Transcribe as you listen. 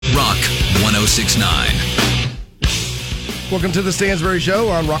1069. Welcome to the Stansbury Show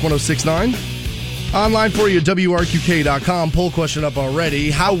on Rock 1069. Online for you at WRQK.com. Poll question up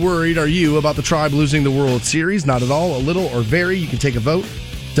already. How worried are you about the Tribe losing the World Series? Not at all, a little, or very. You can take a vote.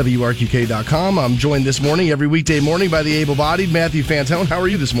 WRQK.com. I'm joined this morning, every weekday morning, by the able-bodied Matthew Fantone. How are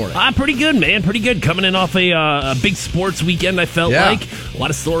you this morning? I'm pretty good, man. Pretty good. Coming in off a big sports weekend, I felt like. A lot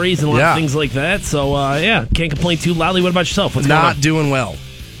of stories and a lot of things like that. So, can't complain too loudly. What about yourself? What's going on? Not doing well.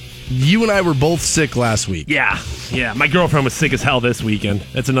 You and I were both sick last week. Yeah. My girlfriend was sick as hell this weekend.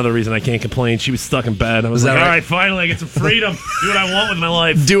 That's another reason I can't complain. She was stuck in bed. I was like, all right, finally, I get some freedom. Do what I want with my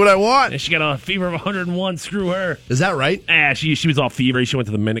life. Do what I want. And she got a fever of 101. Screw her. Is that right? She was all fevery. She went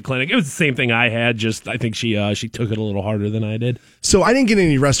to the Minute Clinic. It was the same thing I had. Just I think she took it a little harder than I did. So I didn't get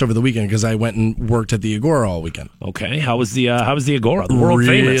any rest over the weekend because I went and worked at the Agora all weekend. Okay. How was the Agora? The world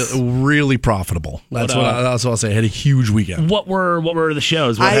famous. Really profitable. That's what I'll say. I had a huge weekend. What were the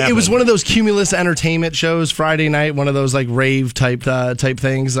shows? It was one of those cumulus entertainment shows Friday night, one of those like rave type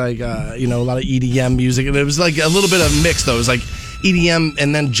things, like a lot of EDM music, and it was like a little bit of mix though. It was like EDM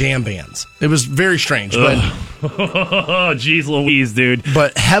and then jam bands. It was very strange, but jeez Louise, dude.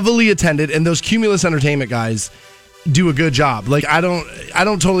 But heavily attended, and those cumulus entertainment guys do a good job. Like I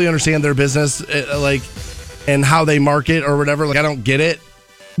don't totally understand their business, like, and how they market or whatever. Like I don't get it,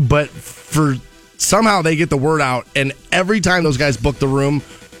 but for somehow they get the word out, and every time those guys book the room,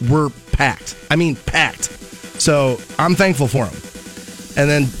 we're packed. I mean, packed. So I'm thankful for them. And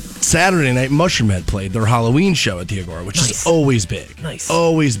then Saturday night, Mushroomhead played their Halloween show at the Agora, which is always big. Nice.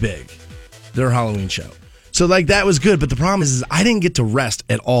 Always big. Their Halloween show. So like that was good, but the problem is I didn't get to rest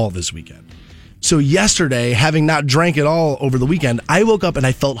at all this weekend. So yesterday, having not drank at all over the weekend, I woke up and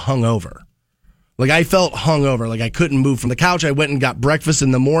I felt hungover. Like I felt hungover, like I couldn't move from the couch. I went and got breakfast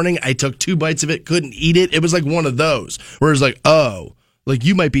in the morning. I took 2 bites of it, couldn't eat it. It was like one of those where it was like, like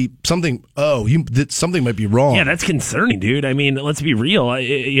you might be something. Something might be wrong. Yeah, that's concerning, dude. I mean, let's be real.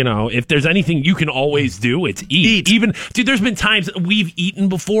 If there's anything you can always do, it's eat. Even, dude, there's been times we've eaten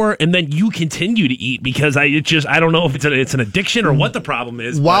before, and then you continue to eat because I don't know if it's an addiction or what the problem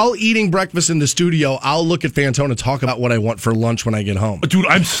is. While eating breakfast in the studio, I'll look at Fantone and talk about what I want for lunch when I get home. Dude,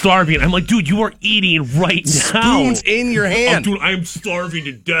 I'm starving. I'm like, dude, you are eating right now. Spoons in your hand. Oh, dude, I'm starving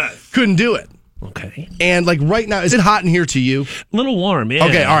to death. Couldn't do it. Okay. And like right now, is it hot in here to you? A little warm, yeah.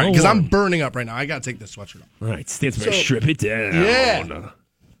 Okay, all right, because I'm burning up right now. I got to take this sweatshirt off. All right, Stansbury, strip it down. Yeah.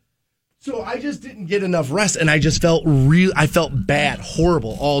 So I just didn't get enough rest, and I just felt I felt bad,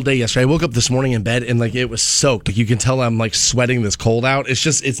 horrible all day yesterday. I woke up this morning in bed, and like it was soaked. Like you can tell I'm like sweating this cold out.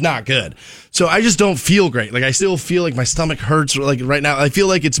 It's not good. So I just don't feel great. Like I still feel like my stomach hurts. Like right now, I feel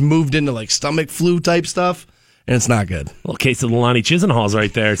like it's moved into like stomach flu type stuff. And it's not good. Little case of the Lonnie Chisenhalls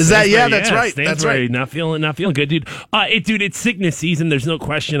right there. Is that? Yeah, that's right. That's right. Not feeling good, dude. It's sickness season. There's no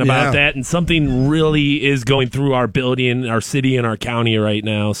question about that. And something really is going through our building, and our city, and our county right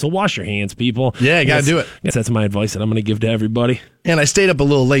now. So wash your hands, people. Yeah, you gotta do it. I guess that's my advice that I'm going to give to everybody. And I stayed up a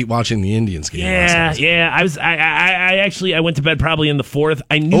little late watching the Indians game. Yeah. I went to bed probably in the fourth.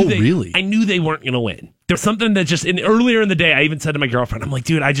 Really? I knew they weren't going to win. There's something that just earlier in the day, I even said to my girlfriend, I'm like,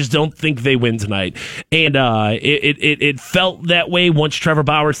 dude, I just don't think they win tonight. And it felt that way once Trevor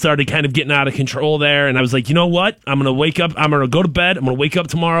Bauer started kind of getting out of control there. And I was like, you know what? I'm going to wake up. I'm going to go to bed. I'm going to wake up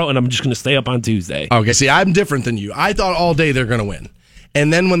tomorrow, and I'm just going to stay up on Tuesday. Okay, see, I'm different than you. I thought all day they're going to win.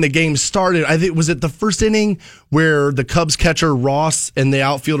 And then when the game started, I think, was it the first inning where the Cubs catcher Ross and the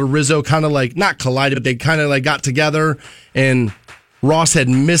outfielder Rizzo kind of like, not collided, but they kind of like got together, and Ross had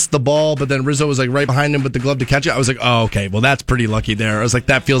missed the ball, but then Rizzo was like right behind him with the glove to catch it. I was like, oh, okay, well, that's pretty lucky there. I was like,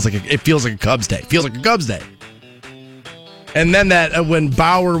 it feels like a Cubs day. It feels like a Cubs day. And then that when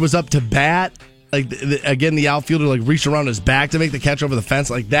Bauer was up to bat, like again, the outfielder like reached around his back to make the catch over the fence,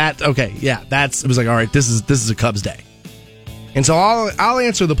 like that. Okay, yeah, it was like, all right, this is a Cubs day. And so I'll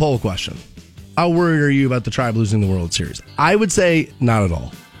answer the poll question. How worried are you about the Tribe losing the World Series? I would say not at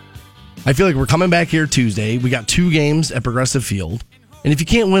all. I feel like we're coming back here Tuesday. We got 2 games at Progressive Field. And if you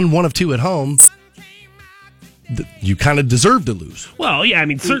can't win one of 2 at home, you kind of deserve to lose. Well, yeah, I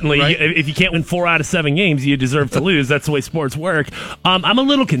mean, certainly, right? If you can't win 4 out of 7 games, you deserve to lose. That's the way sports work. I'm a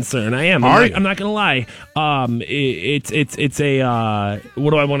little concerned. I am. I'm not going to lie. It's a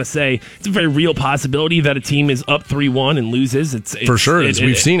what do I want to say? It's a very real possibility that a team is up 3-1 and loses. It's for sure.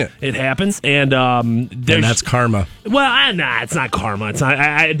 We've seen it. It happens, and that's karma. Well, it's not karma. It's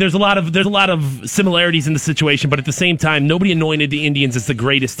not. There's a lot of similarities in the situation, but at the same time, nobody anointed the Indians as the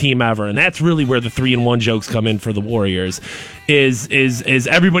greatest team ever, and that's really where the 3-1 jokes come in for the Warriors is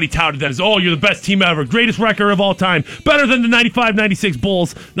everybody touted them as, oh, you're the best team ever, greatest record of all time, better than the 95-96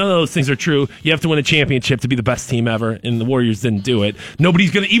 Bulls. None of those things are true. You have to win a championship to be the best team ever, and the Warriors didn't do it.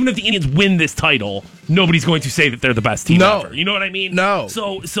 Nobody's going to, even if the Indians win this title, nobody's going to say that they're the best team ever. You know what I mean? No.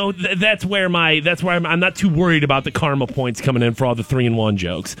 So that's where I'm not too worried about the karma points coming in for all the 3-1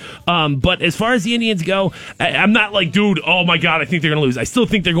 jokes. But as far as the Indians go, I'm not like, dude, oh my God, I think they're going to lose. I still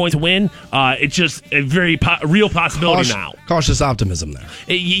think they're going to win. It's just a very real possibility now. Cautious optimism there.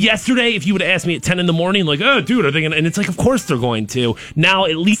 Yesterday, if you would have asked me at 10 in the morning, like, oh, dude, are they going to? And it's like, of course they're going to. Now,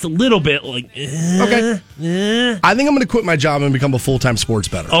 at least a little bit, like, okay. I think I'm going to quit my job and become a full-time sports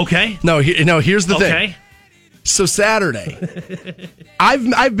bettor. Okay. No, here's the thing. Okay. So Saturday,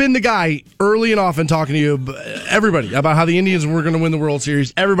 I've been the guy early and often talking to you, everybody, about how the Indians were going to win the World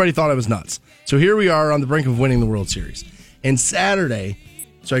Series. Everybody thought I was nuts. So here we are on the brink of winning the World Series. And Saturday,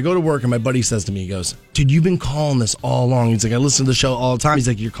 so I go to work and my buddy says to me, he goes, dude, you've been calling this all along. He's like, I listen to the show all the time. He's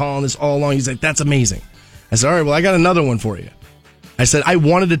like, you're calling this all along. He's like, that's amazing. I said, all right, well, I got another one for you. I said, I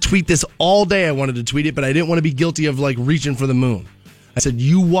wanted to tweet this all day. I wanted to tweet it, but I didn't want to be guilty of like reaching for the moon. I said,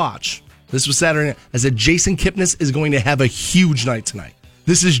 you watch. This was Saturday night. I said, Jason Kipnis is going to have a huge night tonight.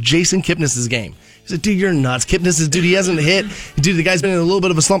 This is Jason Kipnis' game. He said, dude, you're nuts. Dude, he hasn't hit. Dude, the guy's been in a little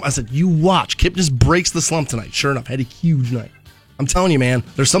bit of a slump. I said, you watch. Kipnis breaks the slump tonight. Sure enough, had a huge night. I'm telling you, man,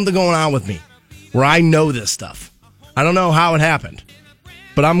 there's something going on with me where I know this stuff. I don't know how it happened,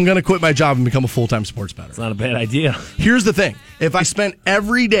 but I'm going to quit my job and become a full-time sports bettor. It's not a bad idea. Here's the thing. If I spent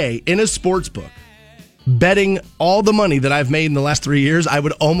every day in a sports book betting all the money that I've made in the last 3 years, I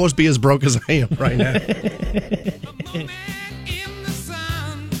would almost be as broke as I am right now.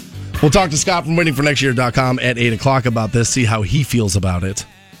 We'll talk to Scott from waitingfornextyear.com at 8 o'clock about this, see how he feels about it.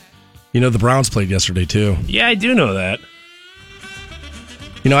 You know, the Browns played yesterday, too. Yeah, I do know that.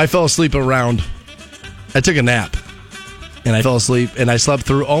 You know, I fell asleep I took a nap, and I fell asleep, and I slept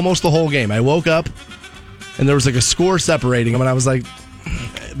through almost the whole game. I woke up, and there was like a score separating them, and I was like,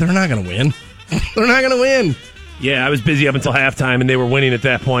 they're not going to win. They're not going to win. Yeah, I was busy up until halftime, and they were winning at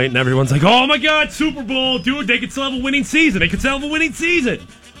that point, and everyone's like, oh, my God, Super Bowl. Dude, they could still have a winning season.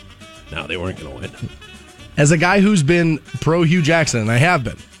 No, they weren't going to win. As a guy who's been pro Hugh Jackson, and I have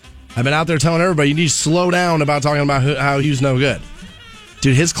been, I've been out there telling everybody, you need to slow down about talking about how Hugh's no good.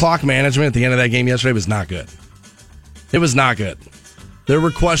 Dude, his clock management at the end of that game yesterday was not good. It was not good. There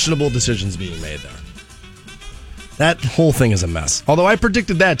were questionable decisions being made there. That whole thing is a mess. Although I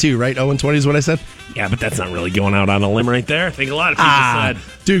predicted that too, right? 0-20 is what I said? Yeah, but that's not really going out on a limb right there. I think a lot of people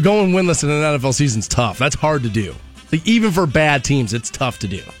said. Dude, going winless in an NFL season's tough. That's hard to do. Like, even for bad teams, it's tough to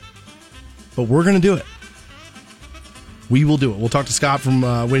do. But we're going to do it. We will do it. We'll talk to Scott from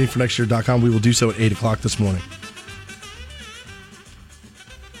waitingfornextyear.com. We will do so at 8 o'clock this morning.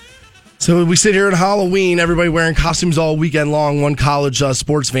 So we sit here at Halloween, everybody wearing costumes all weekend long. One college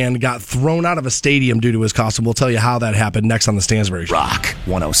sports fan got thrown out of a stadium due to his costume. We'll tell you how that happened next on the Stansbury Show. Rock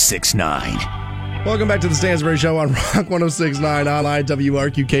 106.9. Welcome back to the Stansbury Show on Rock 106.9 online,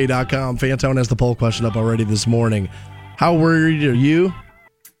 WRQK.com. Fantone has the poll question up already this morning. How worried are you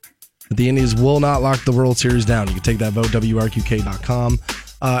that the Indians will not lock the World Series down? You can take that vote, WRQK.com.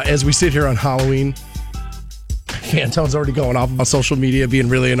 As we sit here on Halloween, Fantone's already going off on social media, being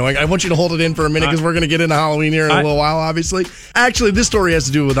really annoying. I want you to hold it in for a minute because we're going to get into Halloween here in a little while, obviously. Actually, this story has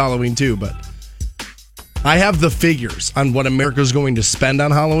to do with Halloween, too, but I have the figures on what America's going to spend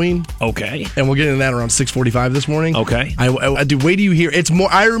on Halloween. Okay. And we'll get into that around 6:45 this morning. Okay. I do. Wait till you hear. It's more.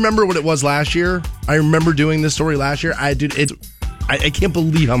 I remember what it was last year. I remember doing this story last year. I can't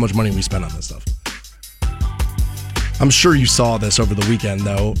believe how much money we spent on this stuff. I'm sure you saw this over the weekend,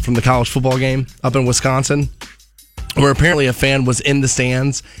 though, from the college football game up in Wisconsin, where apparently a fan was in the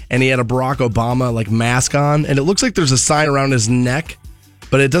stands and he had a Barack Obama like mask on, and it looks like there's a sign around his neck,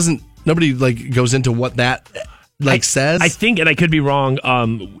 but it doesn't. Nobody like goes into what that says. I think, and I could be wrong.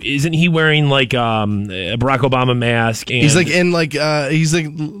 Isn't he wearing like a Barack Obama mask? And he's like in like he's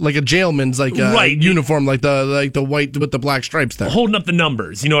like a jailman's like uniform, like the white with the black stripes there, holding up the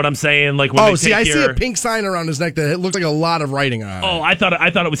numbers. You know what I'm saying? Like when I see a pink sign around his neck that it looks like a lot of writing on it. Oh, I thought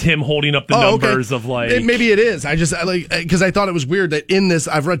it was him holding up the numbers of like. Maybe it is. I like because I thought it was weird that in this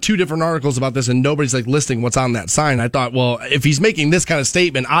I've read 2 different articles about this and nobody's like listing what's on that sign. I thought, well, if he's making this kind of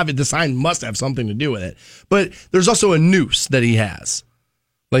statement, obviously the sign must have something to do with it. But there's also a noose that he has.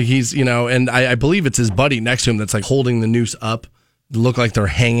 Like he's, and I believe it's his buddy next to him that's like holding the noose up. Look like they're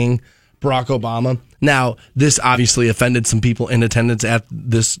hanging Barack Obama. Now, this obviously offended some people in attendance at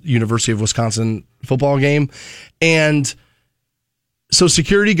this University of Wisconsin football game. And so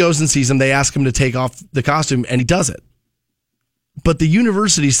security goes and sees him. They ask him to take off the costume, and he does it. But the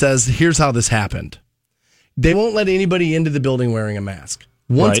university says, here's how this happened. they won't let anybody into the building wearing a mask.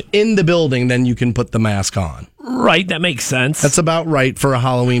 Once in the building, then you can put the mask on. Right, that makes sense. That's about right for a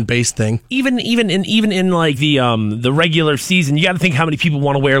Halloween-based thing. Even in like the regular season, you got to think how many people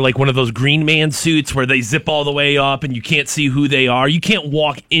want to wear like one of those Green Man suits where they zip all the way up and you can't see who they are. You can't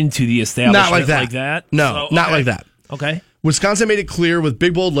walk into the establishment like that. No, so, not like that. Okay. Wisconsin made it clear with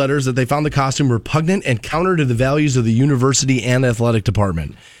big bold letters that they found the costume repugnant and counter to the values of the university and athletic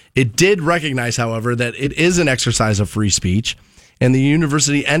department. It did recognize, however, that it is an exercise of free speech. And the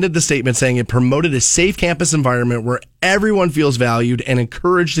university ended the statement saying it promoted a safe campus environment where everyone feels valued and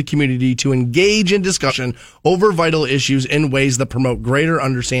encouraged the community to engage in discussion over vital issues in ways that promote greater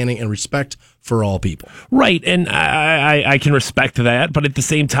understanding and respect for all people. Right, and I can respect that, but at the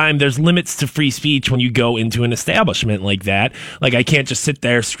same time, there's limits to free speech when you go into an establishment like that. Like, I can't just sit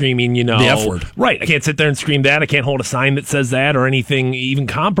there screaming, the F word. Right, I can't sit there and scream that. I can't hold a sign that says that or anything even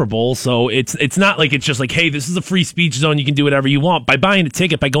comparable. So it's not like it's just like, hey, this is a free speech zone. You can do whatever you want. By buying a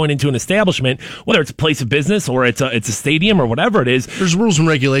ticket, by going into an establishment, whether it's a place of business or it's a stadium or whatever it is. There's rules and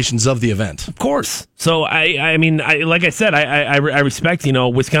regulations of the event. Of course. So, I mean, like I said, I respect,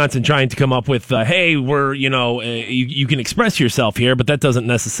 Wisconsin trying to come up with, hey, we're, you can express yourself here, but that doesn't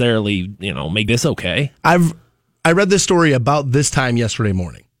necessarily, make this okay. I read this story about this time yesterday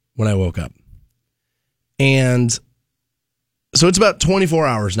morning when I woke up. And so it's about 24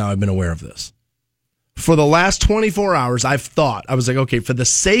 hours now I've been aware of this. For the last 24 hours, I was like, okay, for the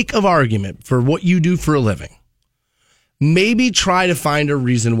sake of argument, for what you do for a living, maybe try to find a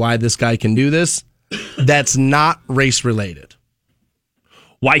reason why this guy can do this that's not race related.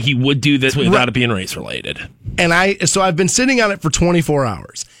 Why he would do this without it being race related. And so I've been sitting on it for 24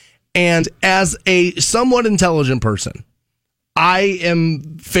 hours. And as a somewhat intelligent person, I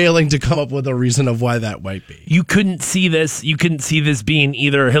am failing to come up with a reason of why that might be. You couldn't see this being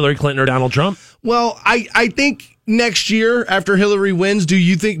either Hillary Clinton or Donald Trump? Well, I think next year after Hillary wins,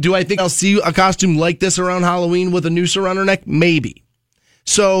 do I think I'll see a costume like this around Halloween with a noose around her neck? Maybe.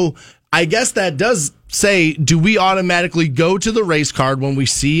 So I guess that does say, do we automatically go to the race card when we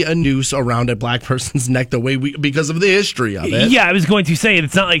see a noose around a black person's neck because of the history of it? Yeah, I was going to say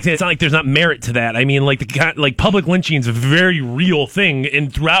it's not like there's not merit to that. I mean, like public lynching is a very real thing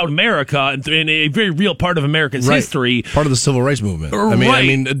throughout America and a very real part of America's history, part of the civil rights movement.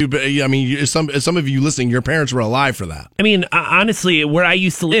 I mean, some of you listening, your parents were alive for that. I mean, honestly, where I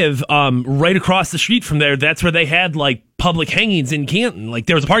used to live, right across the street from there, that's where they had like public hangings in Canton. Like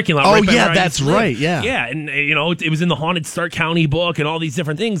there was a parking lot. Oh yeah, that's right. Yeah. Yeah, and it was in the Haunted Stark County book and all these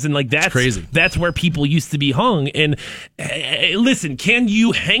different things, and like that's crazy. That's where people used to be hung. And listen, can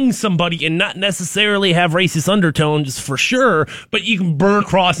you hang somebody and not necessarily have racist undertones for sure? But you can burn a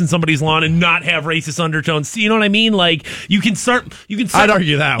cross in somebody's lawn and not have racist undertones. You know what I mean? Like you can start. I'd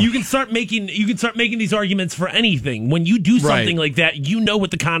argue that you can start making these arguments for anything. When you do something like that, you know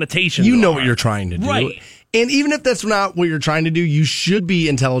what the connotations. You know what you're trying to do, right? And even if that's not what you're trying to do, you should be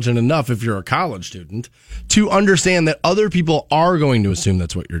intelligent enough, if you're a college student, to understand that other people are going to assume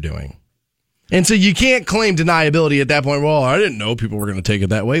that's what you're doing. And so you can't claim deniability at that point. Well, I didn't know people were going to take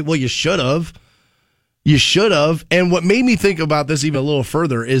it that way. Well, you should have. You should have. And what made me think about this even a little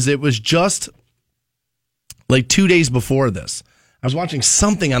further is it was just like 2 days before this. I was watching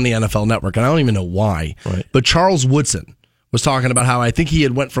something on the NFL Network, and I don't even know why. Right. But Charles Woodson was talking about how I think he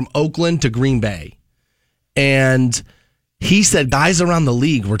had went from Oakland to Green Bay. And he said guys around the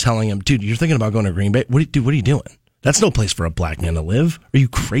league were telling him, dude, you're thinking about going to Green Bay? What are you doing? That's no place for a black man to live. Are you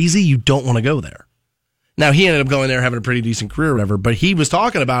crazy? You don't want to go there. Now, he ended up going there, having a pretty decent career or whatever, but he was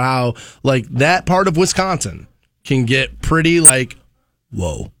talking about how, like, that part of Wisconsin can get pretty, like,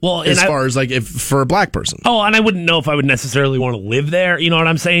 whoa. Well, as far as like if for a black person. Oh, and I wouldn't know if I would necessarily want to live there. You know what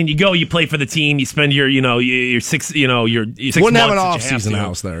I'm saying? You go, you play for the team, you spend your 6 your 6 wouldn't months have an off season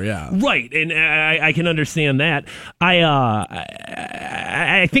house there, yeah. Right, and I can understand that.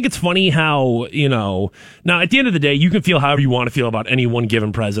 I think it's funny how now at the end of the day, you can feel however you want to feel about any one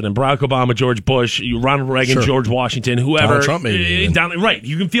given president: Barack Obama, George Bush, Ronald Reagan, sure. George Washington, whoever. Donald Trump, maybe. Right,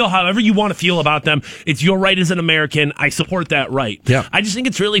 you can feel however you want to feel about them. It's your right as an American. I support that right. Yeah. I just think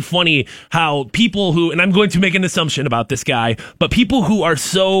it's really funny how people who, and I'm going to make an assumption about this guy, but people who are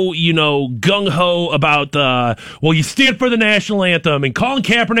so, gung-ho about you stand for the national anthem and Colin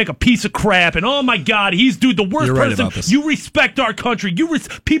Kaepernick a piece of crap and oh my God, he's the worst You're right person. about this. You respect our country.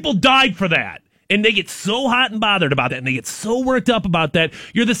 People died for that. And they get so hot and bothered about that, and they get so worked up about that.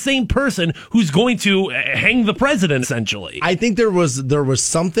 You're the same person who's going to hang the president, essentially. I think there was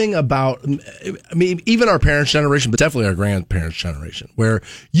something about, I mean, even our parents' generation, but definitely our grandparents' generation, where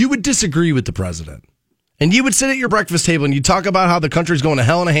you would disagree with the president, And you would sit at your breakfast table and you talk about how the country's going to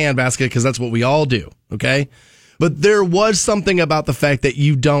hell in a handbasket because that's what we all do, okay? But there was something about the fact that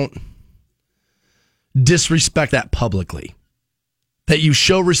you don't disrespect that publicly. That you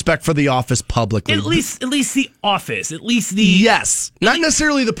show respect for the office publicly. At least the office. At least the... Yes. Not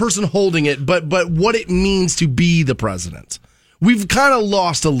necessarily the person holding it, but what it means to be the president. We've kind of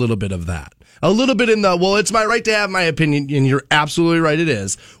lost a little bit of that. A little bit in the, well, it's my right to have my opinion, and you're absolutely right, it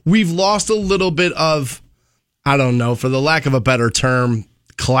is. We've lost a little bit of, I don't know, for the lack of a better term,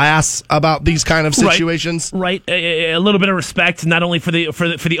 class about these kind of situations. Right. A little bit of respect, not only for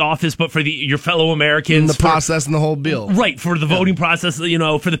the office, but for your fellow Americans. And the process and the whole bill. Right, for the voting process,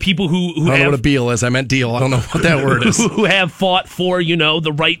 for the people who I don't know what a deal is. I meant deal. I don't know what that word is. Who have fought for,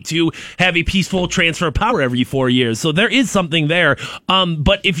 the right to have a peaceful transfer of power every 4 years. So there is something there.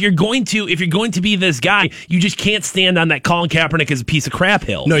 But if you're going to be this guy, you just can't stand on that Colin Kaepernick as a piece of crap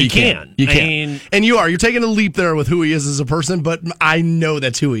hill. No, you can't. You can't. And you're taking a leap there with who he is as a person, but I know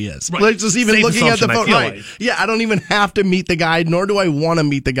that's who he is. Right. Like, just even Safe looking at the assumption, vote. I feel Right. like. Yeah, I don't even have to meet the guy, nor do I want to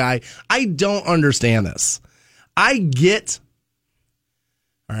meet the guy. I don't understand this. All right,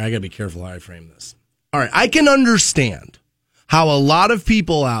 I got to be careful how I frame this. All right, I can understand how a lot of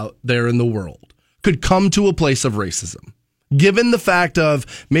people out there in the world could come to a place of racism. Given the fact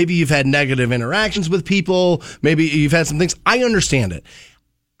of maybe you've had negative interactions with people, maybe you've had some things, I understand it.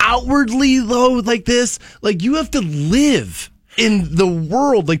 Outwardly, though, like this, like you have to live in the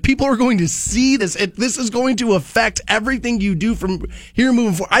world. Like people are going to see this. This is going to affect everything you do from here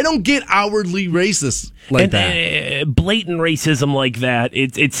moving forward. I don't get outwardly racist like that. Blatant racism like that,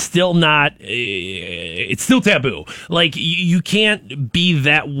 it's still not, it's still taboo. Like you can't be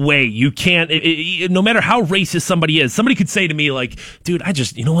that way. You can't, no matter how racist somebody is, somebody could say to me like, dude,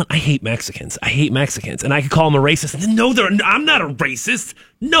 you know what? I hate Mexicans. And I could call them a racist. No, I'm not a racist.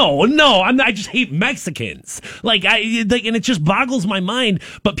 No, I just hate Mexicans. And it just boggles my mind.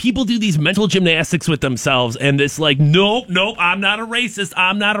 But people do these mental gymnastics with themselves, and this nope, I'm not a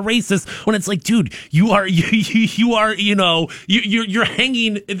racist. When it's like, dude, you're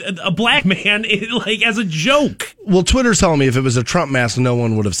hanging a black man as a joke. Well, Twitter's telling me if it was a Trump mask, no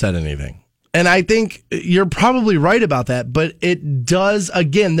one would have said anything. And I think you're probably right about that. But it does,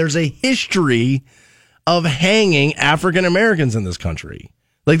 again, there's a history of hanging African Americans in this country.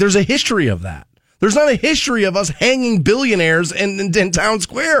 There's a history of that. There's not a history of us hanging billionaires in town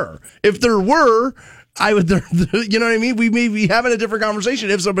square. If there were, I would, you know what I mean? We may be having a different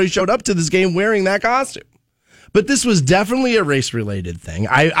conversation if somebody showed up to this game wearing that costume. But this was definitely a race-related thing.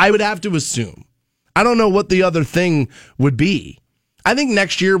 I would have to assume. I don't know what the other thing would be. I think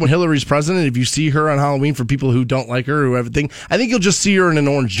next year when Hillary's president, if you see her on Halloween, for people who don't like her or everything, I think you'll just see her in an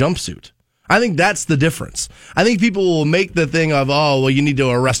orange jumpsuit. I think that's the difference. I think people will make the thing of, oh, well, you need to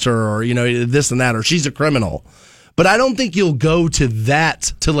arrest her, or, this and that, or she's a criminal. But I don't think you'll go to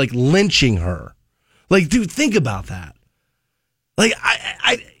that, to lynching her. Dude, think about that.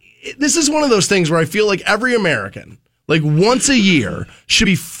 This is one of those things where I feel like every American, once a year, should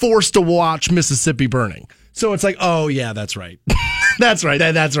be forced to watch Mississippi burning. So it's oh yeah, that's right. That's right.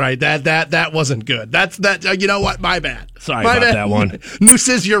 That's right. That wasn't good. You know what? My bad. Sorry about that one.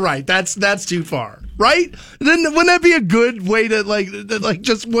 Nooses, you're right. That's too far. Right? Then wouldn't that be a good way to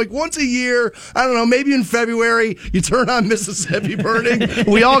just once a year? I don't know. Maybe in February you turn on Mississippi Burning.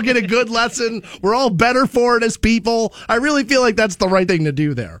 We all get a good lesson. We're all better for it as people. I really feel like that's the right thing to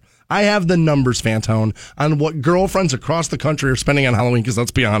do there. I have the numbers, Fantone, on what girlfriends across the country are spending on Halloween, because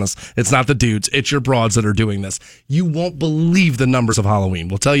let's be honest, it's not the dudes, it's your broads that are doing this. You won't believe the numbers of Halloween.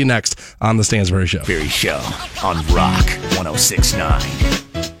 We'll tell you next on The Stansbury Show. Stansbury Show on Rock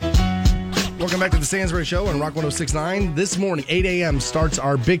 106.9. Welcome back to The Stansbury Show on Rock 106.9. This morning, 8 a.m. starts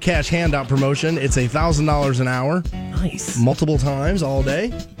our Big Cash Handout promotion. It's $1,000 an hour. Nice. Multiple times all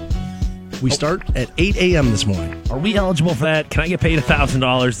day. We start at 8 a.m. this morning. Are we eligible for that? Can I get paid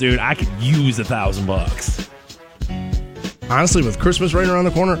 $1,000, dude? I could use $1,000. Honestly, with Christmas right around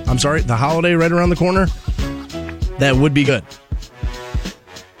the corner, the holiday right around the corner, that would be good.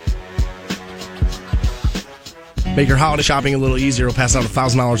 Make your holiday shopping a little easier. We'll pass out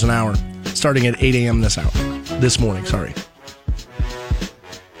 $1,000 an hour starting at 8 a.m. this morning.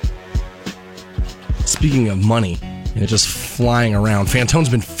 Speaking of money, and just flying around. Fantone's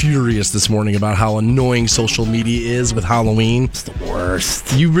been furious this morning about how annoying social media is with Halloween. It's the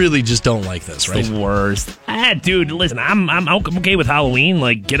worst. You really just don't like this, right? It's the worst. Dude, listen, I'm okay with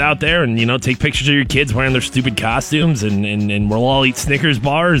Halloween. Get out there and, take pictures of your kids wearing their stupid costumes, and we'll all eat Snickers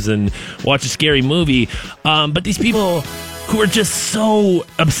bars and watch a scary movie. But these people who are just so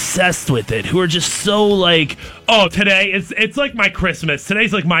obsessed with it, who are just so like, oh, today it's like my Christmas.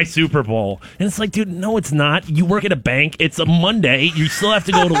 Today's like my Super Bowl. And it's like, dude, no, it's not. You work at a bank. It's a Monday. You still have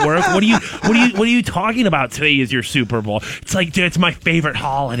to go to work. What are you talking about? Today is your Super Bowl. It's like, dude, it's my favorite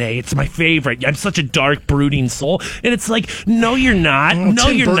holiday. It's my favorite. I'm such a dark, brooding soul. And it's like, no, you're not. No,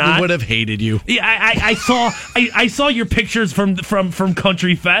 Tim you're Burton not. would have hated you. Yeah, I saw your pictures from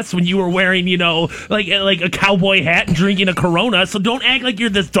Country Fest when you were wearing, like a cowboy hat and drinking a Corona. So don't act like you're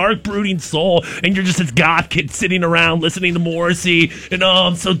this dark, brooding soul and you're just this goth kid sitting around listening to Morrissey and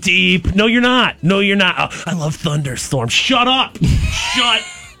I'm so deep. No, you're not. No, you're not. Oh, I love Thunderstorm. Shut up. Shut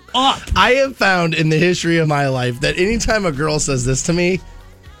up. I have found in the history of my life that anytime a girl says this to me,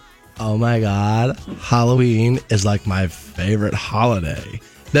 oh my God, Halloween is like my favorite holiday.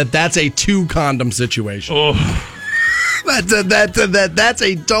 That's a 2-condom situation. Oh. That's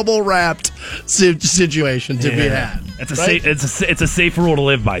a double wrapped situation to be had. It's a safe rule to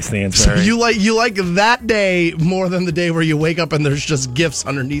live by, Stansbury. So you like that day more than the day where you wake up and there's just gifts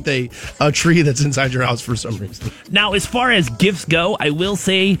underneath a tree that's inside your house for some reason. Now, as far as gifts go, I will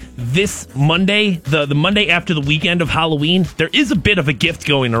say this Monday, the Monday after the weekend of Halloween, there is a bit of a gift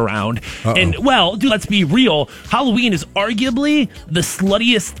going around. Uh-oh. And, well, dude, let's be real. Halloween is arguably the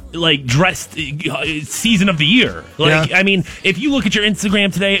sluttiest, dressed season of the year. I mean, if you look at your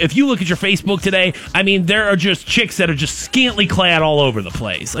Instagram today, if you look at your Facebook today, I mean, there are just chicks that are just scantily clad all over the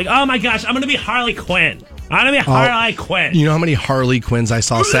place. Like, oh my gosh, I'm going to be Harley Quinn. I'm going to be Harley Quinn. You know how many Harley Quinns I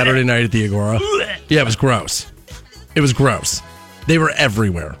saw Saturday night at the Agora? Yeah, it was gross. It was gross. They were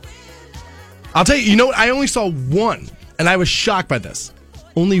everywhere. I'll tell you, I only saw one, and I was shocked by this.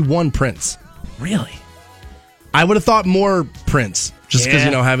 Only one Prince. Really? I would have thought more Prince, just because,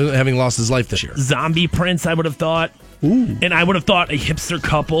 having lost his life this year. Zombie Prince, I would have thought. Ooh. And I would have thought a hipster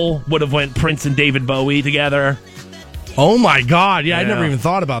couple would have went Prince and David Bowie together. Oh my God! Yeah, I never even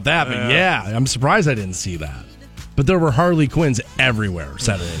thought about that, but yeah, I'm surprised I didn't see that. But there were Harley Quinns everywhere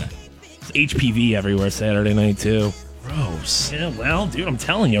Saturday night. It's HPV everywhere Saturday night too. Gross. Yeah, well, dude, I'm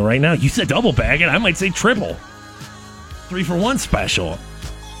telling you right now. You said double bag it, I might say triple. 3-for-1 special.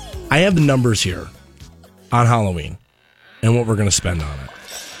 I have the numbers here on Halloween and what we're going to spend on it.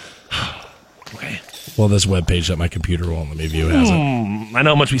 Okay. Well, this webpage that my computer won't let me view has it. I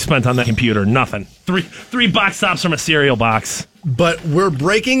know how much we spent on that computer. Nothing. Three box tops from a cereal box. But we're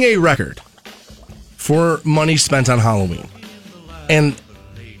breaking a record for money spent on Halloween. And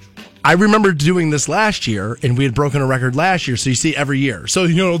I remember doing this last year, and we had broken a record last year, so you see every year. So,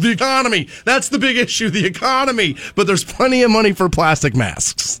 the economy. That's the big issue, the economy. But there's plenty of money for plastic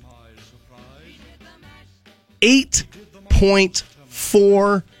masks.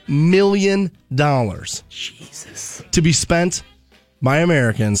 $8.4 million. Jesus. To be spent by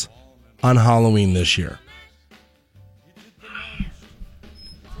Americans on Halloween this year.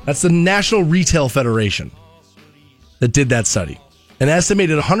 That's the National Retail Federation that did that study. An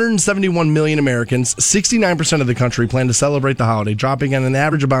estimated 171 million Americans, 69% of the country, plan to celebrate the holiday, dropping on an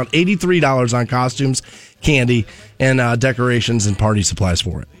average about $83 on costumes, candy, and decorations and party supplies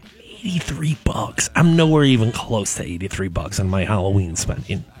for it. $83. I'm nowhere even close to $83 on my Halloween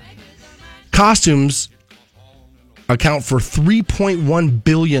spending. Costumes account for $3.1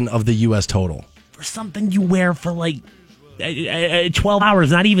 billion of the U.S. total. For something you wear for 12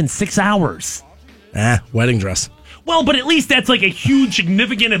 hours, not even 6 hours. Wedding dress. Well, but at least that's like a huge,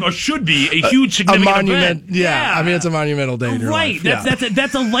 significant, or should be a huge, significant a monument. Event. Yeah, I mean, it's a monumental day in your life. Right,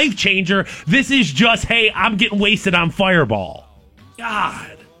 that's a life changer. This is just, hey, I'm getting wasted on Fireball.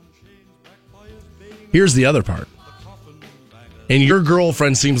 God. Here's the other part. And your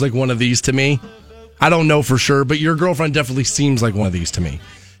girlfriend seems like one of these to me. I don't know for sure, but your girlfriend definitely seems like one of these to me.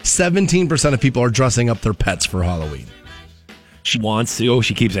 17% of people are dressing up their pets for Halloween. She wants to.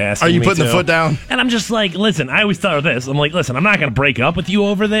 She keeps asking me. Are you putting the foot down? And I'm just like, listen, I always tell her this. I'm like, listen, I'm not going to break up with you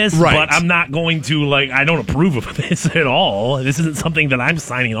over this, right. But I'm not going to, I don't approve of this at all. This isn't something that I'm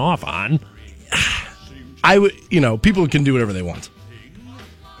signing off on. I would, people can do whatever they want.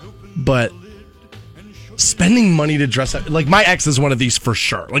 But spending money to dress up, my ex is one of these for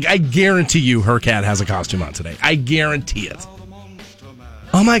sure. I guarantee you her cat has a costume on today. I guarantee it.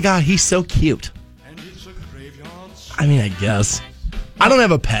 Oh my God, he's so cute. I mean, I guess. I don't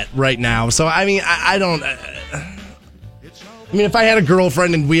have a pet right now, so I mean, I don't. If I had a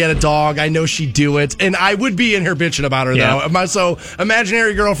girlfriend and we had a dog, I know she'd do it, and I would be in here bitching about her, though. So,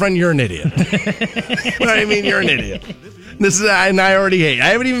 imaginary girlfriend, you're an idiot. I mean, you're an idiot. And I already hate you. I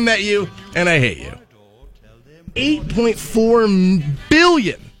haven't even met you, and I hate you. $8.4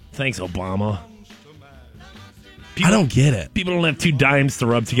 billion. Thanks, Obama. I don't get it. People don't have 2 dimes to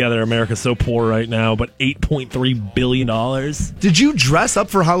rub together. America's so poor right now, but $8.3 billion. Did you dress up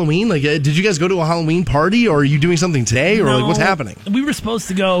for Halloween? Like, did you guys go to a Halloween party, or are you doing something today, or like, what's happening? We were supposed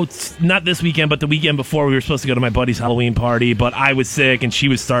to go, not this weekend, but the weekend before. We were supposed to go to my buddy's Halloween party, but I was sick and she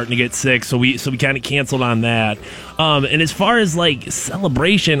was starting to get sick, so we kind of canceled on that. And as far as like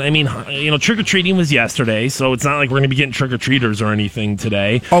celebration, I mean, trick or treating was yesterday, so it's not like we're going to be getting trick or treaters or anything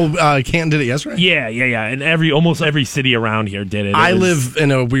today. Oh, Canton did it yesterday? Yeah, and almost every city around here did it. I live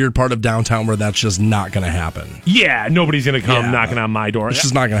in a weird part of downtown where that's just not going to happen. Yeah, nobody's going to come knocking on my door. It's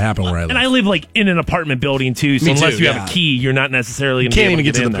just not going to happen where I live. And I live like in an apartment building too, so unless you have a key, you're not necessarily going to be able to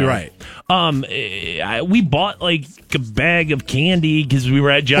get in there. Right. We bought like a bag of candy because we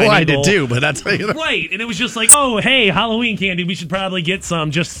were at Giant Well, I Eagle. did too, but that's right. And it was just like, oh, hey, Halloween candy. We should probably get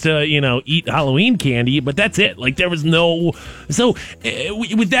some just to eat Halloween candy. But that's it. Like there was no. So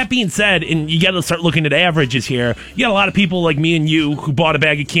with that being said, and you got to start looking at averages here. You got a lot of people like me and you who bought a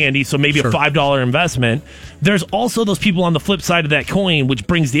bag of candy, so maybe a $5 investment. There's also those people on the flip side of that coin, which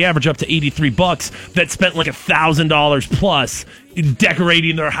brings the average up to $83 that spent like $1,000 plus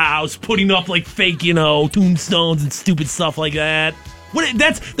decorating their house, putting up like fake, tombstones and stupid stuff like that.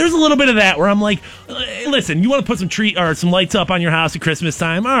 There's a little bit of that where I'm like, listen, you want to put some tree or some lights up on your house at Christmas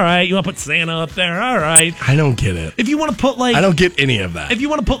time? All right. You want to put Santa up there? All right. I don't get it. If you want to put like, I don't get any of that. If you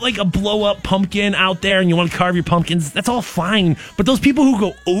want to put like a blow up pumpkin out there and you want to carve your pumpkins, that's all fine. But those people who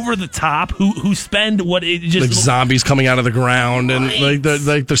go over the top, who spend what it just like zombies coming out of the ground and like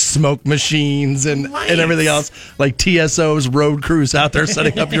the smoke machines and everything else, like TSO's road crews out there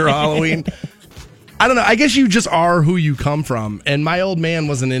setting up your Halloween. I don't know. I guess you just are who you come from. And my old man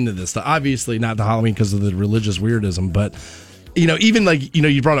wasn't into this. Obviously not the Halloween because of the religious weirdism, but even like,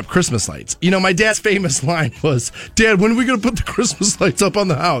 you brought up Christmas lights. My dad's famous line was, Dad, when are we going to put the Christmas lights up on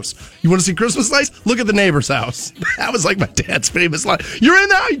the house? You want to see Christmas lights? Look at the neighbor's house. That was like my dad's famous line. You're in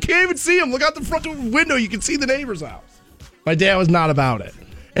there. You can't even see them. Look out the front window. You can see the neighbor's house. My dad was not about it.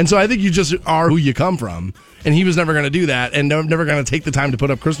 And so I think you just are who you come from. And he was never going to do that. And never going to take the time to put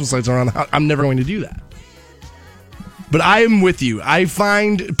up Christmas lights around the house. I'm never going to do that. But I am with you. I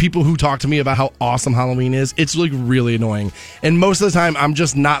find people who talk to me about how awesome Halloween is, it's like really annoying. And most of the time, I'm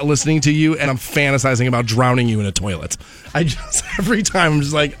just not listening to you and I'm fantasizing about drowning you in a toilet. Every time, I'm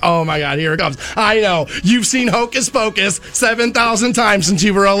just like, oh my God, here it comes. I know. You've seen Hocus Pocus 7,000 times since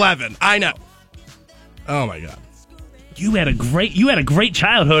you were 11. I know. Oh my God. You had a great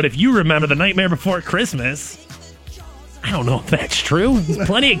childhood if you remember The Nightmare Before Christmas. I don't know if that's true. There's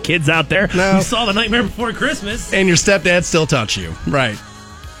plenty of kids out there who saw The Nightmare Before Christmas. And your stepdad still touched you. Right.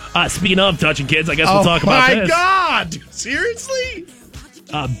 Speaking of touching kids, I guess we'll talk about this. Oh my God! Seriously?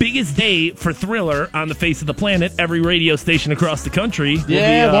 Biggest day for Thriller on the face of the planet. Every radio station across the country.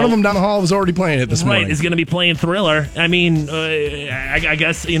 Yeah, one of them down the hall was already playing it this morning. Right, is going to be playing Thriller. I mean, I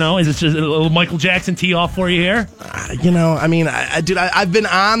guess, is it just a little Michael Jackson tee off for you here? I've been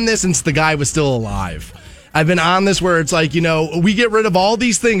on this since the guy was still alive. I've been on this where it's like, we get rid of all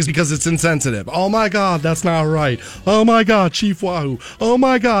these things because it's insensitive. Oh my God, that's not right. Oh my God, Chief Wahoo. Oh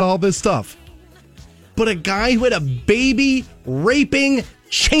my God, all this stuff. But a guy who had a baby raping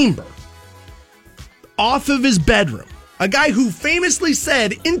chamber off of his bedroom, a guy who famously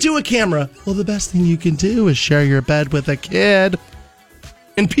said into a camera, well, the best thing you can do is share your bed with a kid.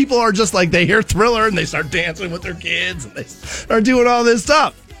 And people are just like, they hear Thriller and they start dancing with their kids and they start doing all this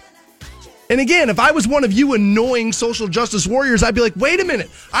stuff. And again, if I was one of you annoying social justice warriors, I'd be like, wait a minute.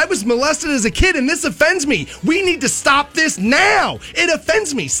 I was molested as a kid and this offends me. We need to stop this now. It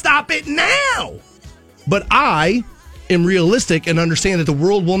offends me. Stop it now. But I am realistic and understand that the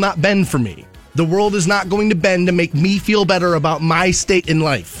world will not bend for me. The world is not going to bend to make me feel better about my state in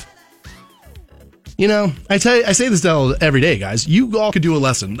life. I say this every day, guys. You all could do a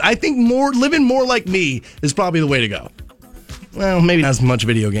lesson. I think living more like me is probably the way to go. Well, maybe not as much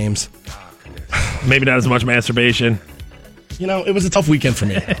video games. Maybe not as much masturbation. It was a tough weekend for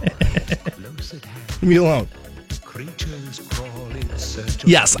me. Leave me alone.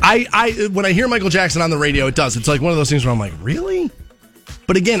 Yes, I when I hear Michael Jackson on the radio, it does. It's like one of those things where I'm like, really?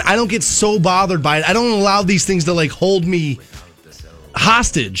 But again, I don't get so bothered by it. I don't allow these things to like hold me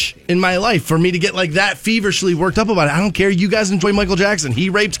hostage in my life for me to get like that feverishly worked up about it. I don't care. You guys enjoy Michael Jackson. He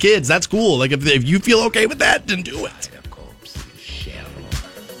raped kids. That's cool. Like if you feel okay with that, then do it.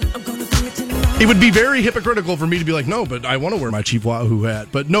 It would be very hypocritical for me to be like, no, but I want to wear my Chief Wahoo hat.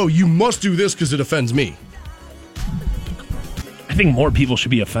 But no, you must do this because it offends me. I think more people should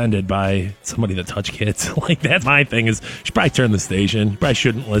be offended by somebody that touched kids. Like, that's my thing is, you should probably turn the station. You probably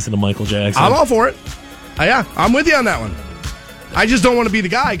shouldn't listen to Michael Jackson. I'm all for it. Yeah, I'm with you on that one. I just don't want to be the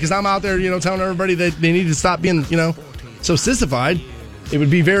guy because I'm out there, telling everybody that they need to stop being, so sissified. It would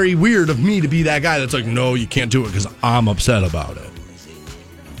be very weird of me to be that guy that's like, no, you can't do it because I'm upset about it.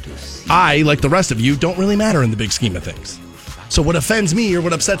 I, like the rest of you, don't really matter in the big scheme of things. So what offends me or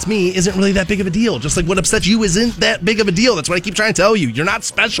what upsets me isn't really that big of a deal. Just like what upsets you isn't that big of a deal. That's what I keep trying to tell you. You're not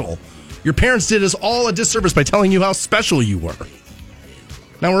special. Your parents did us all a disservice by telling you how special you were.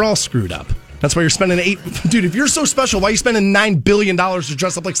 Now we're all screwed up. That's why you're spending Dude, if you're so special, why are you spending $9 billion to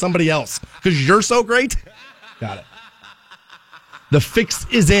dress up like somebody else? Because you're so great? Got it. The fix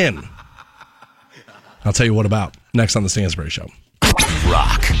is in. I'll tell you what about next on the Stansbury Show.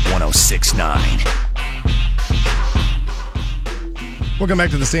 Rock 106.9. Welcome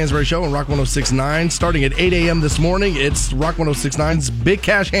back to the Stansbury Show on Rock 106.9. Starting at 8 a.m. this morning, it's Rock 106.9's Big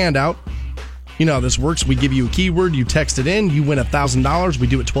Cash Handout. You know how this works. We give you a keyword, you text it in, you win $1,000. We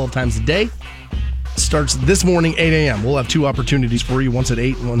do it 12 times a day. Starts this morning, 8 a.m. We'll have two opportunities for you, once at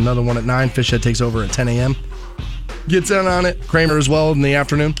 8 and another one at 9. Fishhead takes over at 10 a.m. Gets in on it. Kramer as well in the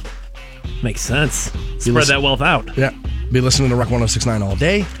afternoon. Makes sense. Spread that wealth out. Yeah. Be listening to Rock 106.9 all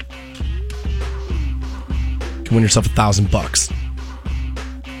day. You can win yourself $1,000.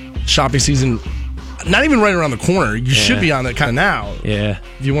 Shopping season, not even right around the corner. You should be on it kind of now. Yeah.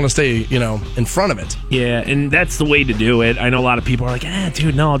 If you want to stay, in front of it. Yeah, and that's the way to do it. I know a lot of people are like,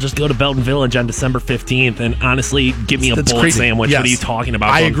 dude, no, I'll just go to Belton Village on December 15th. And honestly, give me a bullet sandwich. Yes. What are you talking about?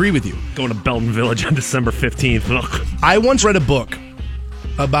 I agree with you. Going to Belton Village on December 15th. Ugh. I once read a book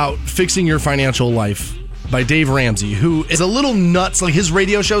about fixing your financial life by Dave Ramsey, who is a little nuts. Like, his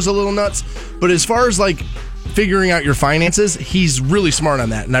radio show's a little nuts. But as far as, figuring out your finances, he's really smart on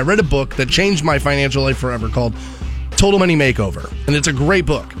that. And I read a book that changed my financial life forever called Total Money Makeover. And it's a great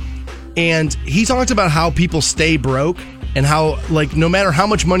book. And he talked about how people stay broke and how, no matter how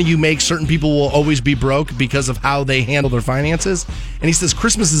much money you make, certain people will always be broke because of how they handle their finances. And he says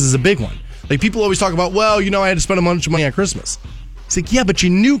Christmas is a big one. People always talk about, I had to spend a bunch of money on Christmas. He's like, yeah, but you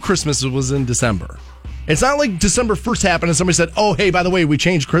knew Christmas was in December. It's not like December 1st happened and somebody said, oh, hey, by the way, we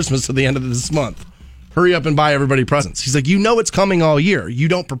changed Christmas to the end of this month. Hurry up and buy everybody presents. He's like, it's coming all year. You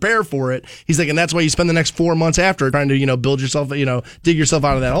don't prepare for it. He's like, and that's why you spend the next 4 months after trying to, build yourself, dig yourself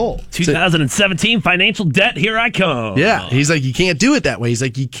out of that hole. 2017 financial debt, here I come. Yeah. He's like, you can't do it that way. He's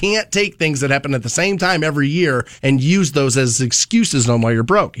like, you can't take things that happen at the same time every year and use those as excuses on why you're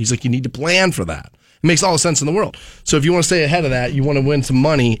broke. He's like, you need to plan for that. It makes all the sense in the world. So if you want to stay ahead of that, you want to win some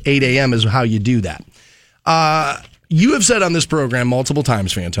money, 8 a.m. is how you do that. You have said on this program multiple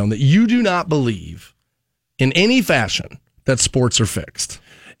times, Fantone, that you do not believe in any fashion that sports are fixed.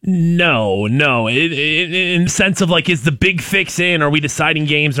 No. In the sense of is the big fix in? Are we deciding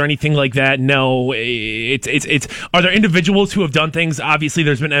games or anything like that? No. It's. Are there individuals who have done things? Obviously,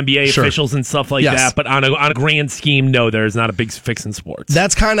 there's been NBA officials and stuff like that. But on a grand scheme, no, there is not a big fix in sports.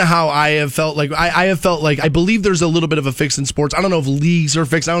 That's kind of how I have felt. I have felt I believe there's a little bit of a fix in sports. I don't know if leagues are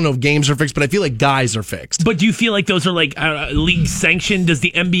fixed. I don't know if games are fixed. But I feel like guys are fixed. But do you feel like those are league sanctioned? Does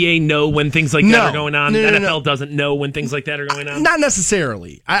the NBA know when things like that are going on? The NFL doesn't know when things like that are going on. Not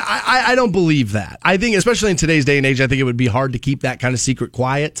necessarily. I don't believe that. I think, especially in today's day and age, I think it would be hard to keep that kind of secret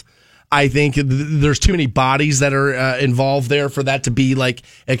quiet. I think there's too many bodies that are involved there for that to be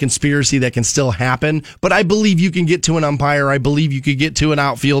a conspiracy that can still happen. But I believe you can get to an umpire. I believe you could get to an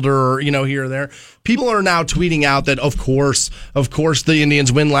outfielder or, here or there. People are now tweeting out that, of course, the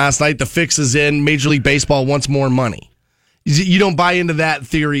Indians win last night. The fix is in. Major League Baseball wants more money. You don't buy into that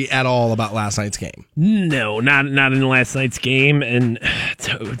theory at all about last night's game? No, not in last night's game. And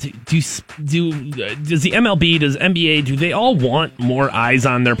does the MLB, does NBA, do they all want more eyes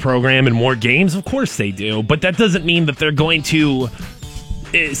on their program and more games? Of course they do. But that doesn't mean that they're going to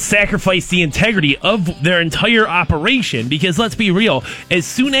sacrifice the integrity of their entire operation, because let's be real, as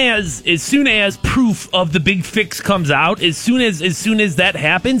soon as proof of the big fix comes out, as soon as that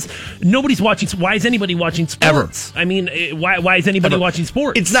happens, nobody's watching. Why is anybody watching sports? Ever. I mean, why is anybody watching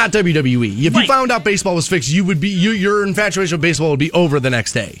sports? It's not WWE. If you found out baseball was fixed, your infatuation with baseball would be over the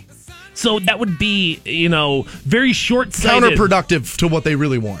next day. So that would be, very short-sighted. Counterproductive to what they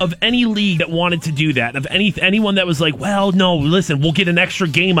really want. Of any league that wanted to do that, of anyone that was like, well, no, listen, we'll get an extra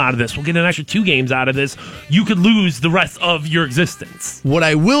game out of this. We'll get an extra 2 games out of this. You could lose the rest of your existence. What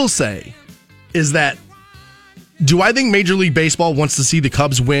I will say is that, do I think Major League Baseball wants to see the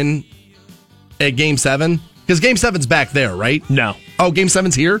Cubs win at Game 7? Because Game 7's back there, right? No. Oh, Game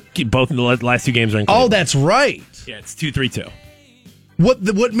 7's here? Both of the last 2 games are in Cleveland. Oh, that's right. Yeah, it's 2-3-2.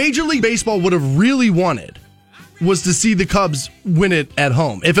 What Major League Baseball would have really wanted was to see the Cubs win it at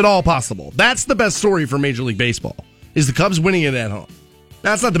home, if at all possible. That's the best story for Major League Baseball, is the Cubs winning it at home.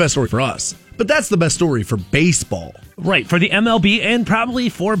 That's not the best story for us, but But that's the best story for baseball. Right, for the MLB and probably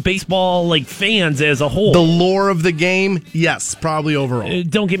for baseball fans as a whole. The lore of the game, yes, probably overall.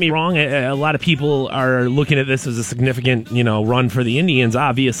 Don't get me wrong, a lot of people are looking at this as a significant, run for the Indians,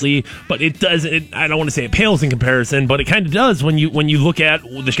 obviously, but it does. I don't want to say it pales in comparison, but it kind of does when you look at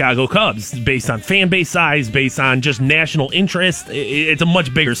the Chicago Cubs, based on fan base size, based on just national interest. It's a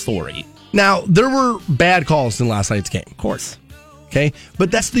much bigger story. Now, there were bad calls in last night's game. Of course. Okay,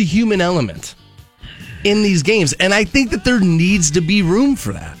 but that's the human element in these games, and I think that there needs to be room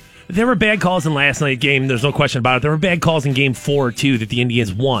for that. There were bad calls in last night's game. There's no question about it. There were bad calls in Game 4, too, that the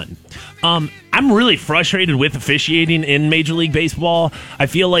Indians won. I'm really frustrated with officiating in Major League Baseball. I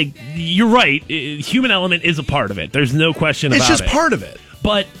feel like you're right. Human element is a part of it. There's no question about it. It's just part of it.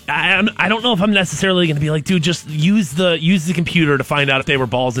 But I don't know if I'm necessarily going to be like, dude, just use the computer to find out if they were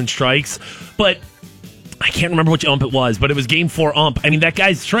balls and strikes. But I can't remember which ump it was, but it was Game 4 ump. I mean, that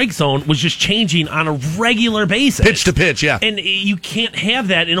guy's strike zone was just changing on a regular basis. Pitch to pitch, yeah. And you can't have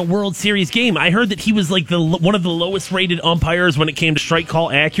that in a World Series game. I heard that he was like one of the lowest rated umpires when it came to strike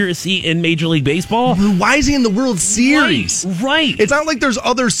call accuracy in Major League Baseball. Why is he in the World Series? Right. It's not like there's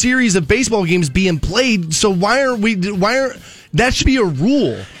other series of baseball games being played, so that should be a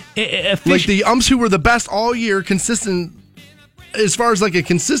rule. Like the umps who were the best all year, consistent. As far as a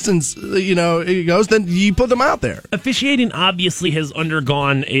consistency, it goes, then you put them out there. Officiating obviously has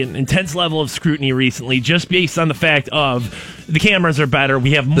undergone an intense level of scrutiny recently, just based on the fact of the cameras are better.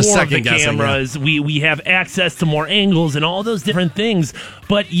 We have more of the cameras. Yeah. We have access to more angles and all those different things.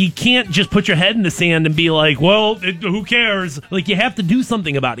 But you can't just put your head in the sand and be like, well, who cares? You have to do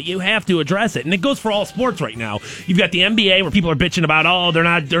something about it. You have to address it. And it goes for all sports right now. You've got the NBA where people are bitching about,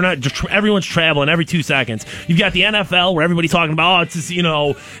 they're not, everyone's traveling every 2 seconds. You've got the NFL where everybody's talking about, it's just,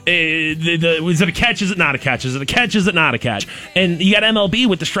 is it a catch? Is it not a catch? Is it a catch? Is it not a catch? And you got MLB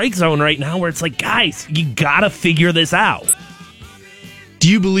with the strike zone right now where it's like, guys, you got to figure this out. Do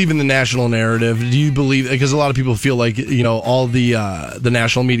you believe in the national narrative? Do you believe, because a lot of people feel like, all the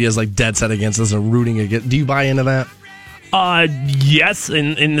national media is dead set against us and rooting against. Do you buy into that? Yes,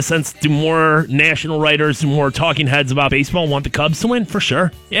 in the sense, do more national writers, more talking heads about baseball want the Cubs to win? For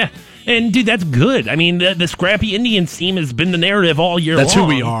sure. Yeah. And, dude, that's good. I mean, the scrappy Indians team has been the narrative all year long. That's who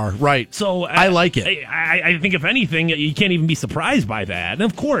we are, right. So I like it. I think, if anything, you can't even be surprised by that. And,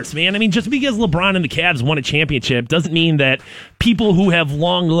 of course, man, I mean, just because LeBron and the Cavs won a championship doesn't mean that people who have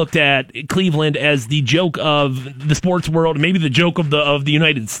long looked at Cleveland as the joke of the sports world, maybe the joke of the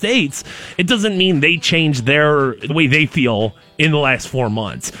United States, it doesn't mean they changed the way they feel in the last 4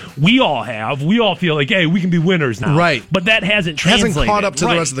 months. We all feel like, hey, we can be winners now. Right. But that hasn't translated. Hasn't caught up to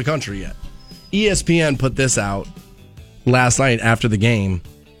the rest of the country yet. ESPN put this out last night after the game.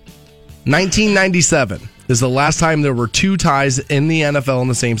 1997 is the last time there were 2 ties in the NFL in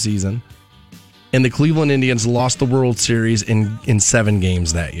the same season, and the Cleveland Indians lost the World Series in 7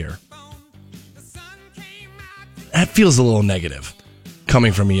 games that year. That feels a little negative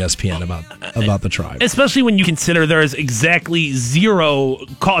coming from ESPN about the Tribe. Especially when you consider there is exactly zero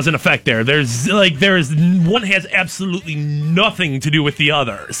cause and effect there. There's one has absolutely nothing to do with the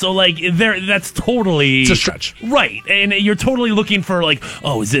other. So that's totally, it's a stretch. Right. And you're totally looking for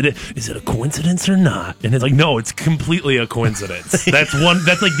is it a coincidence or not? And it's no, it's completely a coincidence. that's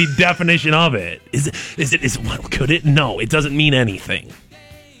the definition of it. Could it? No, it doesn't mean anything.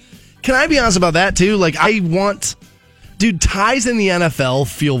 Can I be honest about that too? Dude, ties in the NFL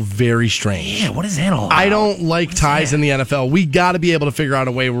feel very strange. Yeah, what is that all about? I don't like ties in the NFL. We got to be able to figure out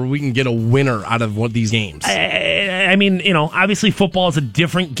a way where we can get a winner out of one of these games. I mean, obviously football is a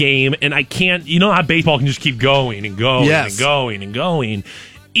different game, and I can't, how baseball can just keep going and going and going and going.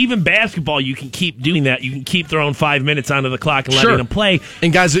 Even basketball, you can keep doing that. You can keep throwing 5 minutes onto the clock and letting them play.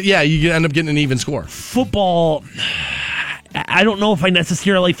 And guys, you end up getting an even score. Football, I don't know if I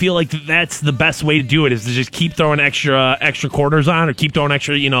necessarily feel like that's the best way to do it, is to just keep throwing extra quarters on, or keep throwing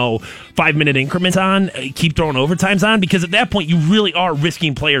extra 5-minute increments on, keep throwing overtimes on, because at that point you really are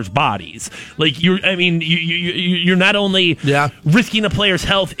risking players' bodies. You're not only risking a player's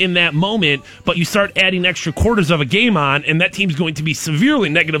health in that moment, but you start adding extra quarters of a game on, and that team's going to be severely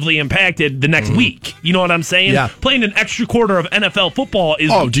negatively impacted the next week. You know what I'm saying? Yeah. Playing an extra quarter of NFL football is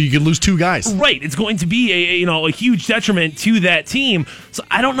you could lose 2 guys. Right. It's going to be a huge detriment to that team. So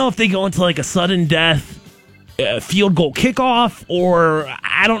I don't know if they go into a sudden death field goal kickoff, or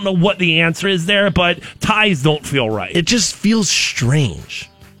I don't know what the answer is there, but ties don't feel right. It just feels strange.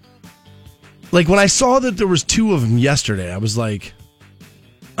 When I saw that there was 2 of them yesterday, I was like,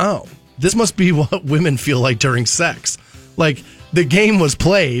 oh, this must be what women feel like during sex. The game was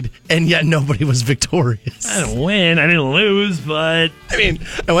played, and yet nobody was victorious. I didn't win. I didn't lose, but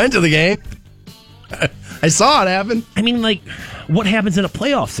I went to the game. I saw it happen. I mean, like, what happens in a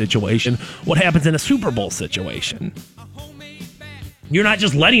playoff situation? What happens in a Super Bowl situation? You're not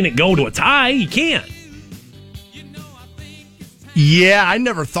just letting it go to a tie. You can't. Yeah, I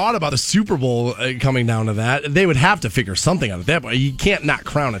never thought about the Super Bowl coming down to that. They would have to figure something out of that, but you can't not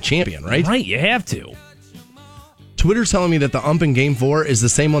crown a champion, right? Right, you have to. Twitter's telling me that the ump in Game 4 is the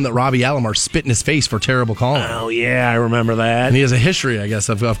same one that Robbie Alomar spit in his face for terrible calling. Oh, yeah, I remember that. And he has a history, I guess,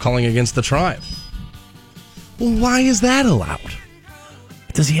 of calling against the tribe. Well, why is that allowed?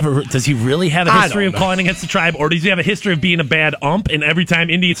 Does he really have a history of calling against the tribe, or does he have a history of being a bad ump, and every time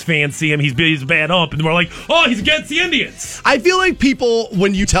Indians fans see him, he's a bad ump, and we're like, oh, he's against the Indians? I feel like people,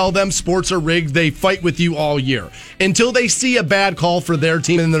 when you tell them sports are rigged, they fight with you all year until they see a bad call for their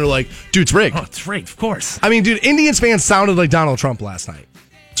team, and they're like, dude, it's rigged. Oh, it's rigged, of course. I mean, dude, Indians fans sounded like Donald Trump last night.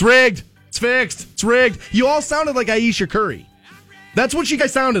 It's rigged. It's fixed. It's rigged. You all sounded like Aisha Curry. That's what you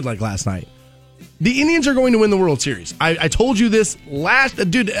guys sounded like last night. The Indians are going to win the World Series. I told you this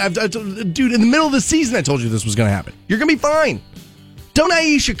dude, in the middle of the season, I told you this was going to happen. You're going to be fine. Don't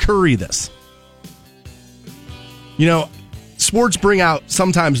Aisha Curry this. You know, sports bring out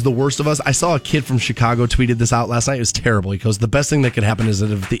sometimes the worst of us. I saw a kid from Chicago tweeted this out last night. It was terrible. He goes, the best thing that could happen is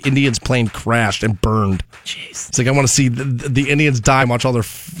that if the Indians plane crashed and burned. Jeez. It's like, I want to see the Indians die and watch all their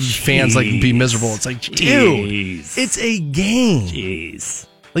fans like be miserable. It's like, dude, it's a game. Jeez.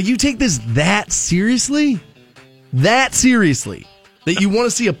 Like, you take this that seriously? That seriously? That you want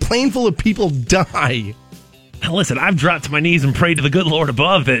to see a plane full of people die? Now, listen, I've dropped to my knees and prayed to the good Lord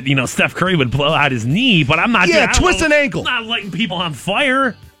above that, Steph Curry would blow out his knee, but I'm not... Yeah, twist an ankle. I'm not lighting people on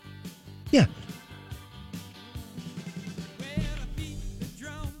fire. Yeah.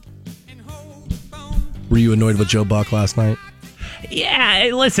 Were you annoyed with Joe Buck last night?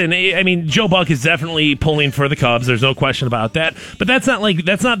 Yeah, listen, I mean, Joe Buck is definitely pulling for the Cubs. There's no question about that. But that's not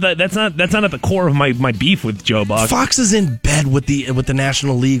at the core of my beef with Joe Buck. Fox is in bed with the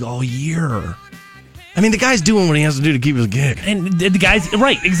National League all year. I mean, the guy's doing what he has to do to keep his gig. And the guy's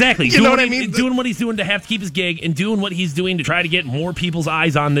right, exactly. You know what I mean? Doing what he's doing to have to keep his gig, and doing what he's doing to try to get more people's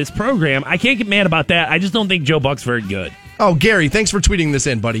eyes on this program. I can't get mad about that. I just don't think Joe Buck's very good. Oh, Gary, thanks for tweeting this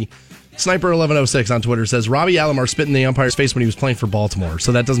in, buddy. Sniper1106 on Twitter says, Robbie Alomar spit in the umpire's face when he was playing for Baltimore,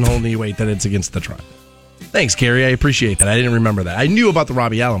 so that doesn't hold any weight that it's against the tribe. Thanks, Gary. I appreciate that. I didn't remember that. I knew about the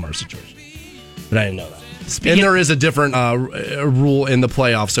Robbie Alomar situation, but I didn't know that. And there is a different rule in the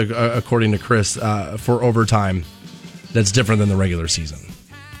playoffs, according to Chris, for overtime that's different than the regular season.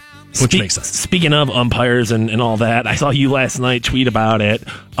 Which makes sense. Speaking of umpires and all that, I saw you last night tweet about it.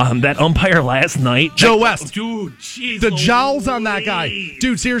 That umpire last night, Joe West, dude, jeez, the jowls on that guy,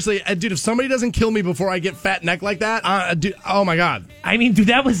 dude. Seriously, dude, if somebody doesn't kill me before I get fat neck like that, dude, oh my god. I mean, dude,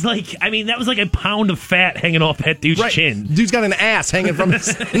 that was like a pound of fat hanging off that dude's chin. Dude's got an ass hanging from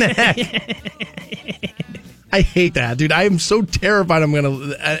his neck. I hate that, dude. I am so terrified I'm going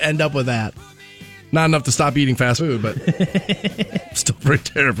to end up with that. Not enough to stop eating fast food, but I'm still very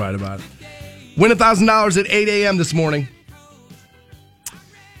terrified about it. Win $1,000 at 8 a.m. this morning.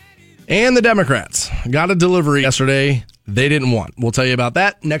 And the Democrats got a delivery yesterday they didn't want. We'll tell you about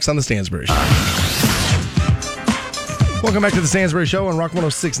that next on the Stansbury Show. Welcome back to the Stansbury Show on Rock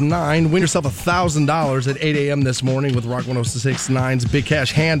 106.9. Win yourself $1,000 at 8 a.m. this morning with Rock 106.9's Big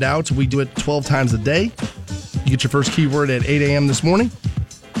Cash Handouts. We do it 12 times a day. You get your first keyword at 8 a.m. this morning.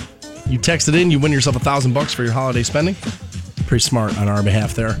 You text it in, you win yourself $1,000 for your holiday spending. Pretty smart on our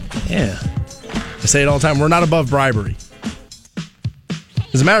behalf there. Yeah. I say it all the time. We're not above bribery.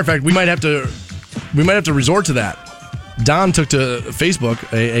 As a matter of fact, we might have to resort to that. Don took to Facebook,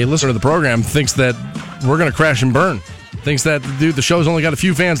 a listener of the program, thinks that we're going to crash and burn. Thinks that, dude, the show's only got a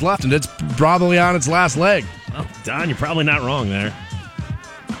few fans left, and it's probably on its last leg. Well, Don, you're probably not wrong there.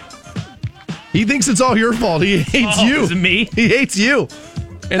 He thinks it's all your fault. He hates you. Is it me? He hates you.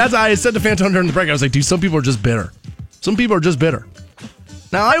 And that's how I said to Fantone during the break. I was like, dude, some people are just bitter. Some people are just bitter.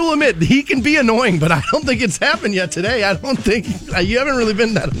 Now, I will admit, he can be annoying, but I don't think it's happened yet today. I don't think you haven't really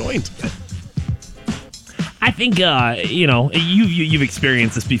been that annoying today. I think, you've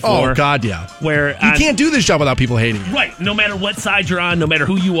experienced this before. Oh, God, yeah. Where you can't do this job without people hating you. Right. No matter what side you're on, no matter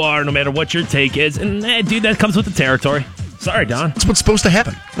who you are, no matter what your take is. And, dude, that comes with the territory. Sorry, Don. That's what's supposed to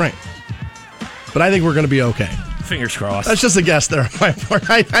happen. Right. But I think we're going to be okay. Fingers crossed. That's just a guess there. I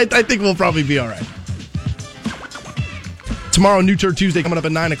think we'll probably be all right. Tomorrow, New Tour Tuesday coming up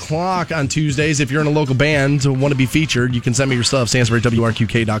at 9 o'clock on Tuesdays. If you're in a local band and want to be featured, you can send me your stuff.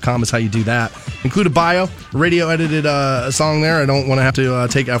 StansburyWRQK.com is how you do that. Include a bio, radio edited song there. I don't want to have to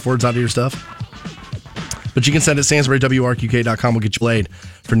take F words out of your stuff. But you can send it SansburyWRQK.com. We'll get you played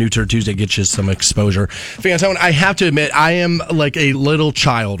for New Turd Tuesday, get you some exposure. Fantone, I have to admit, I am like a little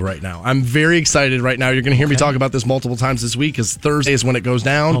child right now. I'm very excited right now. You're going to hear me talk about this multiple times this week because Thursday is when it goes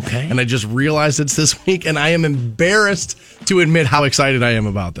down. Okay. And I just realized it's this week, and I am embarrassed to admit how excited I am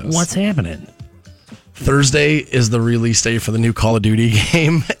about this. What's happening? Thursday is the release day for the new Call of Duty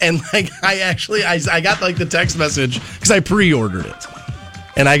game, and like I got like the text message because I pre-ordered it,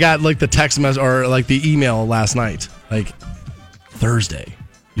 and I got like the text message or like the email last night, like Thursday,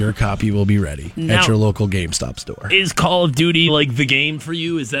 your copy will be ready at your local GameStop store. Is Call of Duty like the game for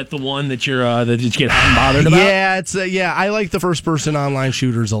you? Is that the one that you're that you get hot and bothered about? Yeah, it's I like the first person online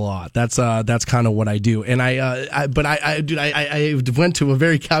shooters a lot. That's kind of what I do. And I went to a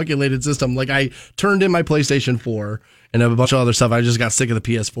very calculated system. Like I turned in my PlayStation 4 and a bunch of other stuff. I just got sick of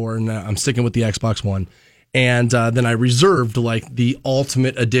the PS4 and I'm sticking with the Xbox One. And then I reserved like the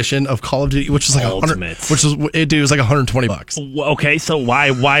Ultimate Edition of Call of Duty, which is like it was like $120. Okay, so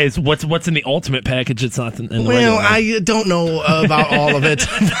why is what's in the Ultimate package? It's not in the well, regular. I don't know about all of it.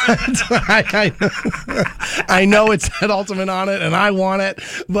 I know it's had Ultimate on it, and I want it,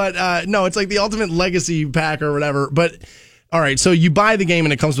 but no, it's like the Ultimate Legacy pack or whatever. But all right, so you buy the game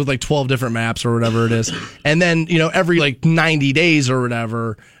and it comes with like 12 different maps or whatever it is, and then every like 90 days or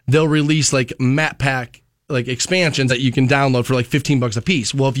whatever they'll release like map pack. Like expansions that you can download for like $15 a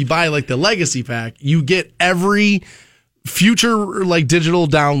piece. Well, if you buy like the legacy pack, you get every future like digital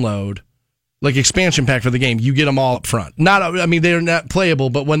download, like expansion pack for the game. You get them all up front. They're not playable,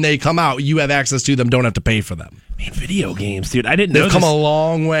 but when they come out, you have access to them. Don't have to pay for them. Man, video games, dude. I didn't know they've come a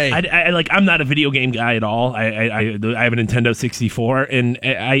long way. I'm not a video game guy at all. I have a Nintendo 64, and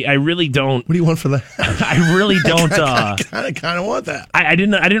I really don't. What do you want for that? I really don't. Kind of want that. I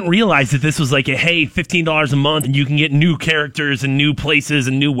didn't realize that this was like $15 a month, and you can get new characters and new places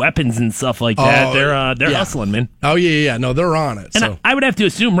and new weapons and stuff like that. They're hustling, man. Oh yeah. No, they're on it. And so. I would have to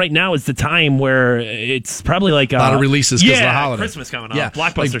assume right now is the time where it's probably like a lot of releases because of the holiday. Christmas coming up. Yeah,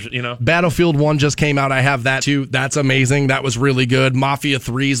 blockbusters. Like, Battlefield 1 just came out. I have that too. That's amazing. That was really good. Mafia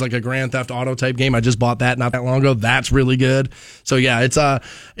 3 is like a Grand Theft Auto type game. I just bought that not that long ago. That's really good. So yeah, it's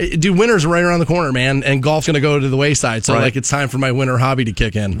dude, winter's right around the corner, man, and golf's gonna go to the wayside. So like it's time for my winter hobby to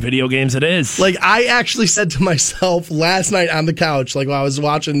kick in. Video games it is. Like I actually said to myself last night on the couch, like while I was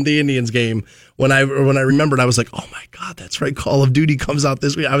watching the Indians game, when I remembered, I was like, oh my God, that's right. Call of Duty comes out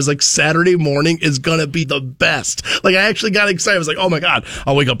this week. I was like, Saturday morning is going to be the best. Like I actually got excited. I was like, oh my God,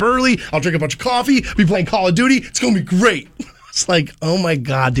 I'll wake up early. I'll drink a bunch of coffee, be playing Call of Duty. It's going to be great. It's like, oh my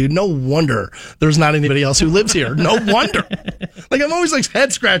God, dude, no wonder there's not anybody else who lives here. No wonder. Like I'm always like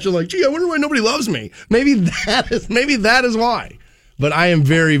head scratching like, gee, I wonder why nobody loves me. Maybe that is why. But I am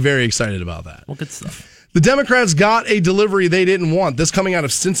very, very excited about that. Well, good stuff. The Democrats got a delivery they didn't want. This coming out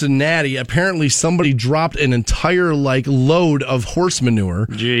of Cincinnati. Apparently somebody dropped an entire load of horse manure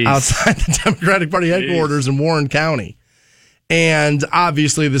outside the Democratic Party headquarters in Warren County. And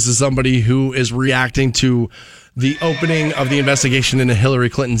obviously this is somebody who is reacting to the opening of the investigation into Hillary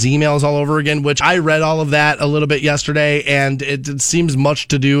Clinton's emails all over again, which I read all of that a little bit yesterday, and it seems much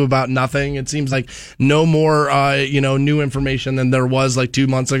to do about nothing. It seems like no more, new information than there was like 2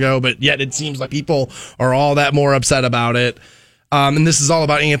 months ago, but yet it seems like people are all that more upset about it. And this is all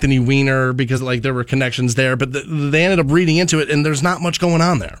about Anthony Weiner because like there were connections there, but they ended up reading into it, and there's not much going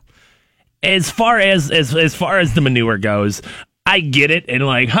on there. As far as the manure goes, I get it, and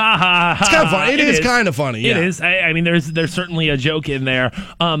like, ha ha ha. It's kind of funny. It is kind of funny. Yeah. It is. I mean, there's certainly a joke in there.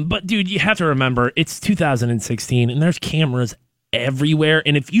 But dude, you have to remember, it's 2016, and there's cameras everywhere.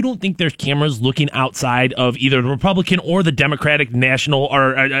 And if you don't think there's cameras looking outside of either the Republican or the Democratic national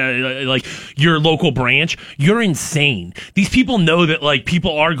or like your local branch, you're insane. These people know that like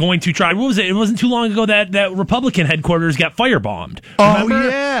people are going to try. What was it? It wasn't too long ago that Republican headquarters got firebombed. Remember?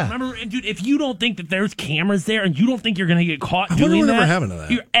 Yeah. Remember, dude, if you don't think that there's cameras there and you don't think you're going to get caught doing that, I wonder what happened to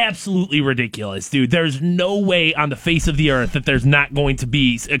that. You're absolutely ridiculous, dude. There's no way on the face of the earth that there's not going to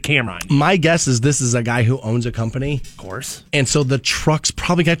be a camera on you. My guess is this is a guy who owns a company. Of course. And so the truck's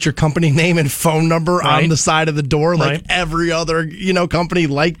probably got your company name and phone number on the side of the door, like every other, company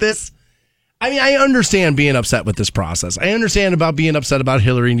like this. I mean, I understand being upset with this process. I understand about being upset about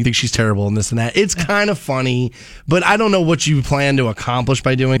Hillary and you think she's terrible and this and that. It's kind of funny, but I don't know what you plan to accomplish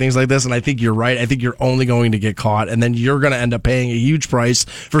by doing things like this. And I think you're right. I think you're only going to get caught, and then you're going to end up paying a huge price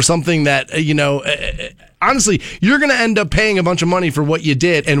for something that, honestly, you're going to end up paying a bunch of money for what you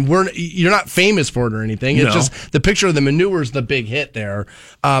did, and you're not famous for it or anything. It's just the picture of the manure is the big hit there.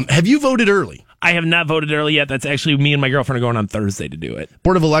 Have you voted early? I have not voted early yet. That's actually me and my girlfriend are going on Thursday to do it.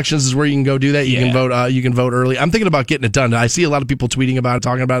 Board of Elections is where you can go do that. You can vote. You can vote early. I'm thinking about getting it done. I see a lot of people tweeting about it,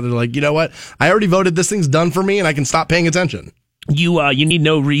 talking about it. They're like, you know what? I already voted. This thing's done for me, and I can stop paying attention. You need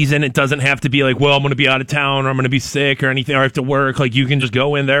no reason. It doesn't have to be like, well, I'm going to be out of town or I'm going to be sick or anything or I have to work. Like, you can just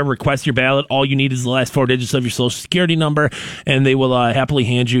go in there, request your ballot. All you need is the last 4 digits of your social security number, and they will happily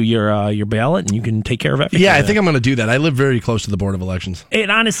hand you your ballot, and you can take care of everything. Yeah, I think I'm going to do that. I live very close to the Board of Elections.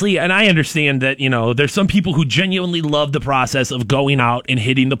 And honestly, and I understand that, there's some people who genuinely love the process of going out and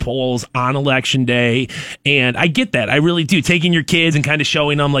hitting the polls on Election Day, and I get that. I really do. Taking your kids and kind of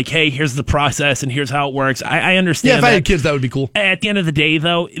showing them, like, hey, here's the process and here's how it works. I understand. Yeah, if I had kids, that would be cool. At the end of the day,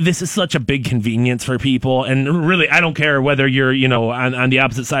 though, this is such a big convenience for people. And really, I don't care whether you're, on the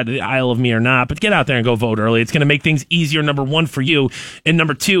opposite side of the aisle of me or not, but get out there and go vote early. It's going to make things easier, number one, for you. And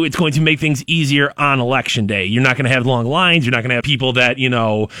number two, it's going to make things easier on Election Day. You're not going to have long lines. You're not going to have people that,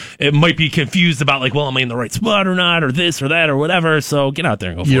 it might be confused about, like, well, am I in the right spot or not, or this or that or whatever. So get out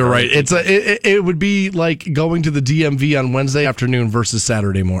there and go vote You're early. right. It would be like going to the DMV on Wednesday afternoon versus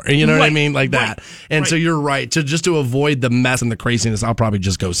Saturday morning. You know what I mean? Like that. And so you're right. Just to avoid the mess and the craziness, I'll probably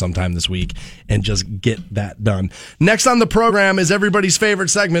just go sometime this week and just get that done. Next on the program is everybody's favorite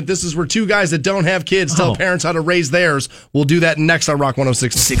segment. This is where two guys that don't have kids tell parents how to raise theirs. We'll do that next on Rock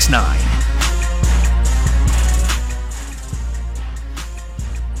 106.9.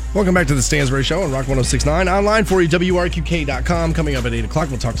 Welcome back to the Stansbury Show on Rock 106.9. Online for you, WRQK.com. Coming up at 8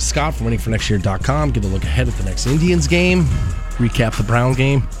 o'clock, we'll talk to Scott from winningfornextyear.com. Get a look ahead at the next Indians game. Recap the Brown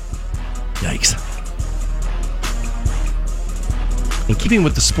game. Yikes. In keeping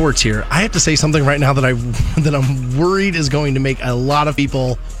with the sports here, I have to say something right now that I'm worried is going to make a lot of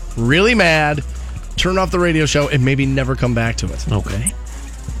people really mad, turn off the radio show, and maybe never come back to it. Okay.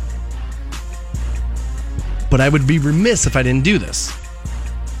 But I would be remiss if I didn't do this.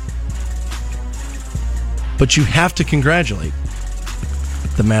 But you have to congratulate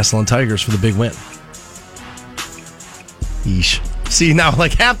the Massillon Tigers for the big win. Yeesh. See, now,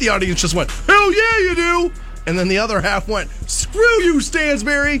 like, half the audience just went, hell yeah, you do! And then the other half went, screw you,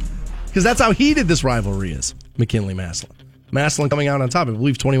 Stansbury! Because that's how heated this rivalry is. McKinley-Massillon. Massillon coming out on top. I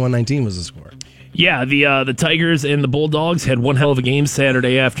believe 21-19 was the score. Yeah, the Tigers and the Bulldogs had one hell of a game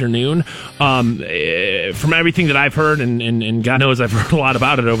Saturday afternoon. From everything that I've heard, and God knows I've heard a lot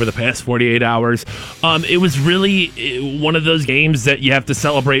about it over the past 48 hours, it was really one of those games that you have to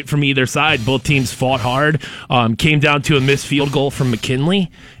celebrate from either side. Both teams fought hard. Came down to a missed field goal from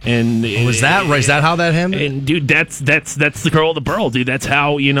McKinley. And was that right? Is that how that happened? And dude, that's the girl of the burl, dude. That's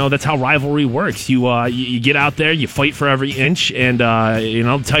how rivalry works. You get out there, you fight for every inch, and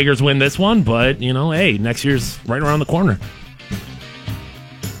the Tigers win this one, but hey, next year's right around the corner.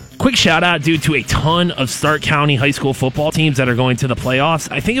 Quick shout out, dude, to a ton of Stark County high school football teams that are going to the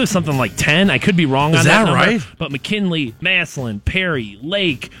playoffs. I think it was something like 10. I could be wrong on that number. Right? But McKinley, Massillon, Perry,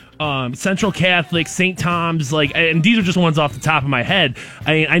 Lake, Central Catholic, St. Tom's, and these are just ones off the top of my head.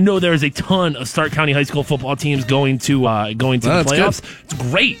 I know there's a ton of Stark County high school football teams going to the playoffs. Good. It's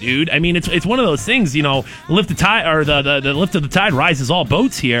great, dude. I mean, it's one of those things. Lift the tide, or the lift of the tide rises all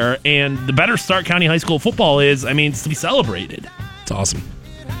boats here. And the better Stark County high school football is, it's to be celebrated. It's awesome.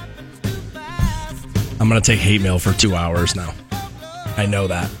 I'm going to take hate mail for 2 hours now. I know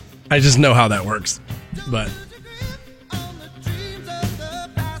that. I just know how that works. But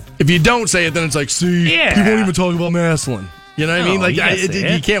if you don't say it, then it's like, see, you won't even talk about Massillon. You know what I mean? Like,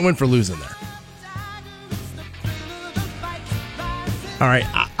 you can't win for losing there. All right,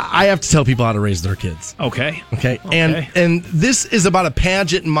 I have to tell people how to raise their kids. Okay. And this is about a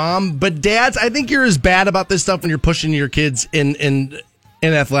pageant mom, but dads, I think you're as bad about this stuff when you're pushing your kids in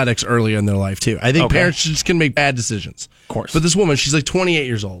athletics earlier in their life, too. I think parents just can make bad decisions. Of course. But this woman, she's like 28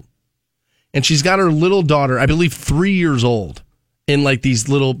 years old. And she's got her little daughter, I believe 3 years old, in like these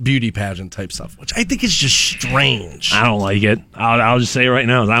little beauty pageant type stuff, which I think is just strange. I don't like it. I'll just say it right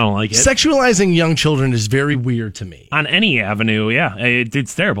now, I don't like it. Sexualizing young children is very weird to me. On any avenue, yeah.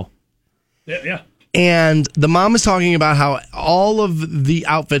 It's terrible. Yeah. And the mom is talking about how all of the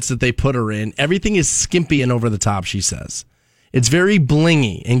outfits that they put her in, everything is skimpy and over the top, she says. It's very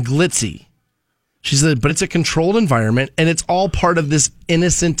blingy and glitzy. She said, but it's a controlled environment, and it's all part of this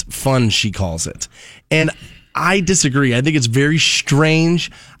innocent fun, she calls it. And I disagree. I think it's very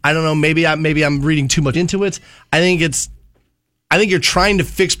strange. I don't know. Maybe I'm reading too much into it. I think you're trying to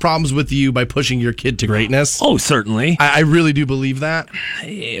fix problems with you by pushing your kid to greatness. Oh, certainly. I really do believe that.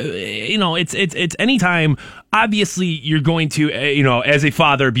 It's anytime obviously you're going to, as a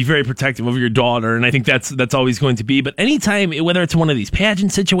father, be very protective of your daughter, and I think that's always going to be. But anytime, whether it's one of these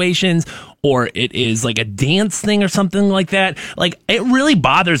pageant situations or it is like a dance thing or something like that, like it really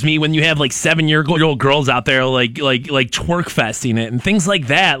bothers me when you have like 7-year-old girls out there like twerk festing it and things like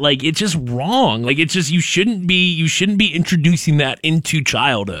that. Like it's just wrong. Like it's just you shouldn't be introducing that into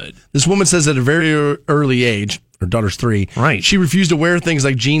childhood. This woman says at a very early age, her daughter's 3. Right. She refused to wear things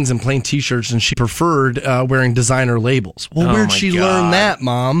like jeans and plain T-shirts, and she preferred wearing designer labels. Well, where'd she learn that,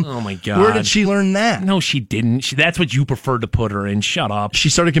 Mom? Oh, my God. Where did she learn that? No, she didn't. That's what you preferred to put her in. Shut up. She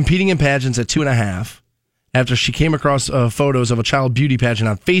started competing in pageants at 2.5. After she came across photos of a child beauty pageant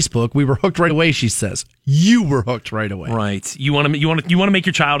on Facebook, we were hooked right away, she says. You were hooked right away. Right. You want to make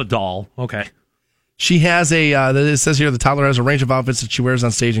your child a doll. Okay. She has it says here the toddler has a range of outfits that she wears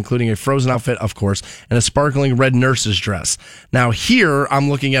on stage, including a Frozen outfit, of course, and a sparkling red nurse's dress. Now here, I'm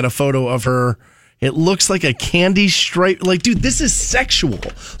looking at a photo of her. It looks like a candy stripe. Like, dude, this is sexual.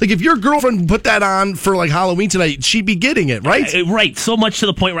 Like, if your girlfriend put that on for, like, Halloween tonight, she'd be getting it, right? Right. So much to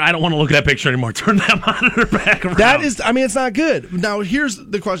the point where I don't want to look at that picture anymore. Turn that monitor back around. That is, I mean, it's not good. Now, here's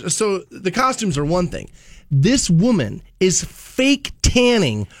the question. So, the costumes are one thing. This woman is fake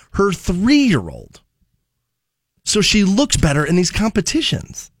tanning her 3-year-old. So she looks better in these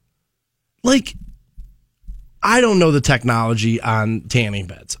competitions. Like, I don't know the technology on tanning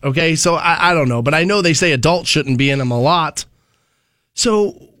beds, okay? So I don't know, but I know they say adults shouldn't be in them a lot.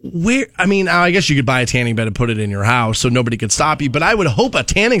 So I guess you could buy a tanning bed and put it in your house so nobody could stop you, but I would hope a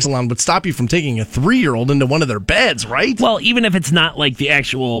tanning salon would stop you from taking a 3-year-old into one of their beds, right? Well, even if it's not like the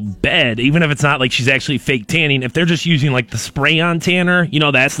actual bed, even if it's not like she's actually fake tanning, if they're just using like the spray-on tanner,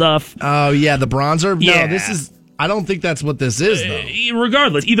 that stuff. Oh, yeah, the bronzer? Yeah. No, I don't think that's what this is, though.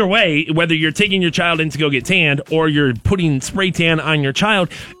 Regardless, either way, whether you're taking your child in to go get tanned or you're putting spray tan on your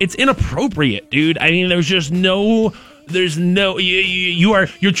child, it's inappropriate, dude. I mean, you're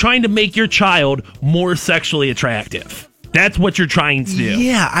trying to make your child more sexually attractive. That's what you're trying to do.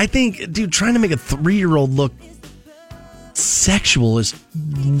 Yeah, I think, dude, trying to make a 3-year-old look sexual is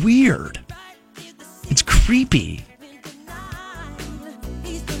weird. It's creepy.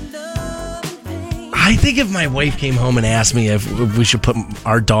 I think if my wife came home and asked me if we should put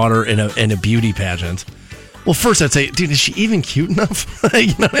our daughter in a beauty pageant, well, first I'd say, dude, is she even cute enough? You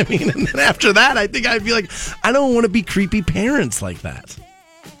know what I mean? And then after that, I think I'd be like, I don't want to be creepy parents like that.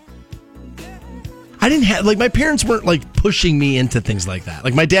 I didn't have, my parents weren't, pushing me into things like that.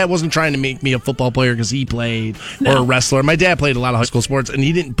 Like, my dad wasn't trying to make me a football player because he played or a wrestler. My dad played a lot of high school sports, and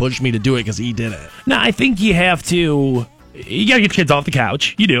he didn't push me to do it because he did it. No, I think you have to... You got to get kids off the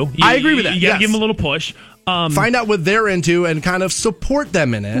couch. You do. I agree with that. You got to give them a little push. Find out what they're into and kind of support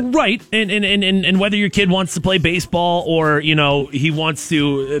them in it. Right. And whether your kid wants to play baseball or, he wants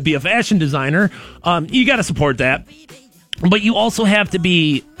to be a fashion designer, you got to support that. But you also have to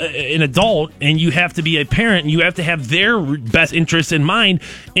be an adult, and you have to be a parent, and you have to have their best interests in mind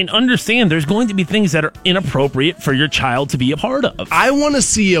and understand there's going to be things that are inappropriate for your child to be a part of. I want to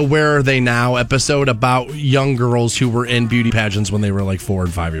see a Where Are They Now episode about young girls who were in beauty pageants when they were 4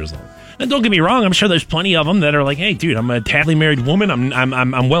 and 5 years old. And don't get me wrong, I'm sure there's plenty of them that are like, hey, dude, I'm a happily married woman.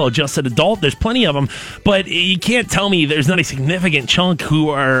 I'm well-adjusted adult. There's plenty of them. But you can't tell me there's not a significant chunk who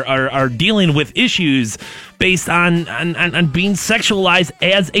are dealing with issues based on being sexualized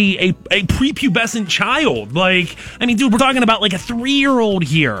as a prepubescent child. Dude, we're talking about a 3-year-old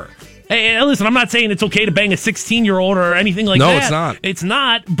here. Hey, listen, I'm not saying it's okay to bang a 16-year-old or anything like that. No, it's not. It's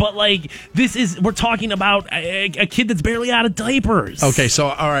not, but we're talking about a kid that's barely out of diapers. Okay, so,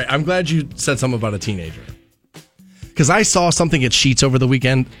 all right, I'm glad you said something about a teenager. Because I saw something at Sheetz over the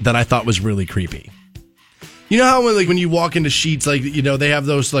weekend that I thought was really creepy. You know how when you walk into Sheetz, they have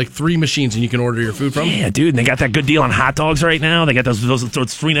those 3 machines and you can order your food from? Yeah, dude, and they got that good deal on hot dogs right now. They got those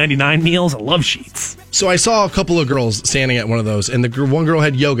 $3.99 meals. I love Sheetz. So I saw a couple of girls standing at one of those, and one girl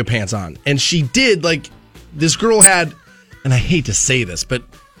had yoga pants on. And she did, this girl had, and I hate to say this, but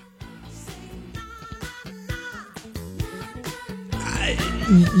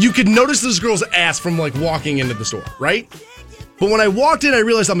you could notice this girl's ass from, walking into the store, right? But when I walked in, I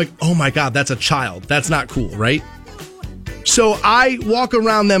realized, I'm like, oh my God, that's a child. That's not cool, right? So I walk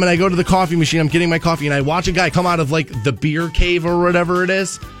around them and I go to the coffee machine. I'm getting my coffee and I watch a guy come out of the beer cave or whatever it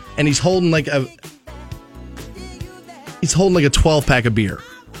is. And he's holding a 12-pack of beer.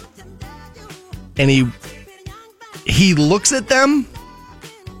 And he looks at them,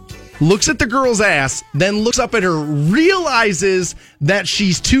 looks at the girl's ass, then looks up at her, realizes that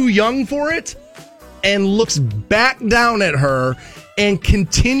she's too young for it, and looks back down at her and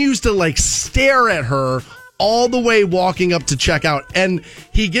continues to stare at her all the way walking up to checkout. And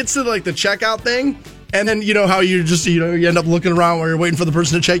he gets to the checkout thing And then you know how you just, you end up looking around while you're waiting for the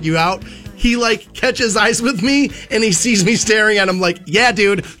person to check you out? He like catches eyes with me and he sees me staring at him like, yeah,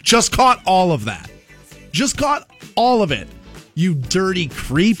 dude, just caught all of that. Just caught all of it. You dirty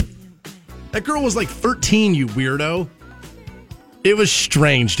creep. That girl was like 13, you weirdo. It was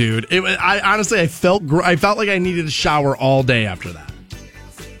strange, dude. I felt like I needed a shower all day after that.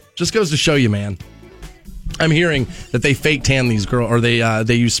 Just goes to show you, man. I'm hearing that they fake tan these girls, or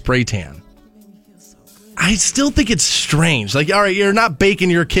they use spray tan. I still think it's strange. Like, all right, you're not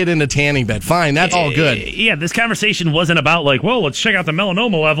baking your kid in a tanning bed. Fine, that's all good. Yeah, this conversation wasn't about like, well, let's check out the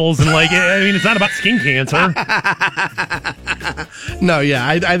melanoma levels and like, I mean, it's not about skin cancer. No, yeah,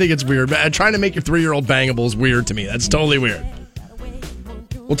 I think it's weird. Trying to make your 3-year-old bangable is weird to me. That's totally weird.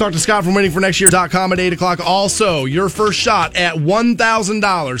 We'll talk to Scott from waitingfornextyear.com at 8 o'clock. Also, your first shot at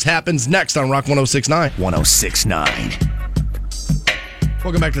 $1,000 happens next on Rock 106.9. 106.9.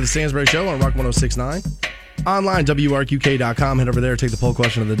 Welcome back to the Stansbury Show on Rock 106.9. Online, WRQK.com. Head over there, take the poll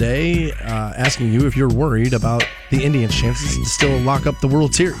question of the day, asking you if you're worried about the Indians' chances to still lock up the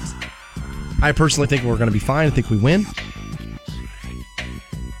World Series. I personally think we're going to be fine. I think we win.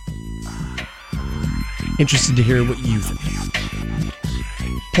 Interested to hear what you think.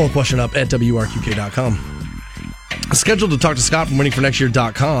 Poll question up at WRQK.com. Scheduled to talk to Scott from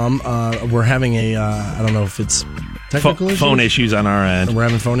waitingfornextyear.com. We're having I don't know if it's technical issues? Phone issues on our end. We're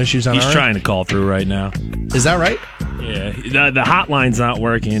having phone issues on our end? He's trying to call through right now. Is that right? Yeah, the hotline's not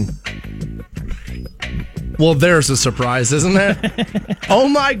working. Well, there's a surprise, isn't there? Oh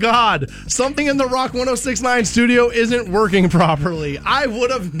my God. Something in the Rock 106.9 studio isn't working properly. I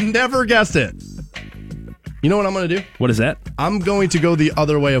would have never guessed it. You know what I'm going to do? What is that? I'm going to go the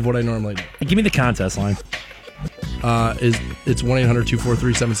other way of what I normally do. Give me the contest line. It's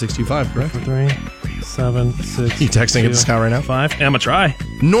 1-800-243-7625, correct? 376. You texting at Scott right now? 5. I'm going to try.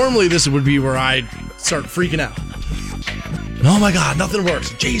 Normally, this would be where I start freaking out. Oh my God, nothing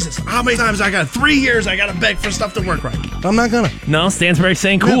works. Jesus, how many times 3 years I got to beg for stuff to work right. I'm not gonna. No, Stansbury's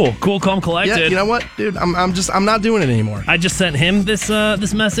saying cool. Yeah. Cool, calm, collected. Yeah, you know what, dude? I'm not doing it anymore. I just sent him this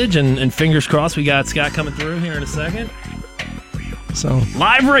message, and fingers crossed we got Scott coming through here in a second. So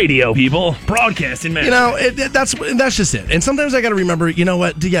live radio, people, broadcasting, man. You know, that's just it. And sometimes I got to remember, you know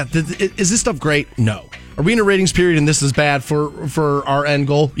what? Yeah, is this stuff great? No. Are we in a ratings period and this is bad for our end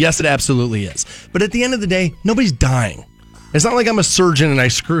goal? Yes, it absolutely is. But at the end of the day, nobody's dying. It's not like I'm a surgeon and I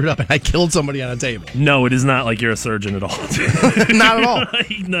screwed up and I killed somebody on a table. No, it is not like you're a surgeon at all. Not at all.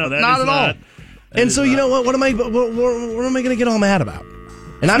 No, not at all. And so, you know what? What am I going to get all mad about?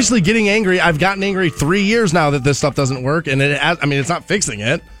 And obviously getting angry, I've gotten angry 3 years now that this stuff doesn't work, and it's not fixing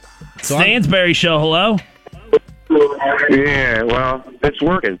it. So Stansbury Show, hello? Yeah, well, it's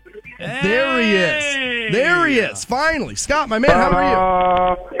working. There he is. There he is. Finally. Scott, my man, how are you?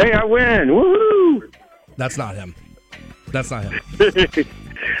 Hey, I win. Woohoo! That's not him. That's not him.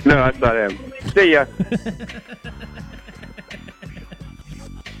 No, that's not him. See ya.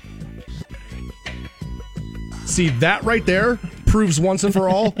 See, that right there proves once and for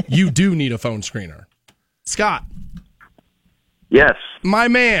all, you do need a phone screener. Scott. Yes. My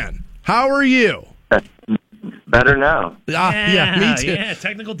man, how are you? Better now. Yeah, me too. Yeah,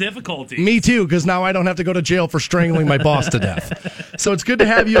 technical difficulties. Me too, because now I don't have to go to jail for strangling my boss to death. So it's good to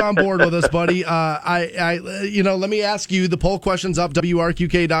have you on board with us, buddy. Let me ask you, the poll question's up,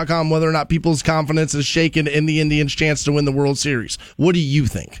 WRQK.com, whether or not people's confidence is shaken in the Indians' chance to win the World Series. What do you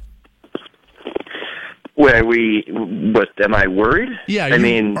think? Well, am I worried? Yeah,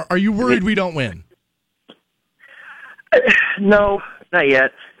 are you worried we don't win? No, not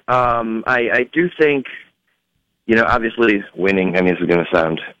yet. I do think, obviously winning. I mean, this is going to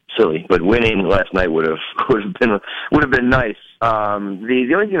sound silly, but winning last night would have been nice.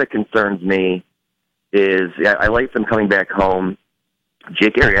 The only thing that concerns me is I like them coming back home.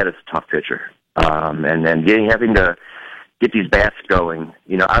 Jake Arrieta's a tough pitcher, and then having to get these bats going.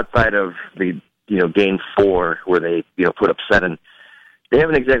 Outside of the game 4 where they put up 7. They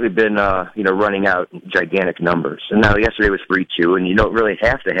haven't exactly been, running out gigantic numbers. And now yesterday was 3-2, and you don't really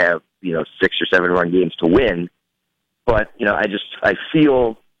have to have, 6 or 7 run games to win. But, I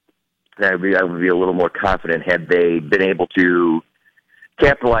feel that I would be a little more confident had they been able to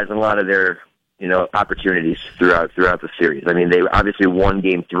capitalize on a lot of their, opportunities throughout the series. I mean, they obviously won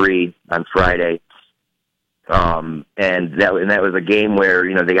game 3 on Friday. And that was a game where,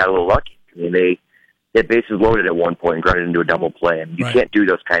 they got a little lucky. I mean, they had bases loaded at one point and grounded into a double play. I mean, you can't do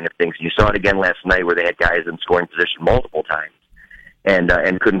those kind of things. You saw it again last night where they had guys in scoring position multiple times and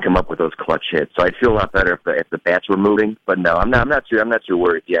couldn't come up with those clutch hits. So I'd feel a lot better if the bats were moving. But no, I'm not too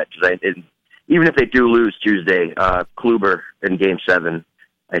worried yet. Because even if they do lose Tuesday, Kluber in Game 7,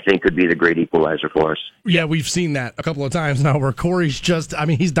 I think could be the great equalizer for us. Yeah, we've seen that a couple of times now where Corey's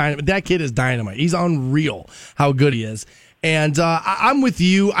he's dynamite. That kid is dynamite. He's unreal how good he is. And I'm with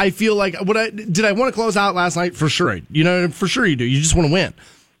you. I feel like, did I want to close out last night? For sure. For sure you do. You just want to win.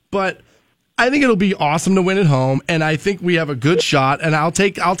 But I think it'll be awesome to win at home, and I think we have a good shot, and I'll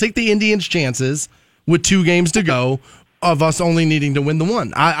take the Indians' chances with 2 games to go of us only needing to win the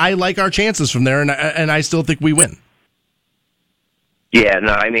one. I like our chances from there, and I still think we win. Yeah,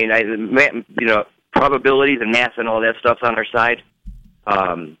 no, I mean, probabilities and math and all that stuff's on our side.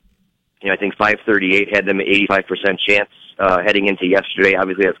 I think 538 had them an 85% chance heading into yesterday.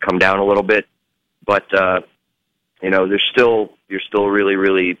 Obviously, that's come down a little bit, but you're still really,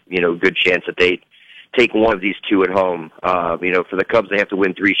 really, good chance that they take one of these 2 at home. For the Cubs, they have to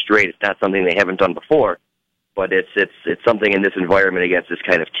win 3 straight. It's not something they haven't done before. But it's something in this environment against this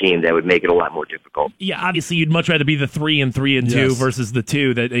kind of team that would make it a lot more difficult. Yeah, obviously you'd much rather be the 3-3-2 versus the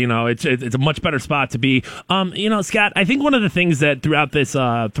 2. That it's a much better spot to be. Scott, I think one of the things that throughout this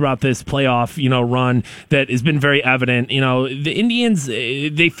playoff run that has been very evident. The Indians,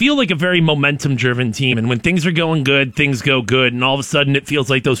 they feel like a very momentum driven team, and when things are going good, things go good, and all of a sudden it feels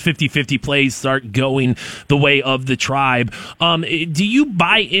like those 50-50 plays start going the way of the Tribe. Do you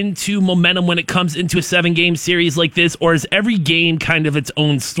buy into momentum when it comes into a 7-game series like this, or is every game kind of its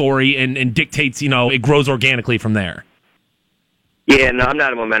own story and dictates, it grows organically from there? Yeah, no, I'm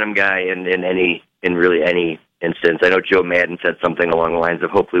not a momentum guy in really any instance. I know Joe Madden said something along the lines of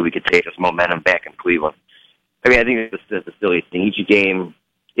hopefully we could take this momentum back in Cleveland. I mean, I think it's a silly thing. Each game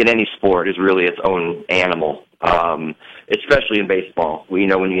in any sport is really its own animal, especially in baseball. When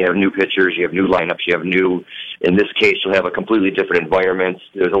you have new pitchers, you have new lineups, in this case, you'll have a completely different environment.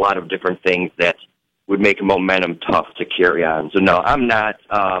 There's a lot of different things that would make momentum tough to carry on. So no, I'm not.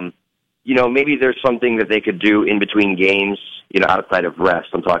 Maybe there's something that they could do in between games, outside of rest.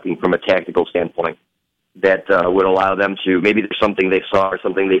 I'm talking from a tactical standpoint that would allow them to. Maybe there's something they saw or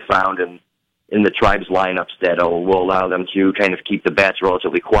something they found in the Tribe's lineups that will allow them to kind of keep the bats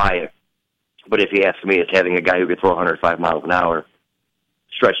relatively quiet. But if you ask me, it's having a guy who could throw 105 miles an hour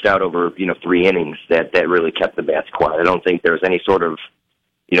stretched out over 3 innings that really kept the bats quiet. I don't think there's any sort of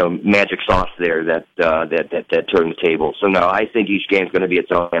magic sauce there that turned the table. So no, I think each game's going to be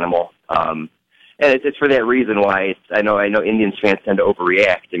its own animal, and it's for that reason why I know Indians fans tend to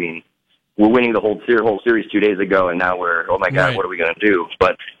overreact. I mean, we're winning the whole series 2 days ago, and now we're oh my god, right. What are we going to do?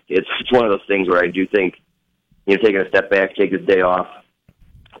 But it's one of those things where I do think taking a step back, take this day off,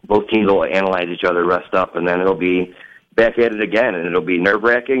 both teams will analyze each other, rest up, and then it'll be back at it again, and it'll be nerve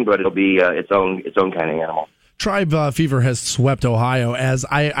wracking, but it'll be its own kind of animal. Tribe fever has swept Ohio, as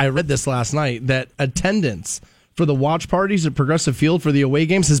I read this last night, that attendance for the watch parties at Progressive Field for the away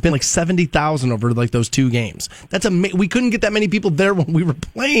games has been like 70,000 over like those 2 games. That's we couldn't get that many people there when we were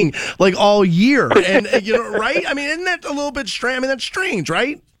playing like all year, and right? I mean, isn't that a little bit strange? I mean, that's strange,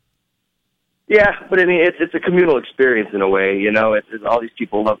 right? Yeah, but I mean, it's a communal experience in a way. It's all these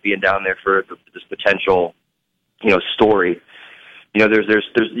people love being down there for this potential, story.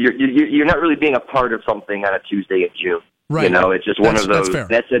 You're not really being a part of something on a Tuesday in June. Right. It's just one of those.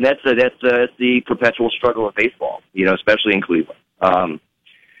 That's fair. That's the perpetual struggle of baseball. Especially in Cleveland.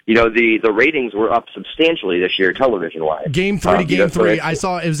 The ratings were up substantially this year, television-wise. Game 3. I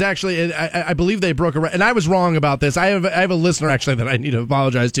saw it was actually. I believe they broke a. And I was wrong about this. I have a listener actually that I need to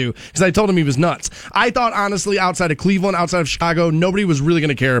apologize to because I told him he was nuts. I thought honestly, outside of Cleveland, outside of Chicago, nobody was really going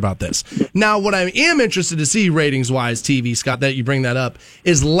to care about this. Now, what I am interested to see ratings-wise, TV Scott, that you bring that up,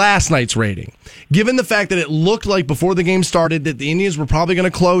 is last night's rating. Given the fact that it looked like before the game started that the Indians were probably going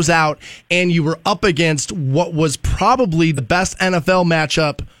to close out, and you were up against what was probably the best NFL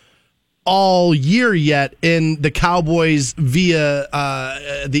matchup all year yet in the Cowboys via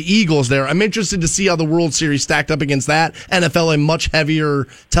the Eagles there. I'm interested to see how the World Series stacked up against that. NFL, a much heavier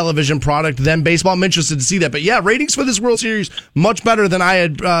television product than baseball. I'm interested to see that. But yeah, ratings for this World Series, much better than I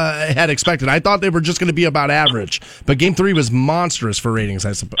had expected. I thought they were just going to be about average. But Game 3 was monstrous for ratings,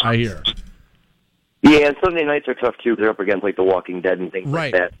 I hear. Yeah, and Sunday nights are tough, too. They're up against like The Walking Dead and things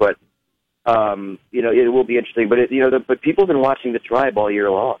right. like that. But, it will be interesting. But, but people have been watching the Tribe all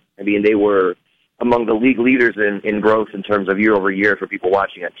year long. I mean, they were among the league leaders in growth in terms of year over year for people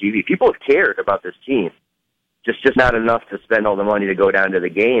watching on TV. People have cared about this team, just not enough to spend all the money to go down to the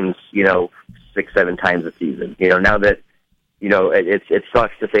games, 6-7 times a season. Now that it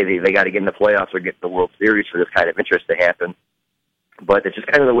sucks to say they got to get in the playoffs or get the World Series for this kind of interest to happen, but it's just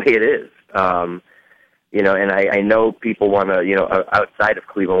kind of the way it is. And I know people want to, outside of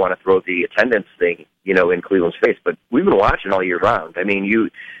Cleveland, want to throw the attendance thing, in Cleveland's face, but we've been watching all year round. I mean,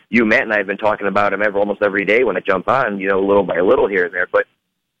 you, Matt, and I have been talking about him almost every day when I jump on, little by little here and there. But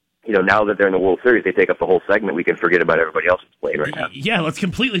now that they're in the World Series, they take up the whole segment. We can forget about everybody else that's playing right now. Yeah, let's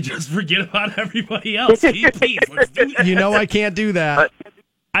completely just forget about everybody else. Please, let's do that. I can't do that.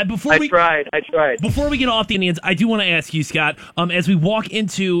 I tried. Before we get off the Indians, I do want to ask you, Scott, as we walk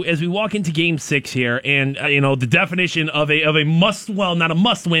into Game 6 here, and the definition of a must, well, not a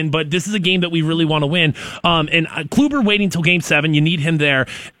must win, but this is a game that we really want to win. And Kluber waiting till Game 7, you need him there.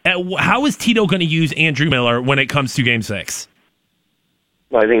 How is Tito going to use Andrew Miller when it comes to Game 6?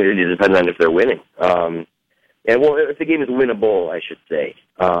 Well, I think it depends on if they're winning. If the game is winnable, I should say.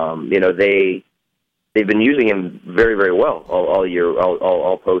 They've been using him very, very well all year,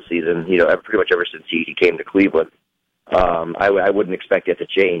 all postseason. Pretty much ever since he came to Cleveland. I wouldn't expect it to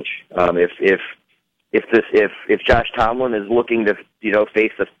change. If Josh Tomlin is looking to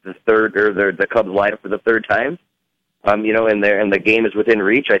face the third or the Cubs lineup for the third time, and the game is within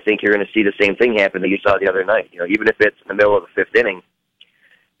reach, I think you're going to see the same thing happen that you saw the other night. Even if it's in the middle of the fifth inning.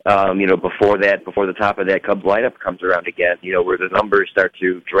 Before the top of that Cubs lineup comes around again, where the numbers start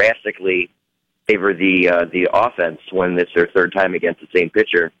to drastically favor the offense when it's their third time against the same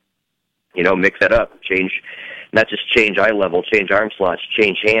pitcher. Mix that up, not just change eye level, change arm slots,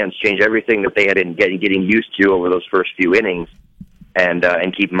 change hands, change everything that they had been getting used to over those first few innings, and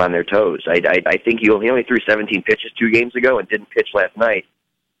keep them on their toes. I think he only threw 17 pitches 2 games ago and didn't pitch last night.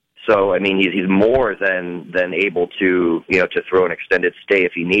 So he's more than able to to throw an extended stay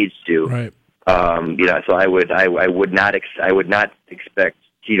if he needs to. Right. So I would not expect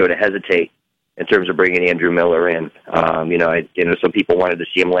Tito to hesitate in terms of bringing Andrew Miller in. Some people wanted to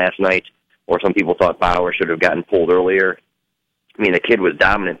see him last night, or some people thought Bauer should have gotten pulled earlier. The kid was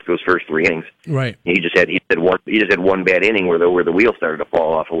dominant those first 3 innings. Right. He just had one bad inning where the wheel started to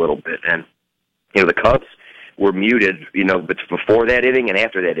fall off a little bit, and the Cubs were muted, but before that inning and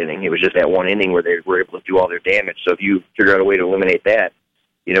after that inning. It was just that one inning where they were able to do all their damage. So if you figure out a way to eliminate that,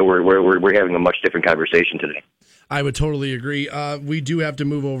 we're having a much different conversation today. I would totally agree. We do have to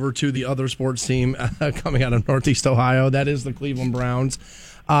move over to the other sports team coming out of Northeast Ohio. That is the Cleveland Browns.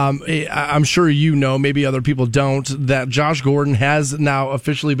 I'm sure maybe other people don't, that Josh Gordon has now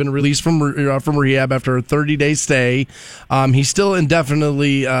officially been released from rehab after a 30-day stay. He's still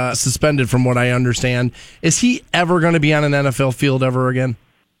indefinitely suspended, from what I understand. Is he ever going to be on an NFL field ever again?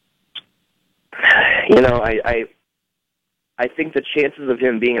 I think the chances of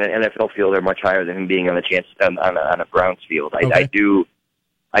him being on an NFL field are much higher than him being on a Browns field. Okay.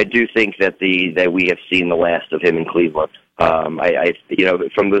 I do think that we have seen the last of him in Cleveland. From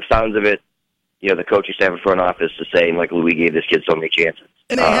the sounds of it, the coaching staff and front office is saying, we gave this kid so many chances.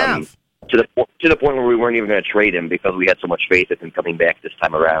 And they have. To the point where we weren't even going to trade him because we had so much faith in him coming back this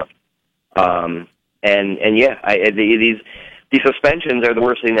time around. These suspensions are the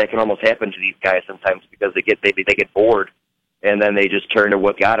worst thing that can almost happen to these guys sometimes, because they get bored and then they just turn to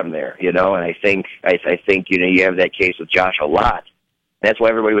what got them there, And I think you have that case with Josh a lot. That's why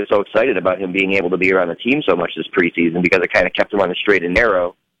everybody was so excited about him being able to be around the team so much this preseason, because it kind of kept him on the straight and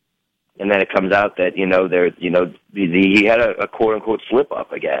narrow. And then it comes out that he had a quote unquote slip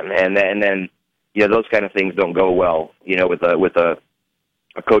up again, and then those kind of things don't go well, with a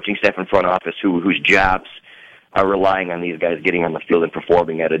coaching staff and front office whose jobs are relying on these guys getting on the field and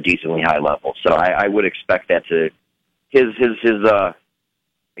performing at a decently high level. So I would expect that to the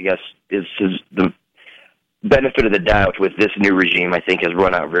benefit of the doubt with this new regime, I think, has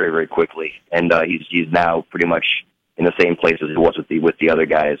run out very, very quickly, and he's now pretty much in the same place as he was with the other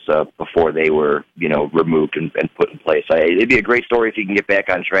guys before they were removed and put in place. It'd be a great story if he can get back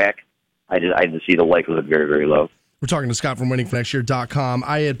on track. I just see the likelihood very, very low. We're talking to Scott from WinningForNextYear.com.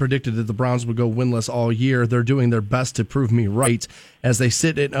 I had predicted that the Browns would go winless all year. They're doing their best to prove me right as they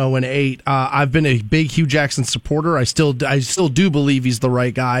sit at 0-8. I've been a big Hugh Jackson supporter. I still do believe he's the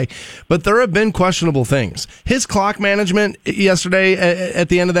right guy, but there have been questionable things. His clock management yesterday at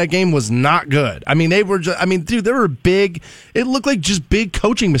the end of that game was not good. There were big. It looked like just big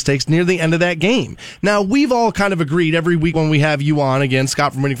coaching mistakes near the end of that game. Now, we've all kind of agreed every week when we have you on, again,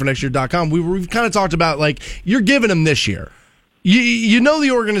 Scott from WinningForNextYear.com, we've kind of talked about, you're giving him this year.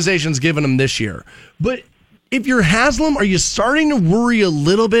 The organization's giving him this year, but if you're Haslam, are you starting to worry a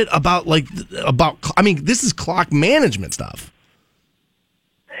little bit about this is clock management stuff?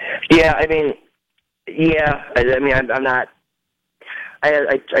 Yeah, I'm not.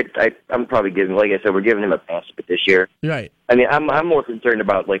 I'm probably giving, like I said, we're giving him a pass this year. Right. I'm more concerned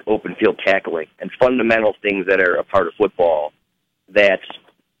about open field tackling and fundamental things that are a part of football. That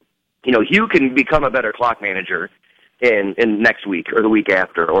Hugh can become a better clock manager in next week or the week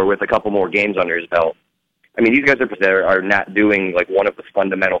after, or with a couple more games under his belt. I mean, these guys are not doing like one of the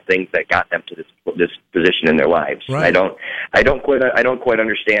fundamental things that got them to this position in their lives. Right. I don't quite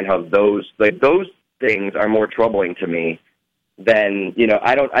understand how those things are more troubling to me than,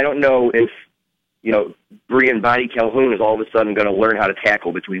 I don't know if, Brian Body Calhoun is all of a sudden going to learn how to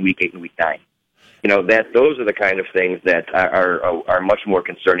tackle between week 8 and week 9. Those are the kind of things that are much more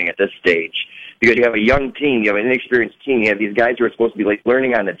concerning at this stage, because you have a young team, you have an inexperienced team, you have these guys who are supposed to be like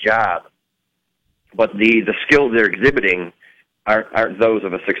learning on the job, but the skills they're exhibiting aren't those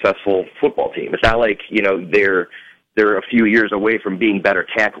of a successful football team. It's not like they're a few years away from being better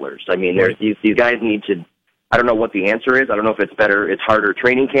tacklers. I mean, these guys need to. I don't know what the answer is. I don't know if it's harder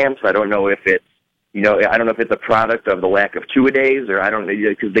training camps. I don't know if it's I don't know if it's a product of the lack of two-a-days, or I don't know,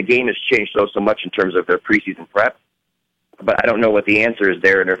 because the game has changed so much in terms of their preseason prep. But I don't know what the answer is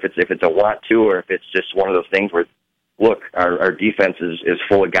there, and if it's a want to, or if it's just one of those things where, look, our defense is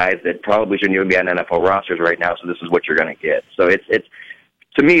full of guys that probably shouldn't even be on NFL rosters right now, so this is what you're going to get. So it's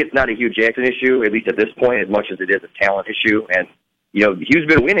to me, it's not a Hugh Jackson issue, at least at this point, as much as it is a talent issue. And Hugh's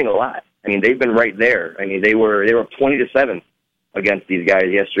been winning a lot. I mean, they've been right there. I mean, they were 20-7 against these guys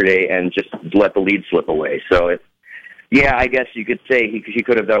yesterday, and just let the lead slip away. So I guess you could say he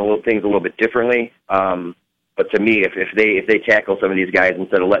could have done things a little bit differently. But to me, if they tackle some of these guys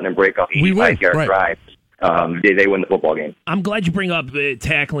instead of letting them break off 85-yard drives, they win the football game. I'm glad you bring up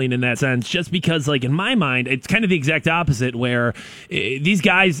tackling in that sense, just because, like, in my mind, it's kind of the exact opposite, where these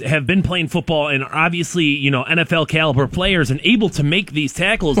guys have been playing football and are obviously, NFL caliber players and able to make these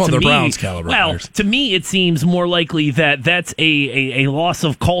tackles. Well, to they're me, Browns caliber players. To me, it seems more likely that that's a loss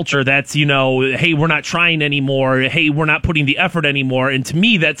of culture. That's, hey, we're not trying anymore. Hey, we're not putting the effort anymore. And to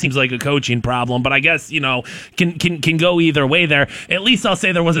me, that seems like a coaching problem. But I guess, can go either way there. At least I'll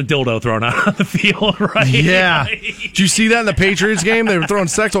say there was a dildo thrown out on the field, right? Yeah. Did you see that in the Patriots game? They were throwing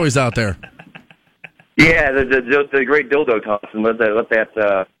sex toys out there. Yeah, the great dildo toss, and let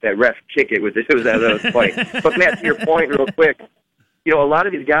that ref kick it. That was funny. But Matt, to your point, real quick, a lot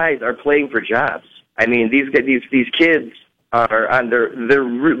of these guys are playing for jobs. I mean, these kids are on they're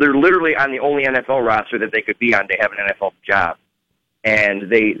literally on the only NFL roster that they could be on to have an NFL job, and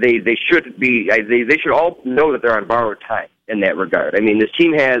they should be. They should all know that they're on borrowed time in that regard. I mean, this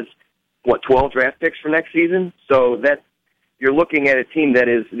team has 12 draft picks for next season, so that you're looking at a team that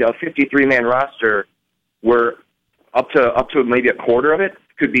is a 53-man roster, where up to maybe a quarter of it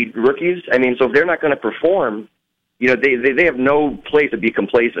could be rookies. I mean, so if they're not going to perform, they have no place to be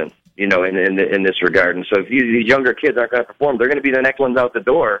complacent, in this regard. And so if these younger kids aren't going to perform, they're going to be the next ones out the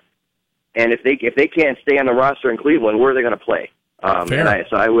door. And if they can't stay on the roster in Cleveland, where are they going to play?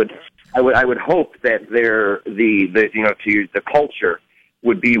 So I would hope that the culture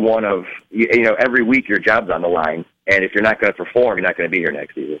would be one of, every week your job's on the line. And if you're not going to perform, you're not going to be here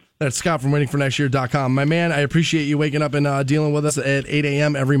next season. That's Scott from waitingfornextyear.com. My man, I appreciate you waking up and dealing with us at 8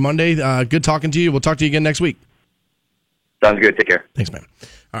 a.m. every Monday. Good talking to you. We'll talk to you again next week. Sounds good. Take care. Thanks, man.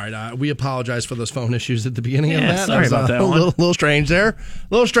 All right, we apologize for those phone issues at the beginning of that. Sorry about that a one. little strange there.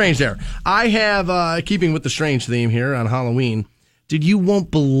 I have, keeping with the strange theme here on Halloween, you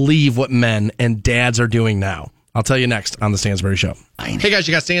won't believe what men and dads are doing now. I'll tell you next on the Stansbury Show. Hey guys,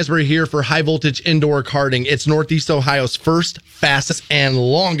 you got Stansbury here for high voltage indoor karting. It's Northeast Ohio's first, fastest, and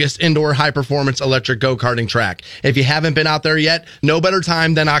longest indoor high performance electric go-karting track. If you haven't been out there yet, no better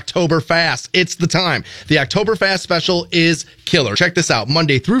time than Oktoberfest. It's the time. The Oktoberfest special is killer. Check this out.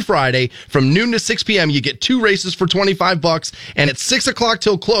 Monday through Friday from noon to 6 p.m. you get 2 races for $25, and at 6 o'clock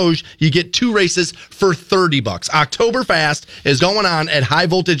till close you get 2 races for $30. Oktoberfest is going on at High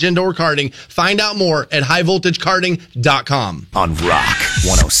Voltage Indoor Karting. Find out more at highvoltagekarting.com. On Rock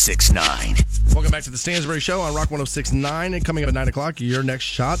 106.9. Welcome back to the Stansbury Show on Rock 106.9. And coming up at 9 o'clock, your next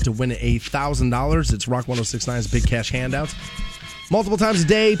shot to win $1,000. It's Rock 106.9's Big Cash Handouts. Multiple times a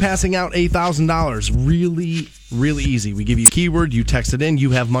day, passing out $1,000. Really, really easy. We give you a keyword, you text it in,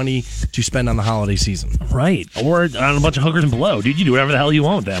 you have money to spend on the holiday season. Right. Or on a bunch of hookers and blow. Dude, you do whatever the hell you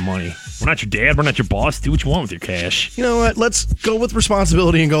want with that money. We're not your dad. We're not your boss. Do what you want with your cash. You know what? Let's go with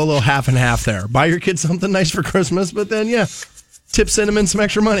responsibility and go a little half and half there. Buy your kids something nice for Christmas, but then, tip Cinnamon some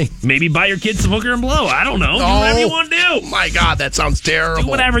extra money. Maybe buy your kids some hooker and blow. I don't know. Do whatever you want to do. Oh, my God, that sounds terrible. Do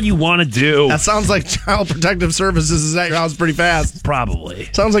whatever you want to do. That sounds like Child Protective Services is at your house pretty fast. Probably.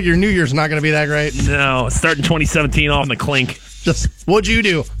 Sounds like your New Year's not going to be that great. No, starting 2017 off in the clink. Just, what'd you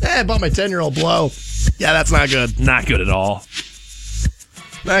do? I bought my 10-year-old blow. Yeah, that's not good. Not good at all.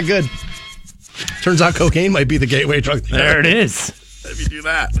 Not good. Turns out cocaine might be the gateway drug. There it is. If you do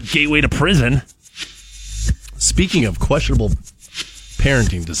that. Gateway to prison. Speaking of questionable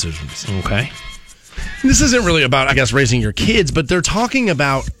parenting decisions. Okay. This isn't really about, I guess, raising your kids, but they're talking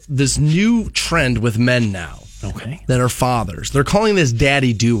about this new trend with men now. Okay. That are fathers. They're calling this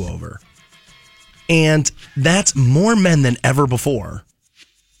daddy do-over. And that's more men than ever before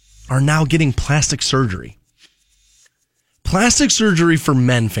are now getting plastic surgery. Plastic surgery for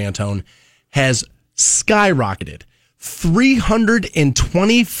men, Fantone, has skyrocketed.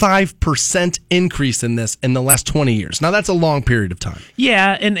 325% increase in this in the last 20 years. Now, that's a long period of time.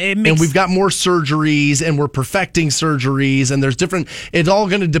 Yeah, and we've got more surgeries, and we're perfecting surgeries, and there's different. It's all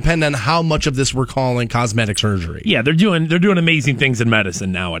going to depend on how much of this we're calling cosmetic surgery. Yeah, they're doing amazing things in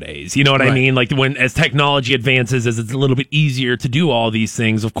medicine nowadays. You know what I mean? Like as technology advances, as it's a little bit easier to do all these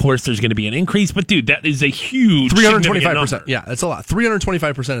things, of course there's going to be an increase. But dude, that is a huge 325%. Yeah, that's a lot.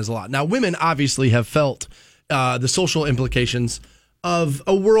 325% is a lot. Now, women obviously have felt the social implications of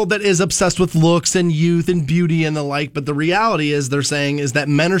a world that is obsessed with looks and youth and beauty and the like. But the reality is, they're saying, is that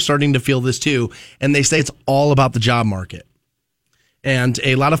men are starting to feel this too. And they say it's all about the job market. And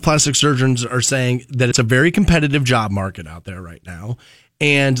a lot of plastic surgeons are saying that it's a very competitive job market out there right now.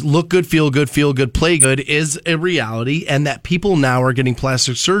 And look good, feel good, play good is a reality. And that people now are getting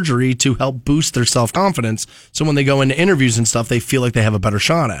plastic surgery to help boost their self-confidence. So when they go into interviews and stuff, they feel like they have a better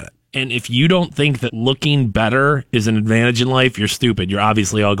shot at it. And if you don't think that looking better is an advantage in life, you're stupid. You're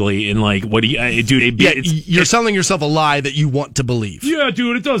obviously ugly. And like, what do you, dude? You're selling yourself a lie that you want to believe. Yeah,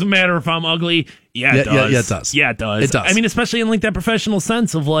 dude, it doesn't matter if I'm ugly. Yeah, it does. Yeah, it does. Yeah, it does. It does. I mean, especially in like that professional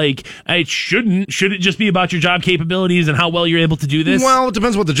sense of like, it shouldn't. Should it just be about your job capabilities and how well you're able to do this? Well, it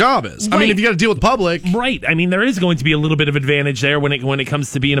depends what the job is. Right. I mean, if you got to deal with the public, right? I mean, there is going to be a little bit of advantage there when it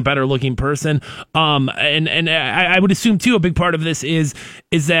comes to being a better looking person. And I would assume too, a big part of this is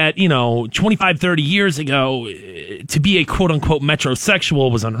that 25, 30 years ago, to be a quote unquote metrosexual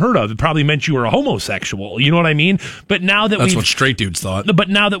was unheard of. It probably meant you were a homosexual. You know what I mean? But now that that's what straight dudes thought. But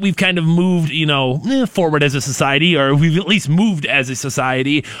now that we've kind of moved, forward as a society, or we've at least moved as a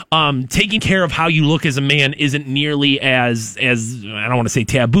society, taking care of how you look as a man isn't nearly as I don't want to say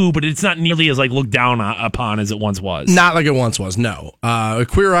taboo, but it's not nearly as like looked down upon as it once was. Not like it once was. No, a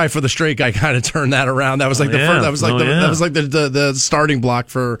queer eye for the straight guy kind of turned that around. That was like that was like the starting block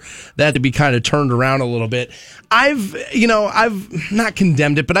for that to be kind of turned around a little bit. I've not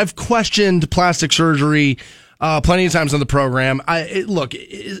condemned it, but I've questioned plastic surgery plenty of times on the program.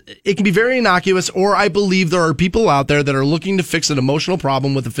 It can be very innocuous, or I believe there are people out there that are looking to fix an emotional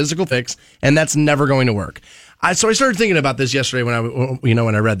problem with a physical fix, and that's never going to work. So I started thinking about this yesterday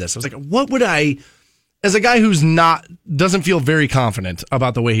when I read this. I was like, what would I, as a guy who's doesn't feel very confident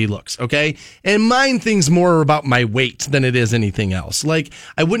about the way he looks, okay? And mine things more about my weight than it is anything else. Like,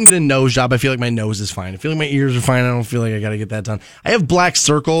 I wouldn't get a nose job. I feel like my nose is fine. I feel like my ears are fine. I don't feel like I got to get that done. I have black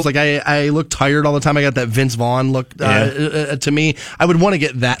circles. Like, I look tired all the time. I got that Vince Vaughn look to me. I would want to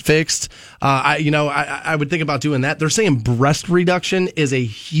get that fixed. I would think about doing that. They're saying breast reduction is a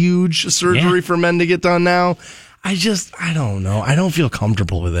huge surgery for men to get done now. I don't know. I don't feel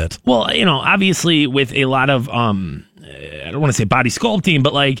comfortable with it. Well, obviously with a lot of, I don't want to say body sculpting,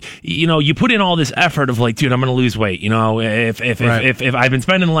 but like, you put in all this effort of like, dude, I'm going to lose weight. If I've been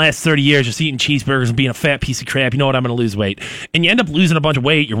spending the last 30 years just eating cheeseburgers and being a fat piece of crap, you know what? I'm going to lose weight. And you end up losing a bunch of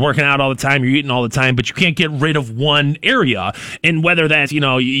weight. You're working out all the time. You're eating all the time, but you can't get rid of one area. And whether that's,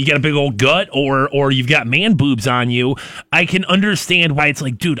 you got a big old gut or you've got man boobs on you, I can understand why it's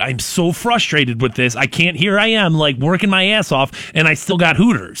like, dude, I'm so frustrated with this. Here I am like working my ass off and I still got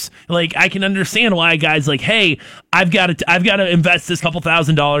hooters. Like, I can understand why a guy's like, hey, I've got to invest this couple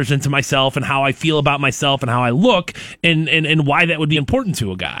 $1,000s into myself and how I feel about myself and how I look and why that would be important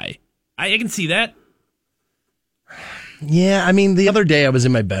to a guy. I can see that. Yeah, I mean, the other day I was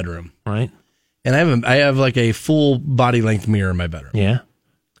in my bedroom, right, and I have like a full body length mirror in my bedroom. Yeah,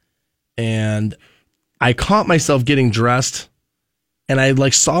 and I caught myself getting dressed, and I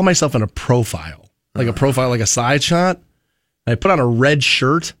like saw myself in a profile, like a side shot. And I put on a red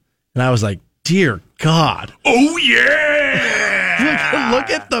shirt, and I was like, dear God. Oh, yeah. Look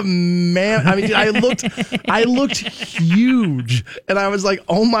at the man. I mean, dude, I looked huge. And I was like,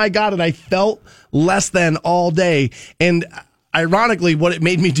 oh, my God. And I felt less than all day. And ironically, what it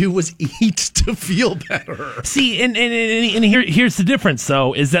made me do was eat to feel better. See, and here's the difference,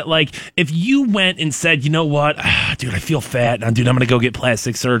 though, is that, like, if you went and said, you know what, dude, I feel fat, and dude, I'm going to go get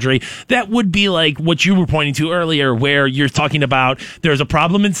plastic surgery, that would be like what you were pointing to earlier, where you're talking about there's a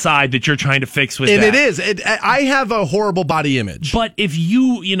problem inside that you're trying to fix with and that. And it is. I have a horrible body image. But if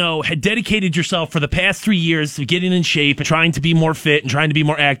you, had dedicated yourself for the past 3 years to getting in shape and trying to be more fit and trying to be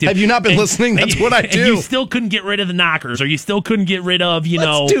more active. Have you not been listening? That's what I do. And you still couldn't get rid of the knockers, or you still couldn't get rid of,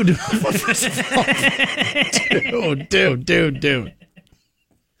 dude.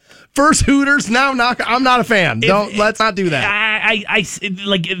 First Hooters, now I'm not a fan. Let's not do that. I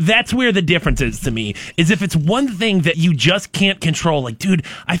like that's where the difference is to me. Is if it's one thing that you just can't control. Like, dude,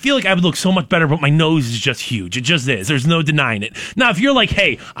 I feel like I would look so much better, but my nose is just huge. It just is. There's no denying it. Now, if you're like,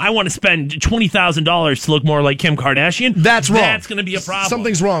 hey, I want to spend $20,000 to look more like Kim Kardashian, that's wrong. That's going to be a problem.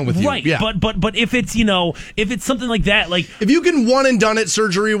 Something's wrong with you, right? Yeah. But if it's if it's something like that, like if you can one and done it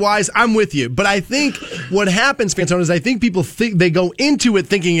surgery wise, I'm with you. But I think what happens, Fantone, is I think people think they go into it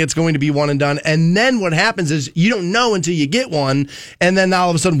thinking it's going to be one and done, and then what happens is you don't know until you get one, and then all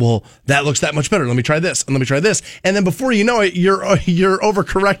of a sudden, well, that looks that much better. Let me try this, and let me try this, and then before you know it, you're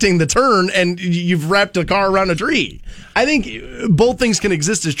overcorrecting the turn, and you've wrapped a car around a tree. I think both things can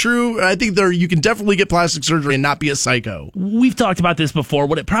exist as true. I think you can definitely get plastic surgery and not be a psycho. We've talked about this before.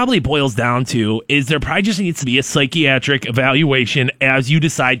 What it probably boils down to is there probably just needs to be a psychiatric evaluation as you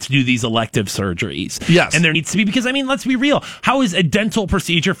decide to do these elective surgeries. Yes. And there needs to be, because, I mean, let's be real. How is a dental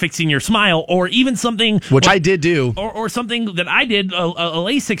procedure fixing your smile, or even something... Which I did do. Or something that I did, a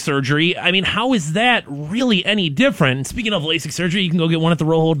LASIK surgery. I mean, how is that really any different? Speaking of LASIK surgery, you can go get one at the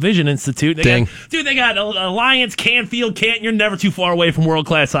Rohold Vision Institute. They got Alliance, Canfield, Canton. You're never too far away from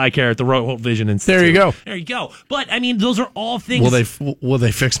world-class eye care at the Rohold Vision Institute. There you go. But, I mean, those are all things... Will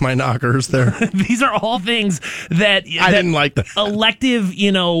they fix my knockers there? These are all things that I didn't like that. Elective,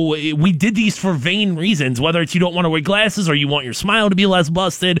 we did these for vain reasons, whether it's you don't want to wear glasses, or you want your smile to be less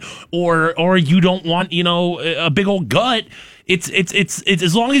busted, or you don't want, a big old gut. It's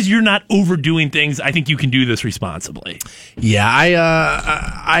as long as you're not overdoing things, I think you can do this responsibly. Yeah,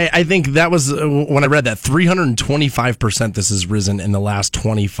 I think that was when I read that 325% this has risen in the last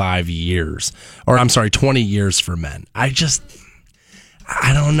 25 years, or I'm sorry, 20 years for men.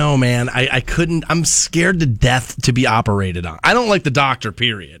 I don't know, man. I couldn't. I'm scared to death to be operated on. I don't like the doctor,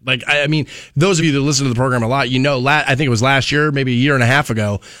 period. Like, I mean, those of you that listen to the program a lot, I think it was last year, maybe a year and a half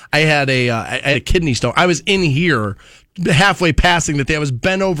ago, I had a kidney stone. I was in here halfway passing the day. I was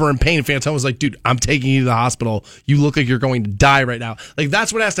bent over in pain. Fantone was like, dude, I'm taking you to the hospital. You look like you're going to die right now. Like,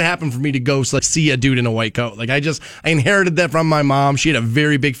 that's what has to happen for me to go see a dude in a white coat. Like, I inherited that from my mom. She had a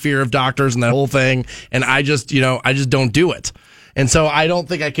very big fear of doctors and that whole thing. And I just don't do it. And so I don't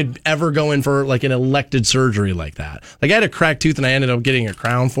think I could ever go in for like an elected surgery like that. Like, I had a cracked tooth and I ended up getting a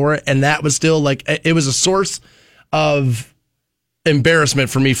crown for it. And that was still like, it was a source of embarrassment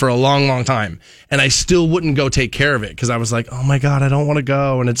for me for a long, long time. And I still wouldn't go take care of it because I was like, oh my God, I don't want to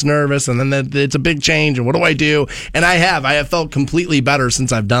go. And it's nervous. And then it's a big change. And what do I do? And I have felt completely better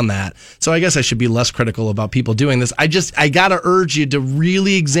since I've done that. So I guess I should be less critical about people doing this. I got to urge you to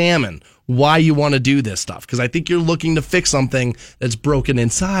really examine why you want to do this stuff, because I think you're looking to fix something that's broken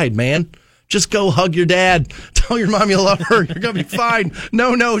inside, man. Just go hug your dad. Tell your mom you love her. You're going to be fine.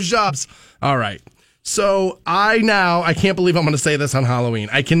 No jobs. All right. So I can't believe I'm going to say this on Halloween.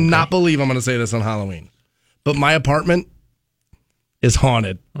 I cannot believe I'm going to say this on Halloween. But my apartment is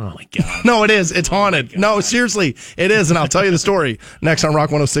haunted. Oh, my God. No, it is. It's haunted. No, seriously, it is. And I'll tell you the story next on Rock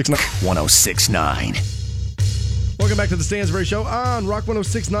 106.9. 106.9. Welcome back to the Stansbury Show on Rock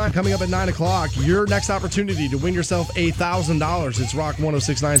 106.9. Coming up at 9 o'clock, your next opportunity to win yourself $1,000. It's Rock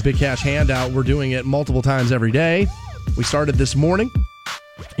 106.9's Big Cash Handout. We're doing it multiple times every day. We started this morning.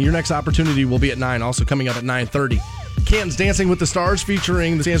 Your next opportunity will be at 9, also coming up at 9:30. Canton's Dancing with the Stars,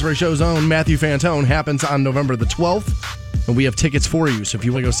 featuring the Stansbury Show's own Matthew Fantone, happens on November the 12th. And we have tickets for you. So if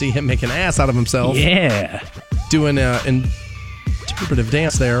you want to go see him make an ass out of himself, doing an interpretive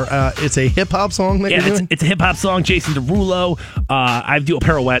dance there. It's a hip-hop song that you're doing? It's a hip-hop song. Jason Derulo. I do a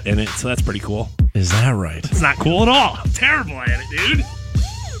pirouette in it, so that's pretty cool. Is that right? It's not cool at all. I'm terrible at it, dude.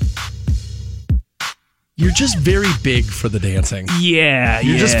 You're just very big for the dancing.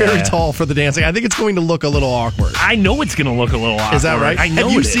 You're just very tall for the dancing. I think it's going to look a little awkward. I know it's going to look a little awkward. Is that right? I know.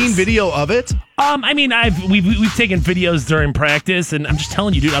 Have you seen video of it? I mean, we've taken videos during practice, and I'm just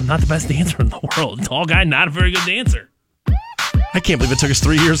telling you, dude, I'm not the best dancer in the world. Tall guy, not a very good dancer. I can't believe it took us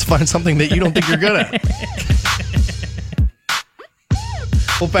 3 years to find something that you don't think you're good at.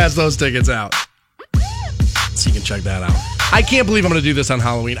 We'll pass those tickets out, so you can check that out. I can't believe I'm going to do this on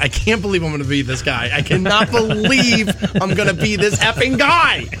Halloween. I can't believe I'm going to be this guy. I cannot believe I'm going to be this effing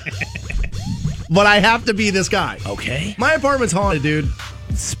guy. But I have to be this guy. Okay. My apartment's haunted, dude.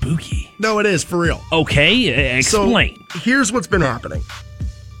 Spooky. No, it is, for real. Okay, explain. So, here's what's been happening.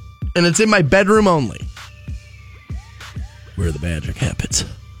 And it's in my bedroom only, where the magic happens.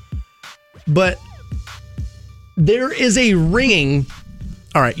 But there is a ringing.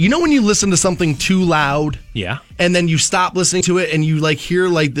 All right, you know when you listen to something too loud? Yeah. And then you stop listening to it and you like hear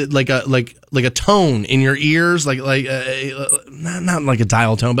like a tone in your ears, not like a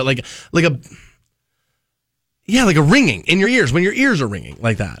dial tone, but like a Yeah, like a ringing in your ears, when your ears are ringing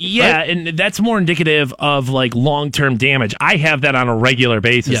like that. Yeah, right? and that's more indicative of like long-term damage. I have that on a regular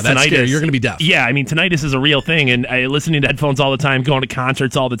basis. Yeah, that's scary. You're going to be deaf. Yeah, I mean, tinnitus is a real thing, and listening to headphones all the time, going to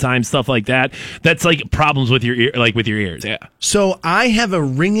concerts all the time, stuff like that. That's like problems with your ear, like with your ears. Yeah. So I have a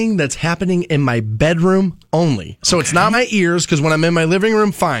ringing that's happening in my bedroom only. So It's not my ears, because when I'm in my living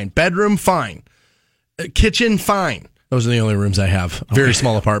room, fine. Bedroom, fine. Kitchen, fine. Those are the only rooms I have. Very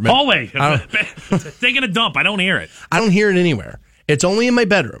small apartment. Hallway. Taking a dump. I don't hear it. I don't hear it anywhere. It's only in my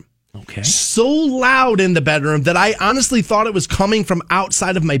bedroom. Okay. So loud in the bedroom that I honestly thought it was coming from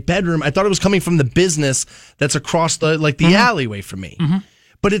outside of my bedroom. I thought it was coming from the business that's across the alleyway from me. Mm-hmm.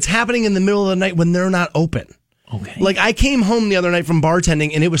 But it's happening in the middle of the night when they're not open. Okay. Like, I came home the other night from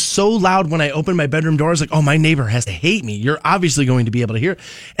bartending, and it was so loud when I opened my bedroom door. I was like, oh, my neighbor has to hate me. You're obviously going to be able to hear it.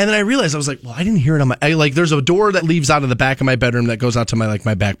 And then I realized, I was like, well, I didn't hear it on my... there's a door that leaves out of the back of my bedroom that goes out to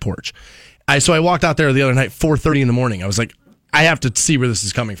my back porch. So I walked out there the other night, 4:30 in the morning. I was like, I have to see where this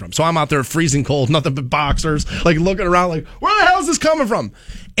is coming from. So I'm out there freezing cold, nothing but boxers, like looking around like, where the hell is this coming from?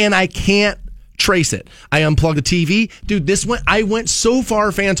 And I can't trace it. I unplugged the TV. Dude, I went so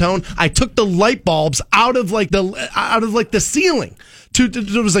far, Fantone, I took the light bulbs out of the ceiling.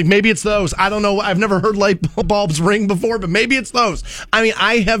 It was like, maybe it's those. I don't know. I've never heard light bulbs ring before, but maybe it's those. I mean,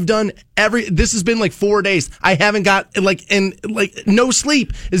 I have done this has been like 4 days. I haven't got no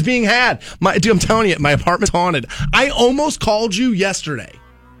sleep is being had. Dude, I'm telling you, my apartment's haunted. I almost called you yesterday.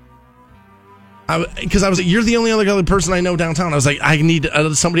 Because I was like, you're the only other person I know downtown. I was like, I need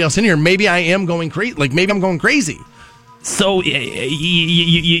somebody else in here. Maybe I am going crazy. Like, maybe I'm going crazy. So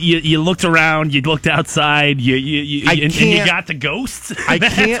you looked around, you looked outside, and you got the ghosts?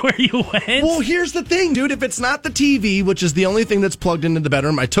 That's where you went? Well, here's the thing, dude. If it's not the TV, which is the only thing that's plugged into the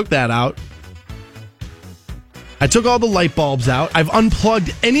bedroom, I took that out. I took all the light bulbs out. I've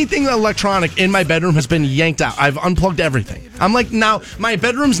unplugged anything electronic in my bedroom has been yanked out. I've unplugged everything. I'm like, now, my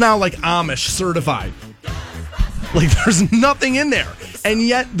bedroom's now like Amish certified. Like, there's nothing in there. And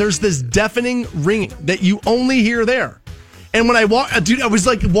yet, there's this deafening ringing that you only hear there. And when I was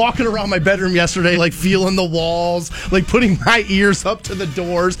like walking around my bedroom yesterday, like feeling the walls, like putting my ears up to the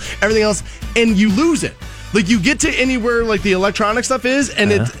doors, everything else, and you lose it. Like, you get to anywhere like the electronic stuff is,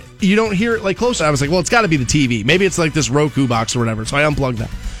 and you don't hear it like close. I was like, well, it's got to be the TV. Maybe it's like this Roku box or whatever. So I unplugged that.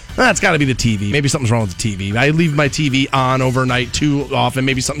 It's got to be the TV. Maybe something's wrong with the TV. I leave my TV on overnight too often.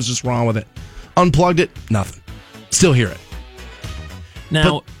 Maybe something's just wrong with it. Unplugged it, nothing. Still hear it.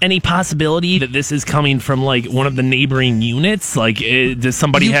 Now, any possibility that this is coming from like one of the neighboring units? Like, does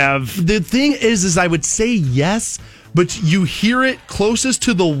somebody have... The thing is I would say yes, but you hear it closest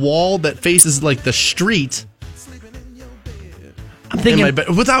to the wall that faces like the street. I'm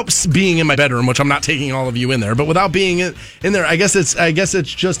thinking without being in my bedroom, which I'm not taking all of you in there, but without being in there, I guess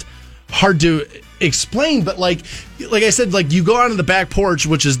it's just hard to explain. But like I said, like, you go out on the back porch,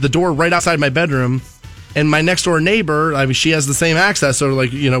 which is the door right outside my bedroom, and my next door neighbor, I mean, she has the same access, so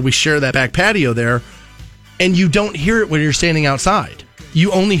like, we share that back patio there, and you don't hear it when you're standing outside.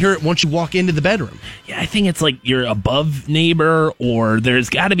 You only hear it once you walk into the bedroom. Yeah, I think it's like your above neighbor, or there's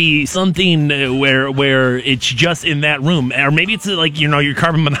got to be something where it's just in that room. Or maybe it's like, your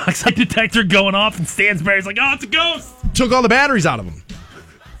carbon monoxide detector going off and Stansbury's like, oh, it's a ghost. Took all the batteries out of them.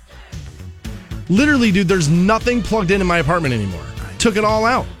 Literally, dude, there's nothing plugged in my apartment anymore. Took it all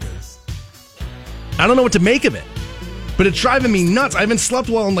out. I don't know what to make of it, but it's driving me nuts. I haven't slept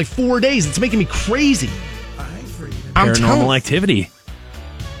well in like 4 days. It's making me crazy. Paranormal activity.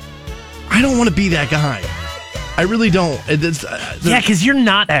 I don't want to be that guy. I really don't. Yeah, because you're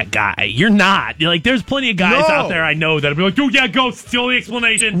not that guy. You're not. There's plenty of guys out there I know that'll be like, oh, yeah, ghosts, it's the only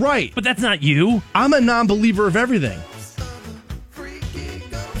explanation. Right. But that's not you. I'm a non-believer of everything.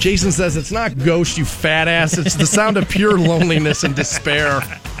 Jason says, it's not ghost, you fat ass. It's the sound of pure loneliness and despair.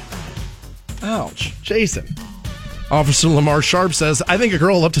 Ouch. Jason. Officer Lamar Sharp says, I think a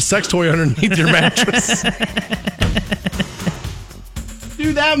girl left a sex toy underneath your mattress.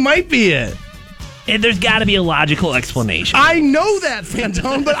 Dude, that might be it. And there's got to be a logical explanation. I know that,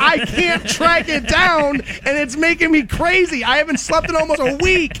 Fantone, but I can't track it down, and it's making me crazy. I haven't slept in almost a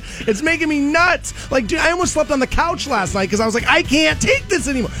week. It's making me nuts. Like, dude, I almost slept on the couch last night because I was like, I can't take this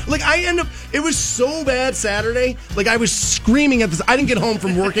anymore. Like, it was so bad Saturday. Like, I was screaming at this. I didn't get home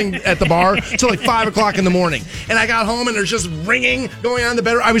from working at the bar till like 5 o'clock in the morning. And I got home, and there's just ringing going on in the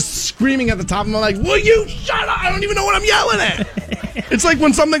bedroom. I was screaming at the top of my lungs, will you shut up? I don't even know what I'm yelling at. It's like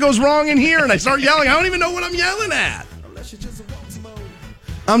when something goes wrong in here, and I start yelling, I don't even know what I'm yelling at.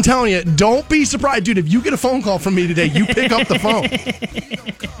 I'm telling you, don't be surprised. Dude, if you get a phone call from me today, you pick up the phone.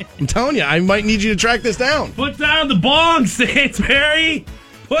 I'm telling you, I might need you to track this down. Put down the bong, Stansbury.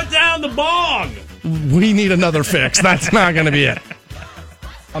 Put down the bong. we need another fix. That's not going to be it.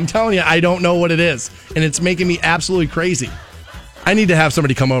 I'm telling you, I don't know what it is. And it's making me absolutely crazy. I need to have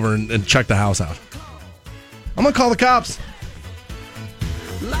somebody come over and check the house out. I'm going to call the cops.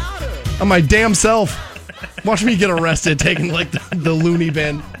 On my damn self. Watch me get arrested taking like the loony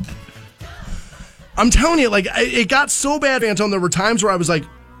bin. I'm telling you, like, it got so bad, Anton, there were times where I was like,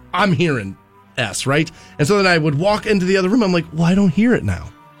 I'm hearing S, right? And so then I would walk into the other room. I'm like, well, I don't hear it now.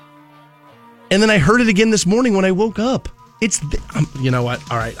 And then I heard it again this morning when I woke up. You know what?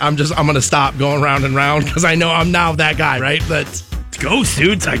 All right, I'm going to stop going round and round because I know I'm now that guy, right? That's ghost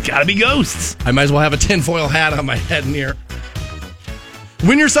dudes. I gotta be ghosts. I might as well have a tinfoil hat on my head in here.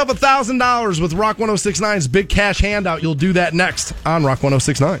 Win yourself $1,000 with Rock 106.9's Big Cash Handout. You'll do that next on Rock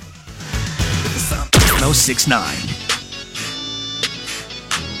 106.9. 1069.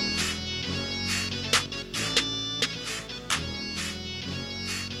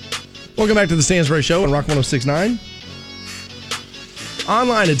 Welcome back to the Stansbury Show on Rock 106.9.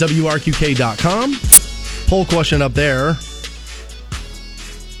 Online at WRQK.com. Poll question up there.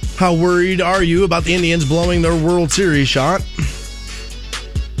 How worried are you about the Indians blowing their World Series shot?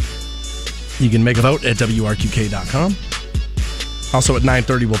 You can make a vote at WRQK.com. Also at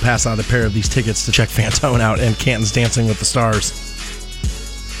 9:30, we'll pass out a pair of these tickets to check Fantone out and Canton's Dancing with the Stars.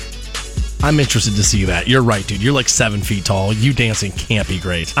 I'm interested to see that. You're right, dude. You're like 7 feet tall. You dancing can't be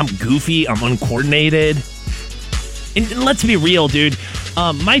great. I'm goofy. I'm uncoordinated. And let's be real, dude.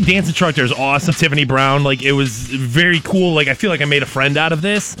 My dance instructor is awesome, Tiffany Brown. Like, it was very cool. Like, I feel like I made a friend out of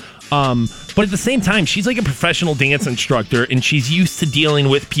this. But at the same time, she's like a professional dance instructor, and she's used to dealing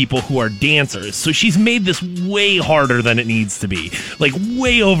with people who are dancers. So she's made this way harder than it needs to be. Like,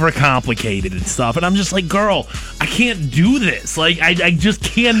 way overcomplicated and stuff. And I'm just like, girl, I can't do this. Like, I just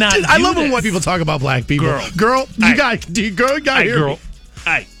cannot do I love this. when people talk about black people. Girl, you got to hear me.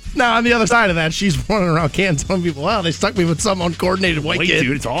 Now, on the other side of that, she's running around Canton telling people, wow, they stuck me with some uncoordinated white kid.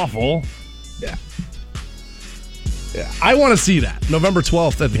 Dude, it's awful. Yeah. I want to see that. November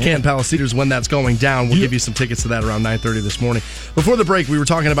 12th at the Canton Palace Theaters when that's going down. We'll give you some tickets to that around 9:30 this morning. Before the break, we were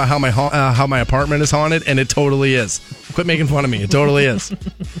talking about how my apartment is haunted, and it totally is. Quit making fun of me. It totally is.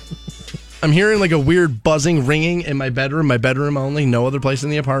 I'm hearing like a weird buzzing, ringing in my bedroom only, no other place in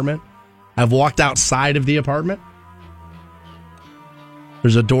the apartment. I've walked outside of the apartment.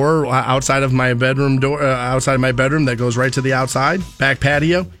 There's a door outside of my bedroom that goes right to the outside, back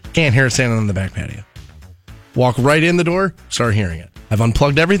patio. Can't hear it standing on the back patio. Walk right in the door, start hearing it. I've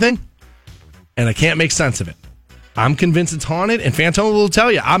unplugged everything, and I can't make sense of it. I'm convinced it's haunted, and Fantone will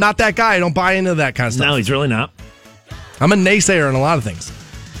tell you, I'm not that guy. I don't buy into that kind of stuff. No, he's really not. I'm a naysayer on a lot of things.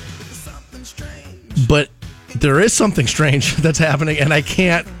 But there is something strange that's happening, and I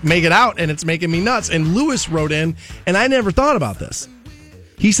can't make it out, and it's making me nuts. And Lewis wrote in, and I never thought about this.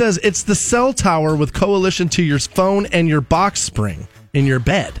 He says, it's the cell tower with coalition to your phone and your box spring in your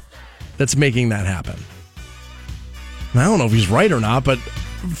bed that's making that happen. And I don't know if he's right or not, but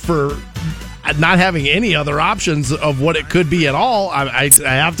for not having any other options of what it could be at all, I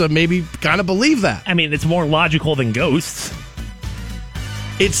have to maybe kind of believe that. I mean, it's more logical than ghosts.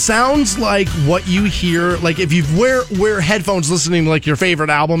 It sounds like what you hear, like if you wear headphones listening to like your favorite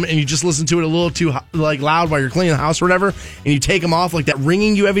album and you just listen to it a little too like loud while you're cleaning the house or whatever, and you take them off, like that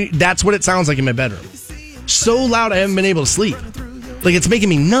ringing that's what it sounds like in my bedroom. So loud I haven't been able to sleep. Like it's making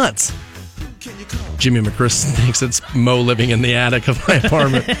me nuts. Jimmy McChrist thinks it's Mo living in the attic of my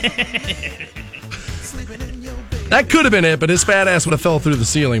apartment. That could have been it, but his fat ass would have fell through the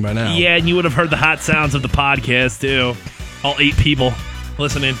ceiling by now. Yeah, and you would have heard the hot sounds of the podcast too. All 8 people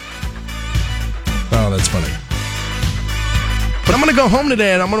listening. Oh, that's funny. But I'm going to go home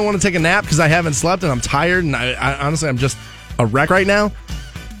today, and I'm going to want to take a nap because I haven't slept, and I'm tired, and I honestly, I'm just a wreck right now.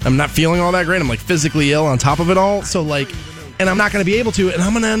 I'm not feeling all that great. I'm, like, physically ill on top of it all. So, like, and I'm not going to be able to, and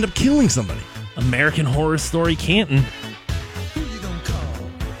I'm going to end up killing somebody. American Horror Story Canton.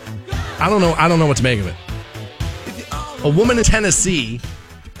 I don't know what to make of it. A woman in Tennessee,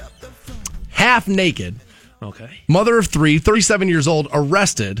 half naked, mother of 3, 37 years old,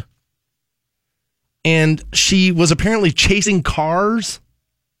 arrested, and she was apparently chasing cars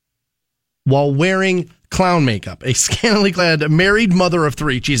while wearing clown makeup. A scantily clad married mother of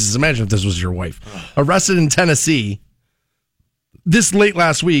 3, Jesus, imagine if this was your wife, arrested in Tennessee this late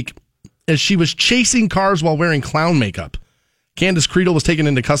last week as she was chasing cars while wearing clown makeup. Candace Creedle was taken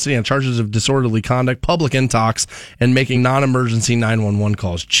into custody on charges of disorderly conduct, public intox, and making non-emergency 911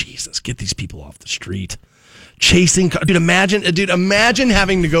 calls. Jesus, get these people off the street. Chasing, dude, imagine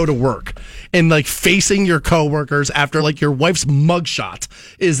having to go to work and like facing your coworkers after like your wife's mugshot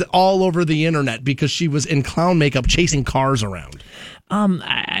is all over the internet because she was in clown makeup chasing cars around.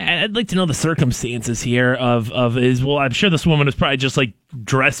 I'd like to know the circumstances here of is, well, I'm sure this woman was probably just like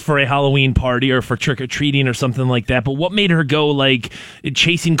dressed for a Halloween party or for trick-or-treating or something like that, but what made her go like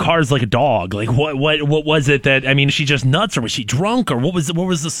chasing cars like a dog? Like what was it that, I mean, is she just nuts or was she drunk or what was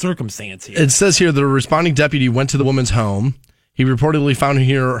the circumstance here? It says here the responding deputy went to the woman's home. He reportedly found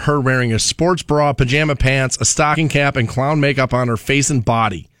her wearing a sports bra, pajama pants, a stocking cap, and clown makeup on her face and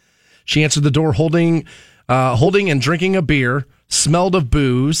body. She answered the door holding and drinking a beer, smelled of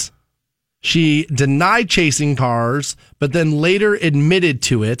booze. She denied chasing cars, but then later admitted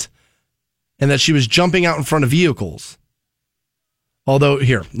to it and that she was jumping out in front of vehicles. Although,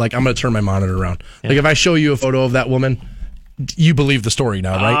 here, like, I'm going to turn my monitor around. Yeah. Like, if I show you a photo of that woman, you believe the story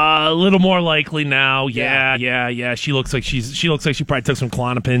now, right? A little more likely now. Yeah. She looks like she probably took some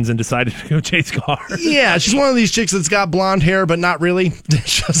Klonopins and decided to go chase cars. Yeah, she's one of these chicks that's got blonde hair, but not really.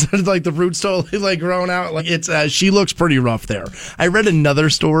 Just like the roots totally like growing out. Like it's she looks pretty rough there. I read another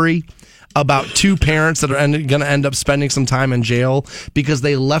story about two parents that are going to end up spending some time in jail because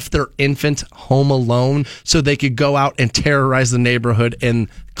they left their infant home alone so they could go out and terrorize the neighborhood in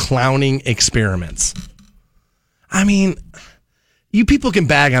clowning experiments. I mean, you people can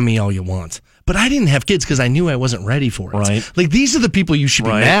bag on me all you want, but I didn't have kids because I knew I wasn't ready for it. Right. Like, these are the people you should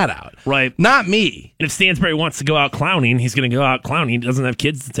be mad at. Right. Not me. And if Stansbury wants to go out clowning, he's going to go out clowning. He doesn't have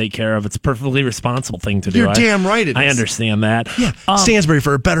kids to take care of. It's a perfectly responsible thing to do. You're damn right it is. I understand that. Yeah. Stansbury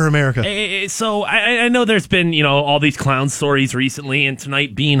for a better America. So I know there's been, all these clown stories recently, and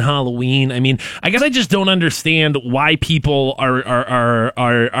tonight being Halloween. I mean, I guess I just don't understand why people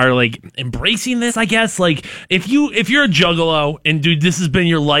are like embracing this, I guess. Like, if you're a juggalo and dude, this has been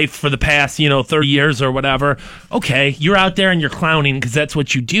your life for the past, 30 years or whatever, okay, you're out there and you're clowning because that's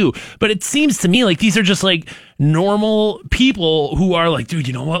what you do. But it seems to me like these are just like normal people who are like, dude,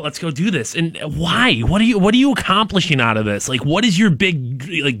 you know what? Let's go do this. And why? What are you accomplishing out of this? Like, what is your big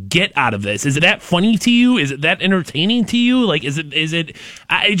like get out of this? Is it that funny to you? Is it that entertaining to you? Like,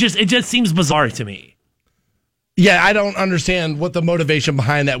 it just seems bizarre to me. Yeah, I don't understand what the motivation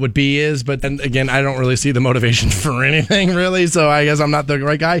behind that would be but then again, I don't really see the motivation for anything really, so I guess I'm not the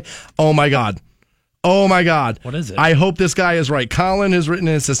right guy. Oh my God. What is it? I hope this guy is right. Colin has written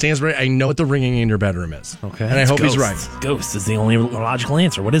in and says, Stansbury, I know what the ringing in your bedroom is. Okay. And I hope he's right. Ghost is the only logical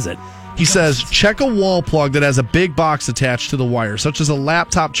answer. What is it? He says, check a wall plug that has a big box attached to the wire, such as a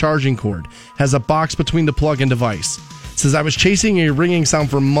laptop charging cord, has a box between the plug and device. Says, I was chasing a ringing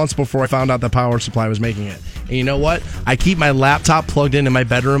sound for months before I found out the power supply was making it. And you know what? I keep my laptop plugged in my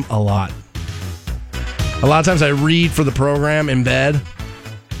bedroom a lot. A lot of times I read for the program in bed.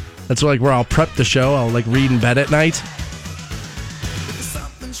 That's like where I'll prep the show. I'll like read in bed at night.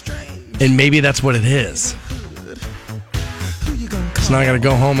 And maybe that's what it is. So now I got to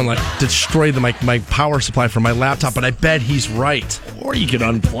go home and like destroy my power supply for my laptop, but I bet he's right. Or you could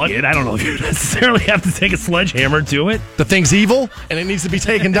unplug it. I don't know if you necessarily have to take a sledgehammer to it. The thing's evil, and it needs to be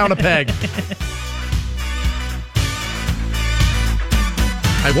taken down a peg.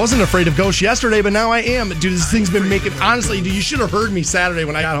 I wasn't afraid of ghosts yesterday, but now I am. Dude, this thing's been making... Honestly, dude, you should have heard me Saturday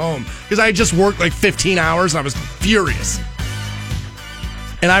when I got home. Because I had just worked like 15 hours, and I was furious.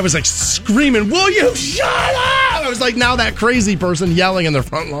 And I was like screaming, will you shut up? I was like now that crazy person yelling in the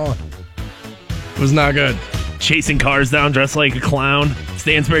front lawn. It was not good. Chasing cars down dressed like a clown.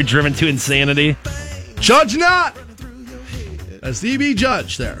 Stansbury driven to insanity. Judge not! A CB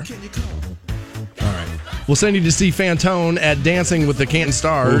Judge there. All right. We'll send you to see Fantone at Dancing with the Canton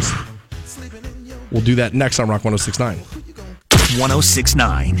Stars. Oof. We'll do that next on Rock 106.9.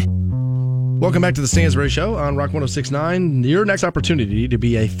 106.9. Welcome back to the Stansbury Show on Rock 106.9. Your next opportunity to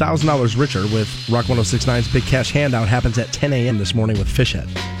be $1,000 richer with Rock 106.9's Big Cash Handout happens at 10 a.m. this morning with Fishhead.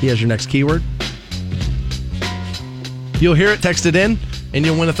 He has your next keyword. You'll hear it, text it in, and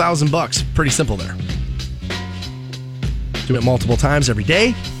you'll win $1,000. Pretty simple there. Do it multiple times every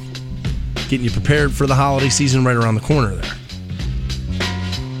day. Getting you prepared for the holiday season right around the corner there.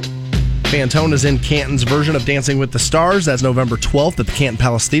 Fantone is in Canton's version of Dancing with the Stars. That's November 12th at the Canton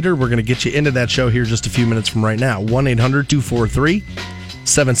Palace Theater. We're going to get you into that show here just a few minutes from right now.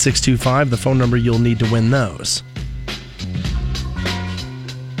 1-800-243-7625, the phone number you'll need to win those.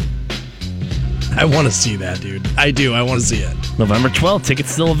 I want to see that, dude. I do. I want to see it. November 12th, tickets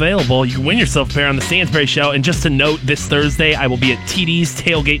still available. You can win yourself a pair on the Stansbury Show. And just to note, this Thursday, I will be at TD's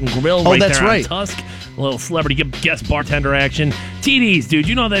Tailgate and Grill right there on Tusk. A little celebrity guest bartender action. TD's, dude,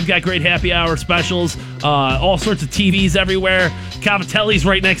 you know they've got great happy hour specials. All sorts of TVs everywhere. Cavatelli's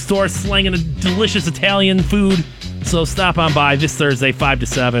right next door, slanging a delicious Italian food. So stop on by this Thursday, 5 to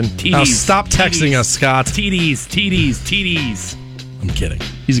 7. TD's. Now stop texting us, Scott. TD's. I'm kidding.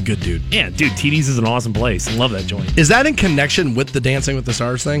 He's a good dude. Yeah, dude, TD's is an awesome place. I love that joint. Is that in connection with the Dancing with the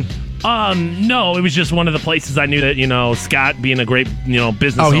Stars thing? No, it was just one of the places I knew that, Scott being a great,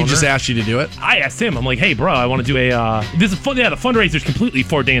 business owner. Oh, he just asked you to do it? I asked him. I'm like, hey, bro, I want to do the fundraiser's completely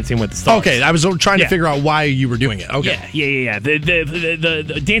for Dancing with the Stars. Okay, I was trying to figure out why you were doing it. Okay. Yeah.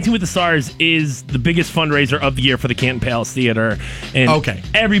 The Dancing with the Stars is the biggest fundraiser of the year for the Canton Palace Theater. And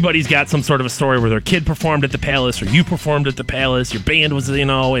everybody's got some sort of a story where their kid performed at the Palace or you performed at the Palace, your band was,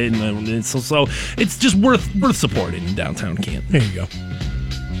 and so it's just worth supporting in downtown Canton. There you go.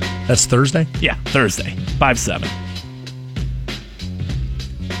 That's Thursday? Yeah, Thursday, 5-7.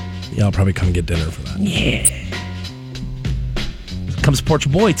 Yeah, I'll probably come get dinner for that. Yeah. Come support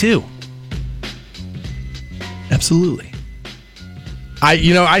your boy, too. Absolutely.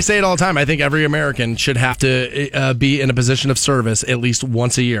 I say it all the time. I think every American should have to be in a position of service at least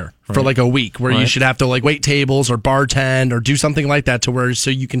once a year for like a week, where you should have to like wait tables or bartend or do something like that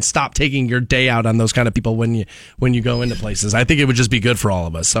so you can stop taking your day out on those kind of people when you go into places. I think it would just be good for all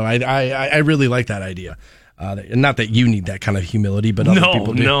of us. So I really like that idea. Not that you need that kind of humility, but other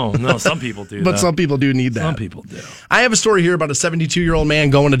people do. No, some people do. But some people do need that. Some people do. I have a story here about a 72-year-old man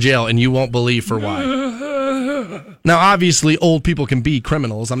going to jail, and you won't believe for why. Now, obviously, old people can be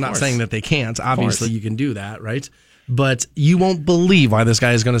criminals. I'm not saying that they can't. Obviously, you can do that, right? But you won't believe why this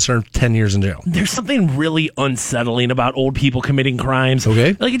guy is going to serve 10 years in jail. There's something really unsettling about old people committing crimes.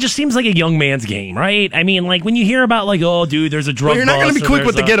 Okay. Like, it just seems like a young man's game, right? I mean, like, when you hear about, like, oh, dude, there's a drug bust. Well, you're not going to be quick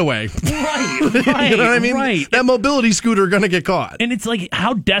with the getaway. Right. You know what I mean? Right. That mobility scooter going to get caught. And it's like,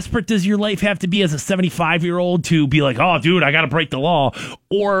 how desperate does your life have to be as a 75-year-old to be like, oh, dude, I got to break the law?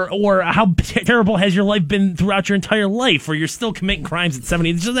 Or how terrible has your life been throughout your entire life where you're still committing crimes at 70?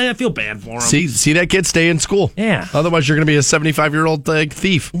 It's just, I feel bad for him. See that kid stay in school. Yeah. Otherwise, you're going to be a 75-year-old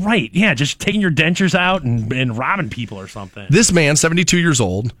thief. Right, yeah, just taking your dentures out and robbing people or something. This man, 72 years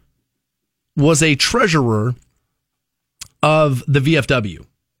old, was a treasurer of the VFW,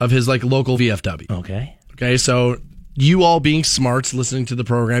 of his local VFW. Okay, so you all being smarts, listening to the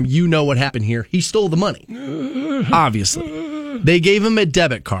program, you know what happened here. He stole the money, obviously. They gave him a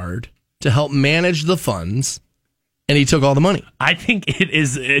debit card to help manage the funds, and he took all the money. I think it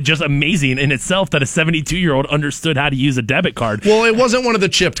is just amazing in itself that a 72-year-old understood how to use a debit card. Well, it wasn't one of the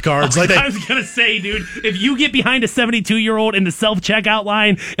chipped cards. I was going to say, dude, if you get behind a 72-year-old in the self-checkout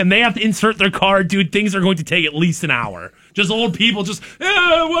line and they have to insert their card, dude, things are going to take at least an hour. Just old people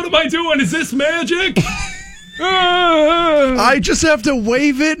what am I doing? Is this magic? I just have to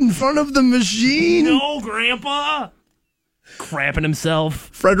wave it in front of the machine. No, Grandpa. Crapping himself.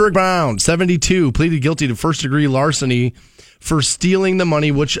 Frederick Brown, 72, pleaded guilty to first-degree larceny for stealing the money,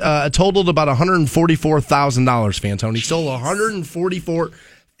 which totaled about $144,000, Fantone. He stole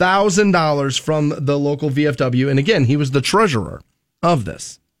 $144,000 from the local VFW, and again, he was the treasurer of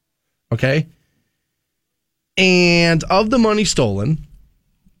this. Okay? And of the money stolen,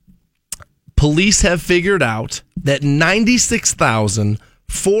 police have figured out that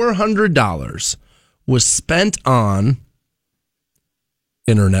 $96,400 was spent on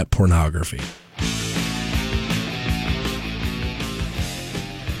internet pornography.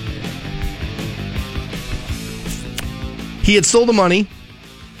 He had stole the money,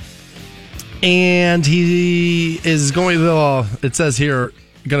 and he is going to, it says here,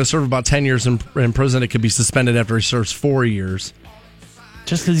 going to serve about 10 years in prison. It could be suspended after he serves 4 years.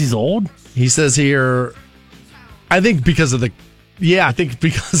 Just because he's old? He says here, I think because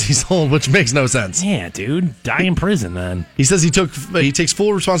he's old, which makes no sense. Yeah, dude. Die in prison, then. He says he takes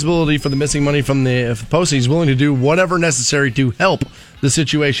full responsibility for the missing money from the post. He's willing to do whatever necessary to help the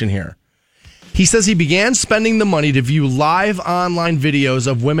situation here. He says he began spending the money to view live online videos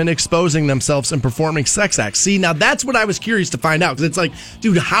of women exposing themselves and performing sex acts. See, now that's what I was curious to find out, because it's like,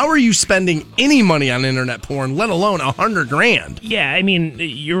 dude, how are you spending any money on internet porn, let alone $100,000? Yeah, I mean,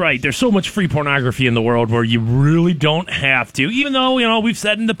 you're right. There's so much free pornography in the world where you really don't have to. Even though, we've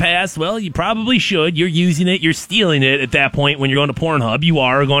said in the past, well, you probably should. You're using it. You're stealing it at that point when you're going to Pornhub. You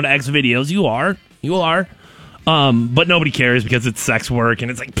are going to X videos. You are. But nobody cares because it's sex work, and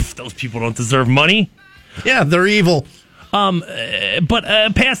it's like, those people don't deserve money. Yeah, they're evil. But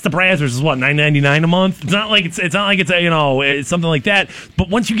past the Brazzers is what, $9.99 a month? It's not like it's it's something like that. But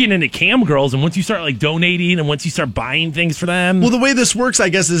once you get into cam girls, and once you start donating, and once you start buying things for them, well, the way this works, I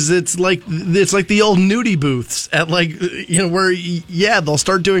guess, is it's like the old nudie booths at where they'll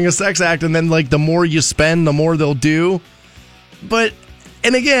start doing a sex act, and then the more you spend, the more they'll do. But.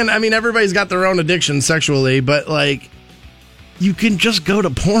 And again, I mean, everybody's got their own addiction sexually, but you can just go to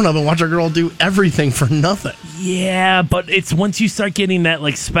Pornhub and watch a girl do everything for nothing. Yeah, but it's once you start getting that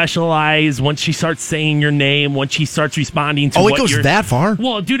like specialized, once she starts saying your name, once she starts responding to it goes that far?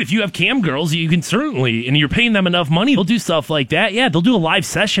 Well, dude, if you have cam girls, you can certainly, and you're paying them enough money, they'll do stuff like that. Yeah, they'll do a live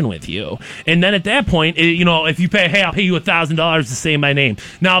session with you. And then at that point, if you pay, hey, I'll pay you $1,000 to say my name.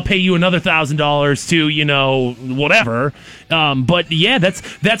 Now I'll pay you another $1,000 to, whatever. But yeah,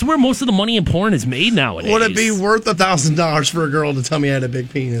 that's where most of the money in porn is made nowadays. Would it be worth $1,000 for a girl to tell me I had a big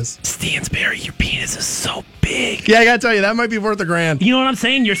penis? Stansbury, your penis is so big. Yeah, I gotta tell you, that might be worth $1,000. You know what I'm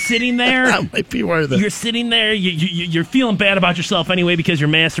saying? You're sitting there. That might be worth it. You're sitting there. You're feeling bad about yourself anyway because you're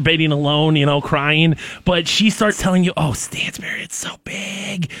masturbating alone, crying. But she starts telling you, "Oh, Stansbury, it's so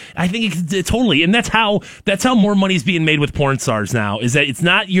big." I think it's totally, and that's how more money's being made with porn stars now. Is that it's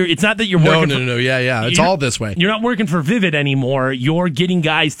not that you're working. No. Yeah. It's all this way. You're not working for Vivid anymore. You're getting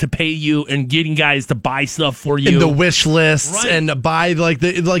guys to pay you and getting guys to buy stuff for you. And the wish lists, right. And to buy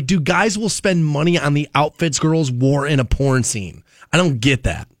do guys will spend money on the outfits girls wore in a porn scene? I don't get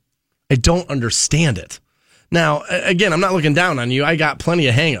that. I don't understand it. Now, again, I'm not looking down on you. I got plenty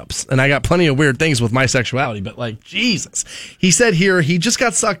of hangups and I got plenty of weird things with my sexuality, but Jesus. He said here he just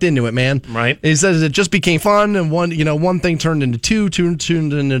got sucked into it, man. Right. He says it just became fun, and one thing turned into two turned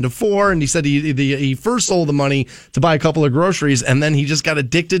into four, and he said he first sold the money to buy a couple of groceries, and then he just got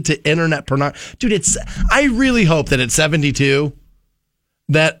addicted to internet pornography. Dude, I really hope that at 72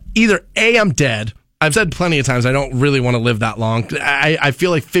 that either A, I'm dead. I've said plenty of times I don't really want to live that long. I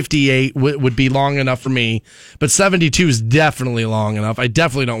feel like 58 would be long enough for me, but 72 is definitely long enough. I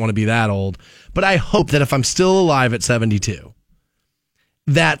definitely don't want to be that old. But I hope that if I'm still alive at 72,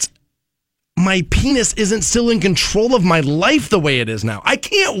 that my penis isn't still in control of my life the way it is now. I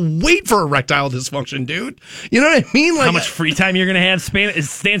can't wait for erectile dysfunction, dude. You know what I mean? How much free time you're going to have?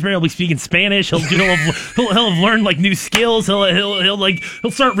 Stansbury will be speaking Spanish. He'll have learned new skills.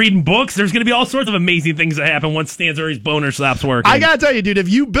 He'll start reading books. There's going to be all sorts of amazing things that happen once Stansbury's boner stops working. I got to tell you, dude, if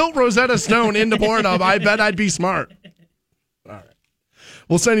you built Rosetta Stone into Pornhub, I bet I'd be smart. All right.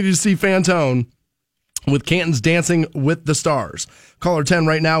 We'll send you to see Fantone with Canton's Dancing with the Stars. Caller 10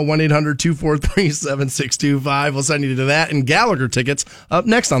 right now, 1-800-243-7625. We'll send you to that and Gallagher tickets up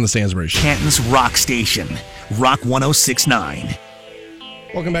next on the Stansbury Show. Canton's Rock Station, Rock 106.9.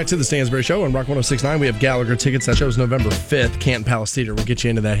 Welcome back to the Stansbury Show on Rock 106.9. We have Gallagher tickets. That show's November 5th, Canton Palace Theater. We'll get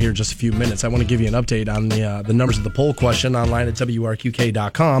you into that here in just a few minutes. I want to give you an update on the numbers of the poll question online at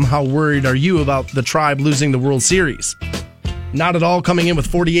WRQK.com. How worried are you about the Tribe losing the World Series? Not at all, coming in with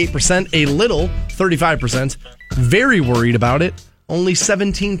 48%, a little, 35%. Very worried about it, only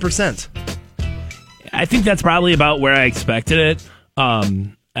 17%. I think that's probably about where I expected it.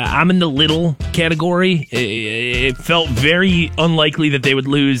 I'm in the little category. It felt very unlikely that they would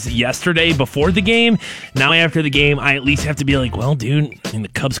lose yesterday before the game. Now after the game, I at least have to be like, well, dude, the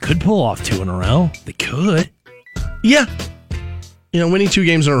Cubs could pull off 2 in a row. They could. Yeah. Winning 2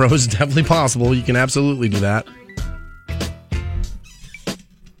 games in a row is definitely possible. You can absolutely do that.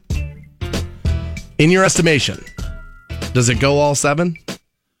 In your estimation, does it go all 7?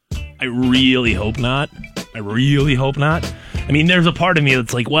 I really hope not. I mean, there's a part of me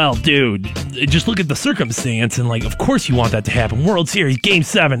that's like, well, dude, just look at the circumstance and, of course you want that to happen. World Series, Game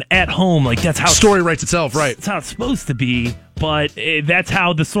 7, at home, that's how... Story writes itself, right. That's how it's supposed to be, but that's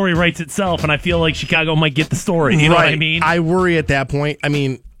how the story writes itself, and I feel like Chicago might get the story, you know what I mean? I worry at that point. I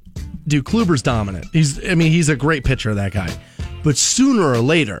mean, dude, Kluber's dominant. He's a great pitcher, that guy. But sooner or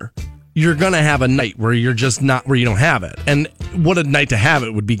later... you're going to have a night where you're just not, where you don't have it. And what a night to have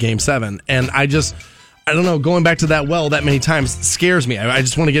it would be Game 7. And I don't know, going back to that that many times scares me. I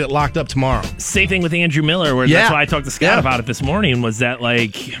just want to get it locked up tomorrow. Same thing with Andrew Miller, where that's why I talked to Scott about it this morning, was that,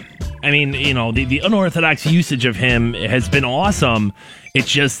 the unorthodox usage of him has been awesome.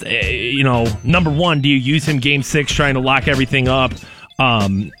 It's just, number one, do you use him Game 6 trying to lock everything up?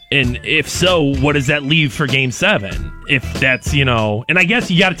 And if so, what does that leave for Game 7? If that's, and I guess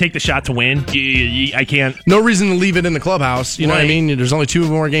you got to take the shot to win. I can't. No reason to leave it in the clubhouse. You know what I mean? There's only 2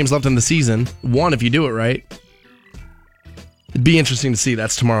 more games left in the season. 1 if you do it right. It'd be interesting to see.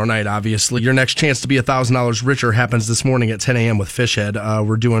 That's tomorrow night, obviously. Your next chance to be $1,000 richer happens this morning at 10 a.m. with Fishhead.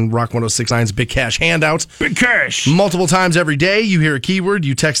 We're doing Rock 106.9's Big Cash handouts. Big Cash! Multiple times every day. You hear a keyword,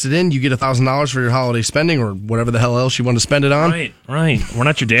 you text it in, you get $1,000 for your holiday spending or whatever the hell else you want to spend it on. Right. We're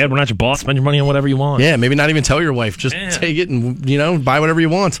not your dad. We're not your boss. Spend your money on whatever you want. Yeah, maybe not even tell your wife. Just take it and, buy whatever you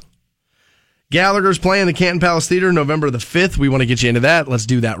want. Gallagher's playing the Canton Palace Theater November the 5th. We want to get you into that. Let's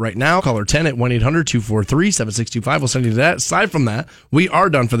do that right now. Caller 10 at 1-800-243-7625. We'll send you to that. Aside from that, we are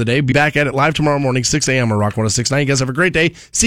done for the day. Be back at it live tomorrow morning, 6 a.m. on Rock 106.9. You guys have a great day. See